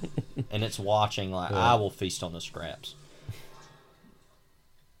 And it's watching like, I will feast on the scraps.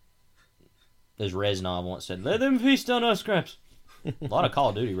 As Reznov once said, let them feast on our scraps. A lot of Call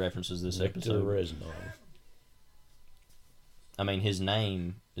of Duty references this episode. Reznov. I mean, his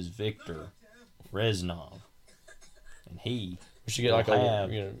name is Victor Reznov, and he should get like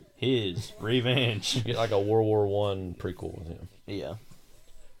his revenge. Get like a World War I prequel with him. Yeah.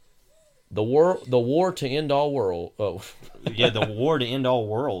 The war to end all world. Oh, yeah, the war to end all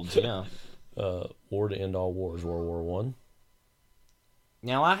worlds. Yeah. War to end all wars. World War I.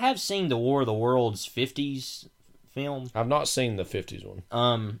 Now I have seen the War of the Worlds '50s film. I've not seen the '50s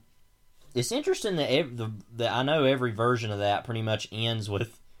one. It's interesting that that I know every version of that pretty much ends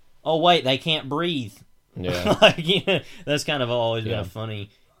with, "Oh wait, they can't breathe." Yeah. Like, yeah, that's kind of always been a funny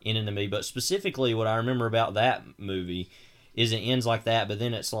ending to me. But specifically, what I remember about that movie is it ends like that, but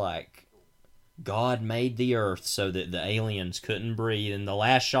then it's like, God made the earth so that the aliens couldn't breathe, and the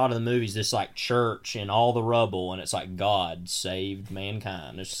last shot of the movie is this like church and all the rubble, and it's like God saved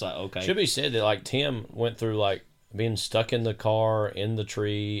mankind. It's just like, okay. Should be said that like Tim went through like being stuck in the car in the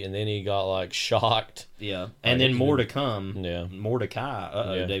tree, and then he got like shocked. Yeah, and then more to come. Yeah,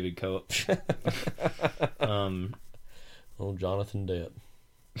 Mordecai. Yeah. David Cope. Oh, Jonathan Depp.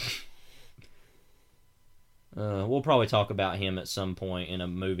 We'll probably talk about him at some point in a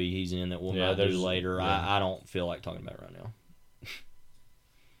movie he's in that we'll not do later. Yeah. I don't feel like talking about it right now.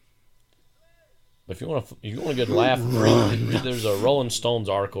 But if you want a good laugh, there's a Rolling Stones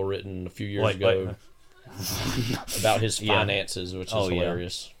article written a few years ago about his finances, which is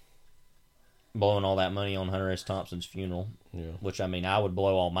hilarious. Blowing all that money on Hunter S. Thompson's funeral. Yeah. Which, I mean, I would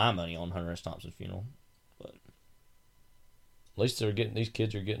blow all my money on Hunter S. Thompson's funeral. But at least these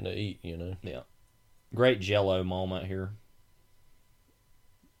kids are getting to eat, you know. Yeah. Great Jello moment here.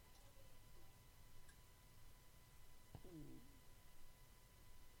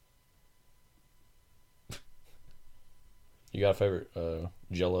 You got a favorite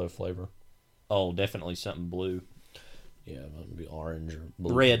Jello flavor? Oh, definitely something blue. Yeah, maybe orange or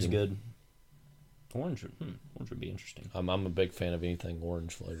blue. Red's good. Orange would be interesting. I'm a big fan of anything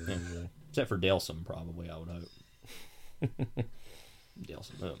orange flavored. Yeah. Except for Delsum, probably, I would hope.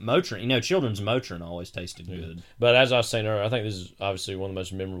 Delsum. Motrin, children's Motrin always tasted good. But as I was saying earlier, I think this is obviously one of the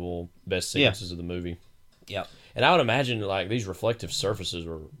most memorable, best sequences of the movie. Yeah. And I would imagine like these reflective surfaces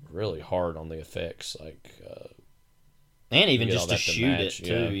were really hard on the effects, like. And even just to shoot it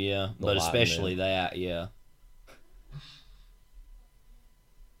too, yeah. But especially that, yeah.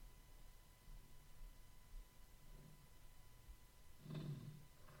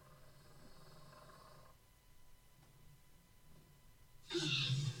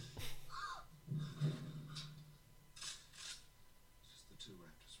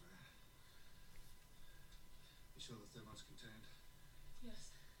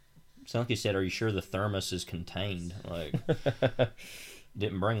 Sunky said, "Are you sure the thermos is contained? Like,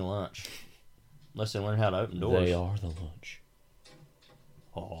 didn't bring lunch, unless they learn how to open doors." They are the lunch.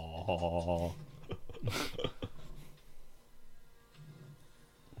 Oh,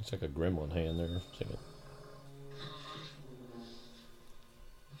 it's like a gremlin hand there.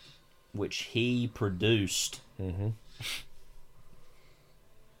 Which he produced. Mm-hmm.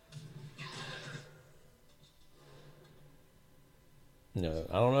 No,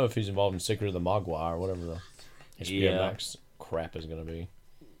 I don't know if he's involved in Secret of the Mogwai or whatever the HBO Max crap is going to be.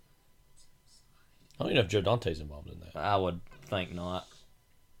 I don't even know if Joe Dante's involved in that. I would think not.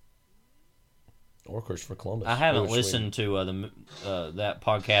 Or Christopher Columbus. I haven't listened to that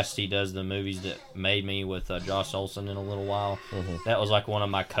podcast he does, the movies that made me, with Josh Olson in a little while. Mm-hmm. That was like one of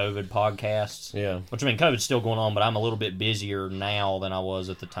my COVID podcasts. Yeah. Which, I mean, COVID's still going on, but I'm a little bit busier now than I was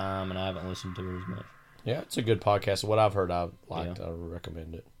at the time, and I haven't listened to it as much. Yeah, it's a good podcast. What I've heard, I've liked. I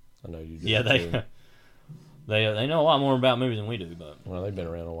recommend it. I know you do. Yeah, they know a lot more about movies than we do, but well, they've been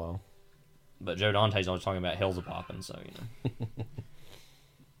around a while. But Joe Dante's always talking about Hell's a Poppin', so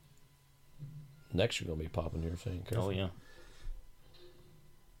Next, you're gonna be popping here soon. Oh yeah.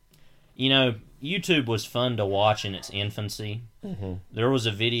 YouTube was fun to watch in its infancy. Mm-hmm. There was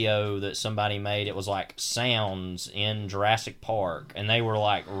a video that somebody made. It was like sounds in Jurassic Park, and they were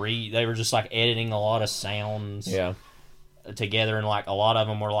like they were just like editing a lot of sounds together, and like a lot of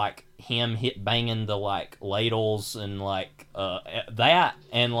them were like him banging the like ladles and like that,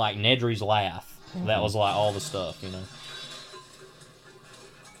 and like Nedry's laugh. Mm-hmm. That was like all the stuff,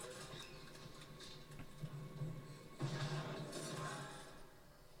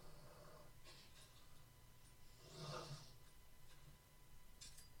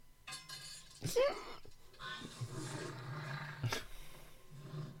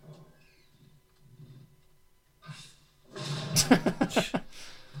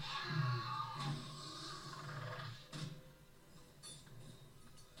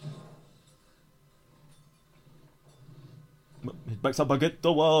 It backs up against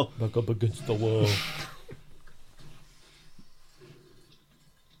the wall. Back up against the wall.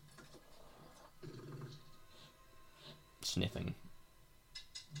 Sniffing.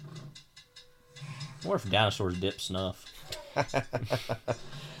 I wonder if dinosaurs dip snuff.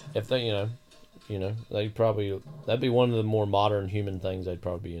 If they, they probably, that'd be one of the more modern human things they'd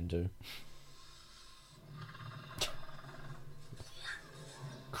probably be into.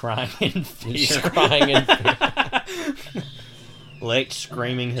 Crying in fear. Crying in fear. Lex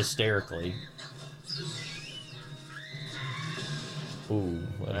screaming hysterically. Ooh,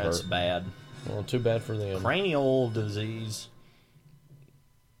 that's hurt. bad. Well, too bad for them. Cranial disease.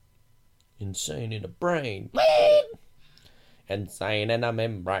 Insane in the brain. Insane in a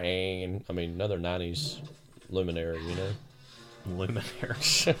membrane. I mean, another 90s luminary, Luminary.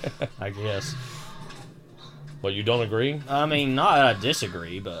 I guess. Well, you don't agree? I mean, not that I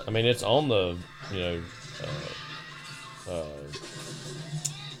disagree, but... I mean, it's on the, oh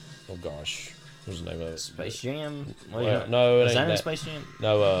gosh. What's the name of it? Space Jam? Well, no, it is ain't that in that. Space Jam?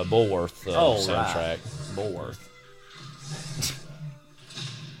 No, Bulworth soundtrack. Right. Bulworth.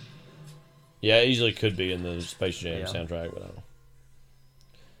 Yeah, it easily could be in the Space Jam Yeah. soundtrack, but I don't know.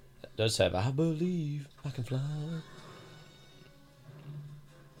 It does have I Believe I Can Fly.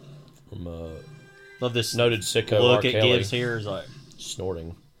 From love this noted sicko look R. it Kelly. gives here is like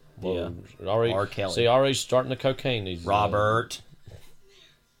Snorting. Yeah. Already, R. Kelly. See, already starting the cocaine. These Robert.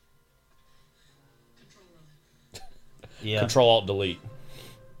 Yeah. Control Alt Delete.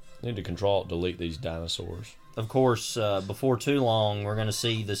 Need to Control Alt Delete these dinosaurs. Of course, before too long, we're going to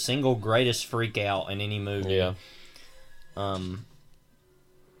see the single greatest freak out in any movie. Yeah.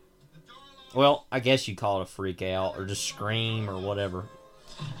 Well, I guess you call it a freak out or just scream or whatever.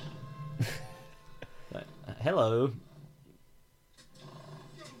 But, hello.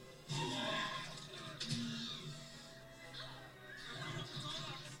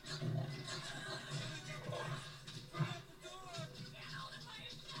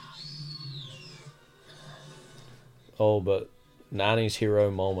 Oh, but 90s hero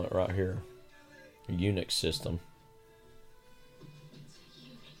moment right here. Unix system.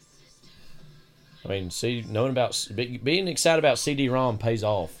 I mean, see, knowing about being excited about CD-ROM pays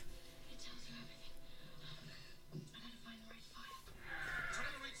off.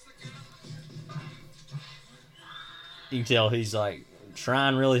 You can tell he's like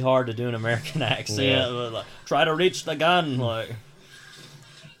trying really hard to do an American accent. Yeah. But, like, try to reach the gun, like.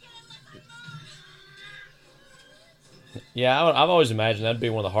 Yeah, I've always imagined that'd be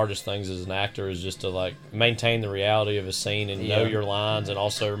one of the hardest things as an actor is just to like maintain the reality of a scene and know your lines and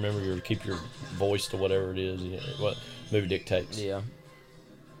also remember keep your voice to whatever it is, what movie dictates. Yeah.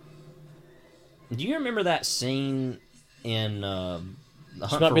 Do you remember that scene in The This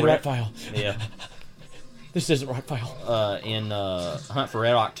Hunt might for be the Red? right file. Yeah. This isn't the right file. In Hunt for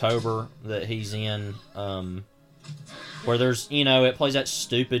Red October that he's in, where there's, it plays that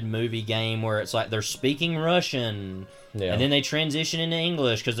stupid movie game where it's like they're speaking Russian, Yeah. and then they transition into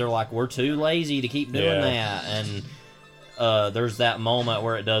English because they're like, we're too lazy to keep doing that, and there's that moment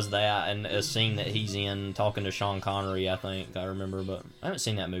where it does that, and a scene that he's in talking to Sean Connery, I think, I remember, but I haven't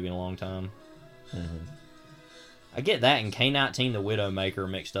seen that movie in a long time. Mm-hmm. I get that and K-19 The Widowmaker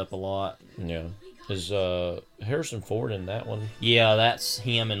mixed up a lot. Yeah. Is Harrison Ford in that one? Yeah, that's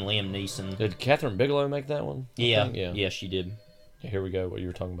him and Liam Neeson. Did Catherine Bigelow make that one? Yeah. Yeah. Yeah, she did. Here we go, what you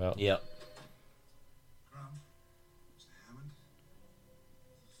were talking about. Yep.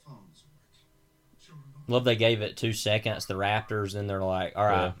 Love they gave it 2 seconds, the Raptors, and they're like, all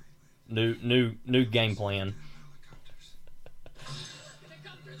right, new game plan.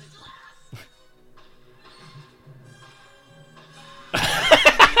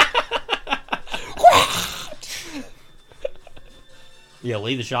 Yeah,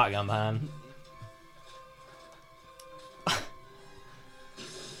 leave the shotgun behind.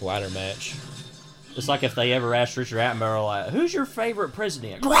 Ladder match. It's like if they ever asked Richard Attenborough, like, who's your favorite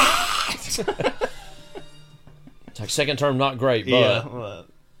president? It's like second term not great, but yeah,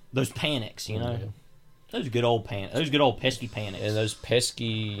 those panics, Yeah. Those good old those good old pesky panics. And those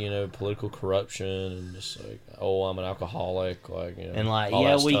pesky, political corruption and just like, oh, I'm an alcoholic, like, and like, all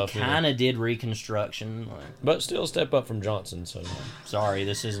yeah, that we stuff, kind of did Reconstruction, but still a step up from Johnson. So sorry,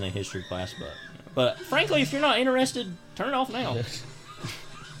 this isn't a history class, but frankly, if you're not interested, turn it off now.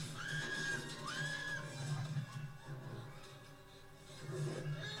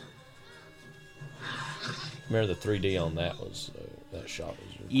 remember the 3D on that was that shot was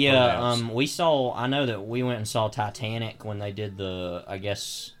yeah. pronounced. We saw. I know that we went and saw Titanic when they did the. I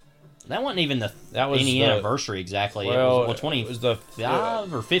guess that wasn't even any anniversary exactly. Well, it was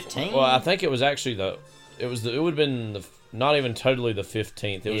 25 or 15. Well, I think it was actually it would have been not even totally the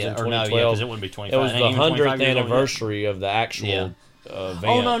 15th. It was in 2012. because it wouldn't be 25. It was the 100th anniversary of the actual event.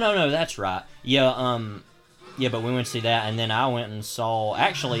 Oh no, that's right. Yeah, yeah, but we went to see that, and then I went and saw.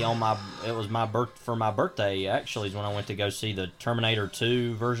 Actually, for my birthday. Actually, is when I went to go see the Terminator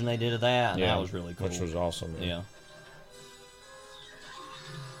 2 version they did of that, and that was really cool. Which was awesome. Yeah.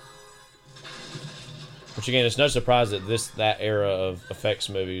 Which again, it's no surprise that that era of effects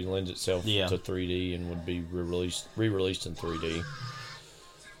movies lends itself to 3D and would be re-released in 3D.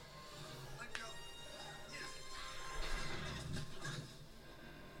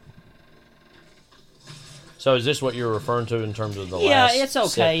 So is this what you're referring to in terms of the last? Yeah, it's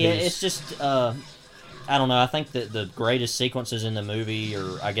okay. It's just I don't know. I think that the greatest sequences in the movie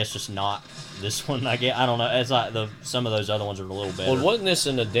are, I guess, just not this one. I don't know. It's like some of those other ones are a little better. Well, wasn't this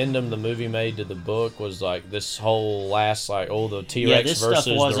an addendum the movie made to the book? Was like this whole last the T-Rex versus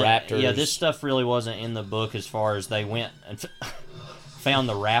the Raptors? Yeah, this stuff really wasn't in the book as far as they went and found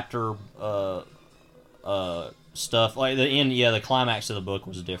the Raptor stuff. Like the climax of the book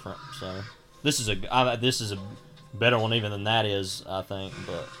was different. So this is a better one even than that is, I think,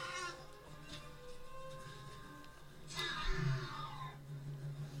 but.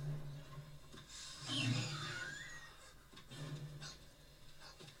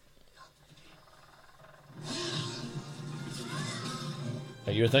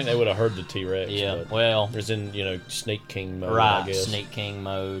 You would think they would have heard the T-Rex. Yeah, well, it's in Sneak King mode. Right, I guess. Sneak King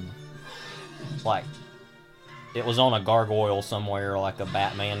mode. Like it was on a gargoyle somewhere, like a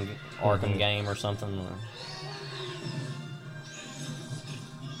Batman Arkham game or something.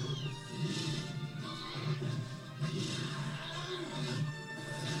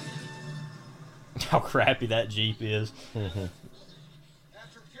 How crappy that Jeep is. After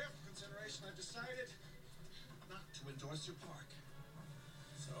careful consideration, I've decided not to endorse your park.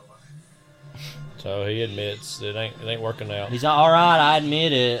 So he admits it ain't working out. He's like, all right, I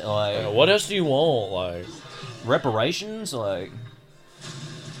admit it. Like, what else do you want? Like reparations? Like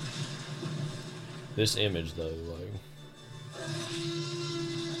this image though, like.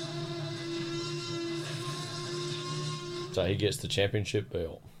 So he gets the championship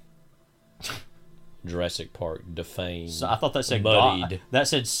belt. Jurassic Park defamed. So I thought that said muddied. That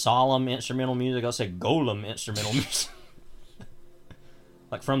said solemn instrumental music. I said golem instrumental music.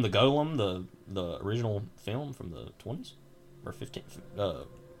 Like from the Golem, the original film from the 20s or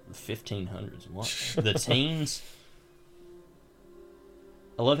 1500s. What? The teens.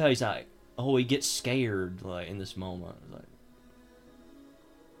 I love how he's like, oh, he gets scared like in this moment, like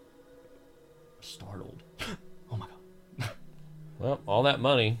startled. Oh my god. Well, all that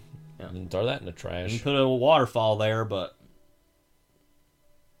money. Yeah. And throw that in the trash. You can put a waterfall there, but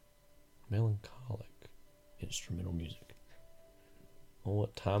melancholic instrumental music. Well,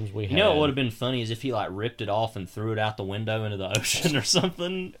 what times we had. You know what would have been funny is if he like ripped it off and threw it out the window into the ocean or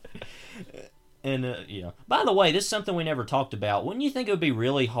something. And yeah. By the way, this is something we never talked about. Wouldn't you think it would be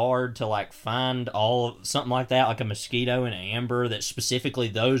really hard to like find something like that, like a mosquito and amber, that specifically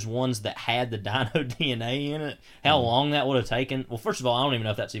those ones that had the dino DNA in it? How long that would have taken? Well, first of all, I don't even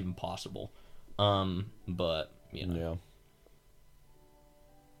know if that's even possible. But Yeah.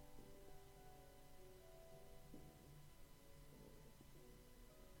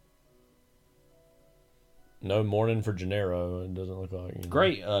 No Mourning for Gennaro. It doesn't look like.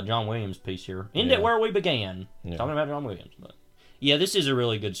 Great John Williams piece here. End it where we began. Talking about John Williams. But yeah, this is a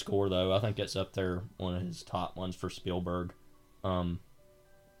really good score, though. I think that's up there, one of his top ones for Spielberg. Said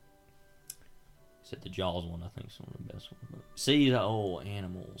the Jaws one, I think, is one of the best ones. But see the old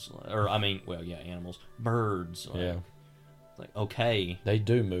animals. Animals. Birds. Like, okay. They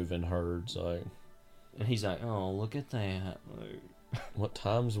do move in herds. Like. And he's like, oh, look at that. What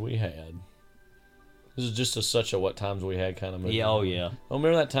times we had. This is just such a what times we had kind of movie. Yeah, oh yeah. Oh,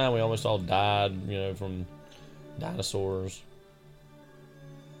 remember that time we almost all died, from dinosaurs?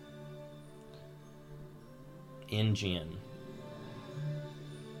 Engine.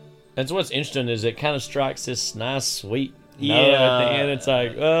 And so what's interesting is it kind of strikes this nice, sweet note at the end. It's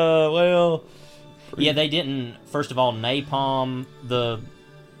like, well... Yeah, they didn't, first of all, napalm the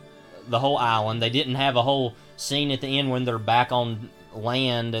whole island. They didn't have a whole scene at the end when they're back on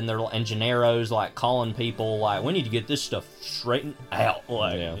land and Gennaro's like calling people like, we need to get this stuff straightened out,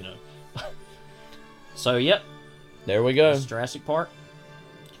 So yep, there we go. That's Jurassic Park.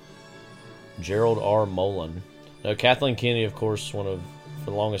 Gerald R. Mullen. Now Kathleen Kennedy, of course, one of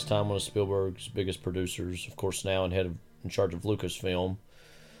for the longest time one of Spielberg's biggest producers. Of course, now in charge of Lucasfilm.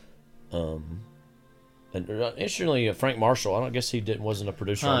 And interestingly, Frank Marshall. I don't guess he wasn't a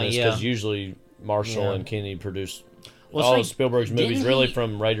producer on this because usually Marshall and Kennedy produced all of Spielberg's movies, really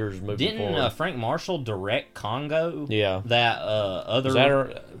from Raiders movie. Didn't Frank Marshall direct Congo? Yeah, that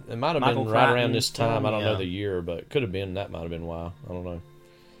other. It might have been right around this time. I don't know the year, but it could have been. That might have been why. I don't know.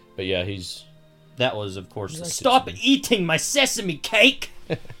 But yeah, that was, of course, Stop Eating My Sesame Cake,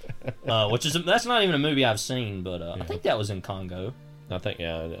 that's not even a movie I've seen, but I think that was in Congo. I think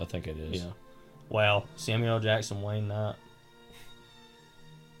it is. Yeah. Wow, Samuel L. Jackson, Wayne Knight.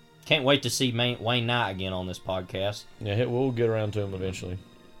 Can't wait to see Wayne Knight again on this podcast. Yeah, we'll get around to him eventually.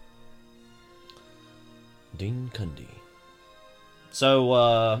 Dean Cundey.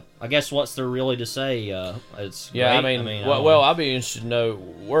 So, I guess what's there really to say? It's great. I'd be interested to know,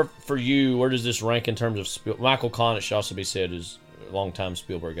 where does this rank in terms of Michael Kahn, it should also be said, is a longtime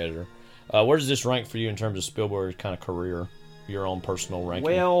Spielberg editor. Where does this rank for you in terms of Spielberg's kind of career, your own personal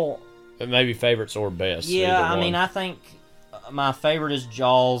ranking? Well, maybe favorites or best. Yeah, I think my favorite is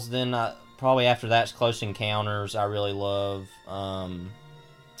Jaws, then probably after that's Close Encounters, I really love.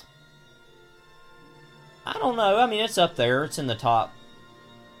 I don't know. I mean, it's up there. It's in the top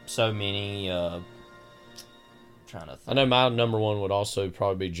so many. Trying to think. I know my number one would also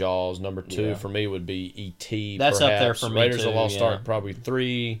probably be Jaws. Number two for me would be E.T. That's perhaps. Up there for me, Raiders too, of the Lost Ark, probably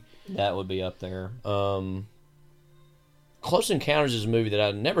 3. That would be up there. Close Encounters is a movie that I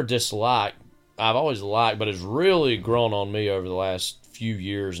never disliked. I've always liked, but it's really grown on me over the last few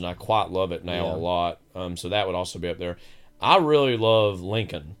years, and I quite love it now a lot. So that would also be up there. I really love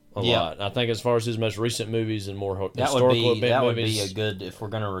Lincoln a lot. I think as far as his most recent movies and more historical event movies, that would be a good, if we're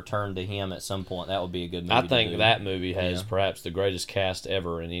going to return to him at some point, that would be a good movie. I think that movie has perhaps the greatest cast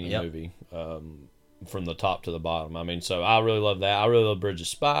ever in any movie, from the top to the bottom. I mean, so I really love that. I really love Bridge of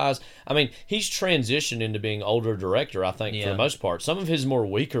Spies. I mean, he's transitioned into being older director, I think, for the most part. Some of his more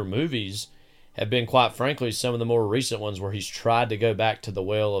weaker movies have been, quite frankly, some of the more recent ones where he's tried to go back to the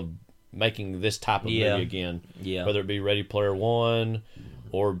well of making this type of movie again. Yeah. Whether it be Ready Player One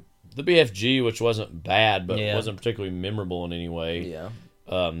or the BFG, which wasn't bad, but wasn't particularly memorable in any way. Yeah.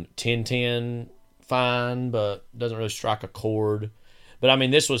 10-10, fine, but doesn't really strike a chord. But I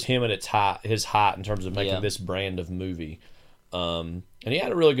mean, this was him at his height in terms of making this brand of movie. And he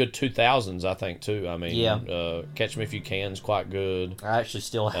had a really good 2000s, I think, too. I mean, Catch Me If You Can's quite good. I actually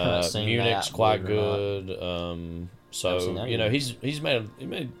still haven't seen Munich's that. quite good. So you know, he's made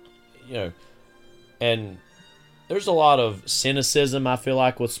you know, and there's a lot of cynicism, I feel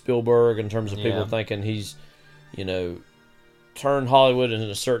like, with Spielberg in terms of people thinking he's, you know, turned Hollywood in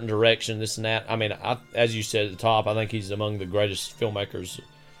a certain direction, this and that. I mean, as you said at the top, I think he's among the greatest filmmakers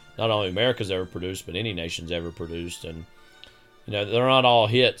not only America's ever produced, but any nation's ever produced. And, you know, they're not all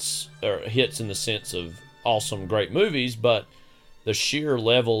hits, or hits in the sense of awesome, great movies, but the sheer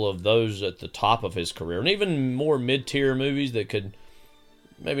level of those at the top of his career, and even more mid-tier movies that could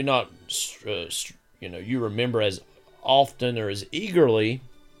maybe not, you know, you remember as often or as eagerly,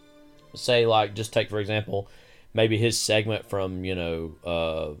 say, like, just take, for example, maybe his segment from, you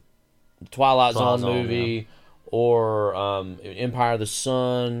know, Twilight Zone movie, or Empire of the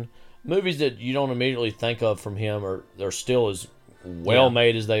Sun, movies that you don't immediately think of from him, or they're still as well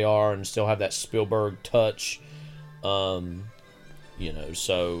made as they are, and still have that Spielberg touch. You know,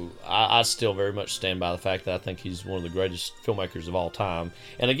 so I still very much stand by the fact that I think he's one of the greatest filmmakers of all time.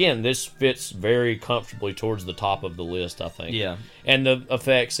 And again, this fits very comfortably towards the top of the list, I think. Yeah. And the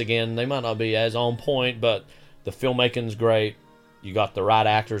effects, again, they might not be as on point, but the filmmaking's great. You got the right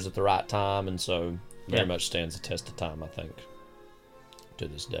actors at the right time, and so very much stands the test of time, I think, to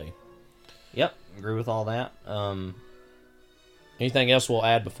this day. Yep, agree with all that. Anything else we'll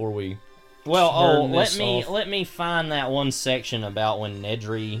add before we? Well, let me find that one section about when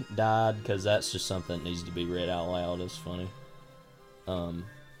Nedry died, because that's just something that needs to be read out loud. It's funny.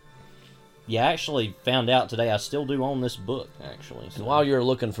 Yeah, I actually found out today I still do own this book, actually. So. And while you're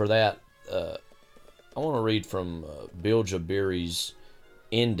looking for that, I want to read from Bill Jabari's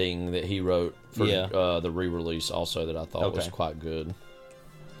ending that he wrote for the re-release also, that I thought was quite good.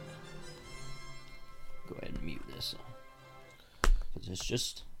 Go ahead and mute this. Because it's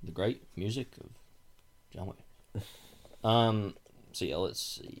just the great music of John Wayne. So yeah, let's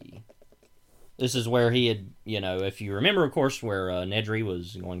see. This is where he had, you know, if you remember, of course, where Nedry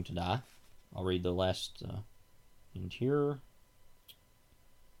was going to die. I'll read the last end here.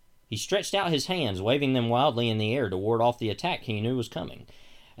 He stretched out his hands, waving them wildly in the air to ward off the attack he knew was coming.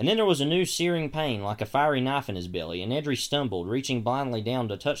 And then there was a new searing pain, like a fiery knife in his belly, and Nedry stumbled, reaching blindly down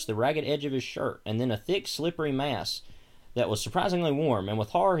to touch the ragged edge of his shirt, and then a thick, slippery mass that was surprisingly warm, and with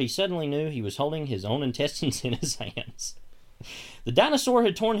horror he suddenly knew he was holding his own intestines in his hands. The dinosaur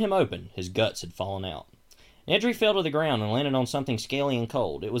had torn him open. His guts had fallen out. Nedry fell to the ground and landed on something scaly and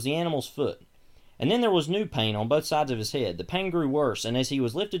cold. It was the animal's foot. And then there was new pain on both sides of his head. The pain grew worse, and as he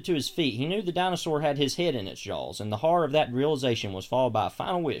was lifted to his feet, he knew the dinosaur had his head in its jaws, and the horror of that realization was followed by a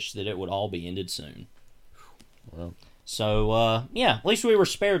final wish that it would all be ended soon. Well, so, yeah, at least we were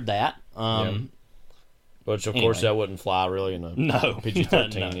spared that. Which, of course, that wouldn't fly really in a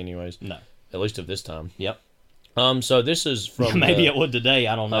PG-13 no. anyways. No. At least of this time. Yep. So this is from... Maybe it would today,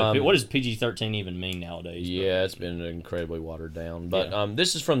 I don't know. What does PG-13 even mean nowadays? Yeah, it's been incredibly watered down. But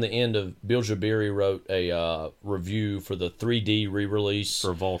this is from the end of... Bill Jabiri wrote a review for the 3D re-release.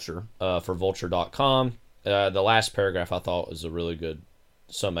 For Vulture. For Vulture.com. The last paragraph I thought was a really good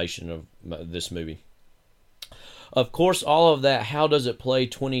summation of this movie. Of course, all of that how does it play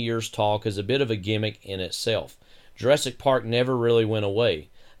 20 years talk is a bit of a gimmick in itself. Jurassic Park never really went away.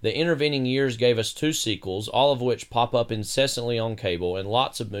 The intervening years gave us 2 sequels, all of which pop up incessantly on cable, and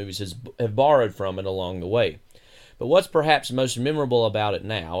lots of movies have borrowed from it along the way. But what's perhaps most memorable about it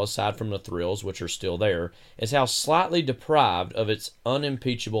now, aside from the thrills, which are still there, is how slightly deprived of its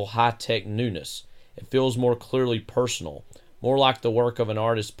unimpeachable high-tech newness. It feels more clearly personal, more like the work of an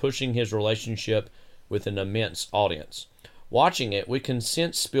artist pushing his relationship with an immense audience. Watching it, we can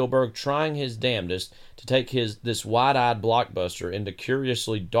sense Spielberg trying his damnedest to take this wide-eyed blockbuster into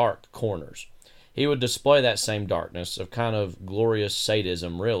curiously dark corners. He would display that same darkness, of kind of glorious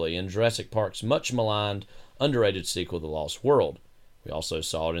sadism, really, in Jurassic Park's much-maligned, underrated sequel, The Lost World. We also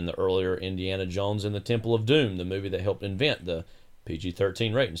saw it in the earlier Indiana Jones and the Temple of Doom, the movie that helped invent the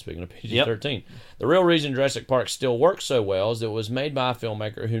PG-13 rating, speaking of PG-13. Yep. The real reason Jurassic Park still works so well is that it was made by a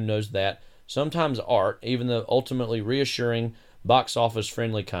filmmaker who knows that sometimes art, even the ultimately reassuring,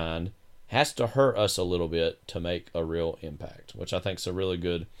 box-office-friendly kind, has to hurt us a little bit to make a real impact, which I think is a really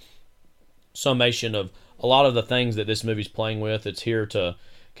good summation of a lot of the things that this movie's playing with. It's here to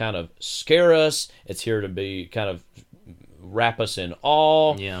kind of scare us. It's here to be kind of wrap us in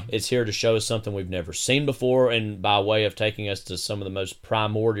awe. Yeah. It's here to show us something we've never seen before, and by way of taking us to some of the most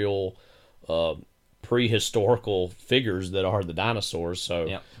primordial, prehistorical figures that are the dinosaurs. So,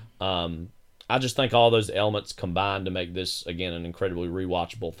 yep. I just think all those elements combine to make this, again, an incredibly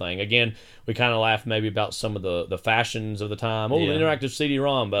rewatchable thing. Again, we kind of laugh maybe about some of the fashions of the time. The interactive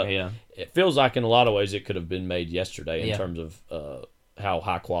CD-ROM, but it feels like in a lot of ways it could have been made yesterday in terms of how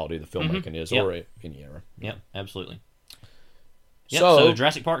high quality the filmmaking is, or any era. Yep, absolutely. Yep, so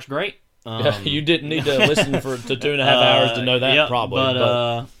Jurassic Park's great. You didn't need to listen to 2.5 hours to know that, probably.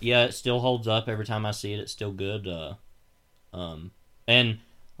 But yeah, it still holds up. Every time I see it, it's still good. And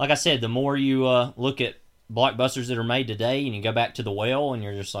like I said, the more you look at blockbusters that are made today, and you go back to The Whale, and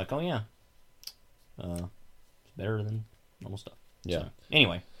you're just like, oh yeah, it's better than normal stuff. Yeah. So,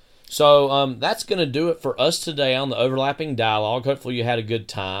 anyway. So that's going to do it for us today on the Overlapping Dialogue. Hopefully you had a good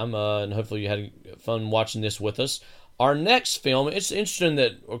time, and hopefully you had fun watching this with us. Our next film, it's interesting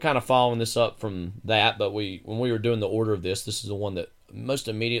that we're kind of following this up from that, but when we were doing the order of this is the one that most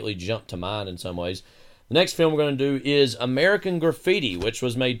immediately jumped to mind in some ways. The next film we're going to do is American Graffiti, which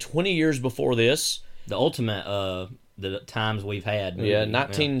was made 20 years before this. The ultimate, the times we've had. Movie. Yeah,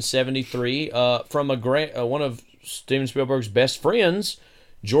 1973, from one of Steven Spielberg's best friends,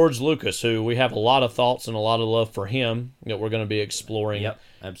 George Lucas, who we have a lot of thoughts and a lot of love for him that we're going to be exploring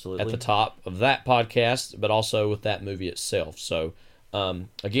absolutely. At the top of that podcast, but also with that movie itself. So,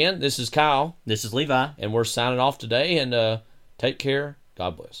 again, this is Kyle. This is Levi. And we're signing off today, and take care.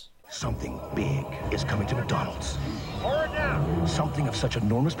 God bless. Something big is coming to McDonald's. Something of such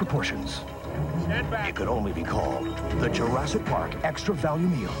enormous proportions. It could only be called the Jurassic Park Extra Value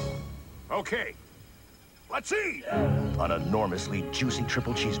Meal. Okay, let's eat! An enormously juicy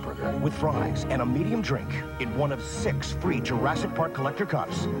triple cheeseburger with fries and a medium drink in one of 6 free Jurassic Park collector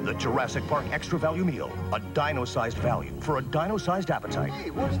cups. The Jurassic Park Extra Value Meal. A dino-sized value for a dino-sized appetite. Hey,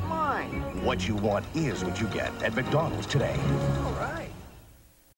 where's mine? What you want is what you get at McDonald's today.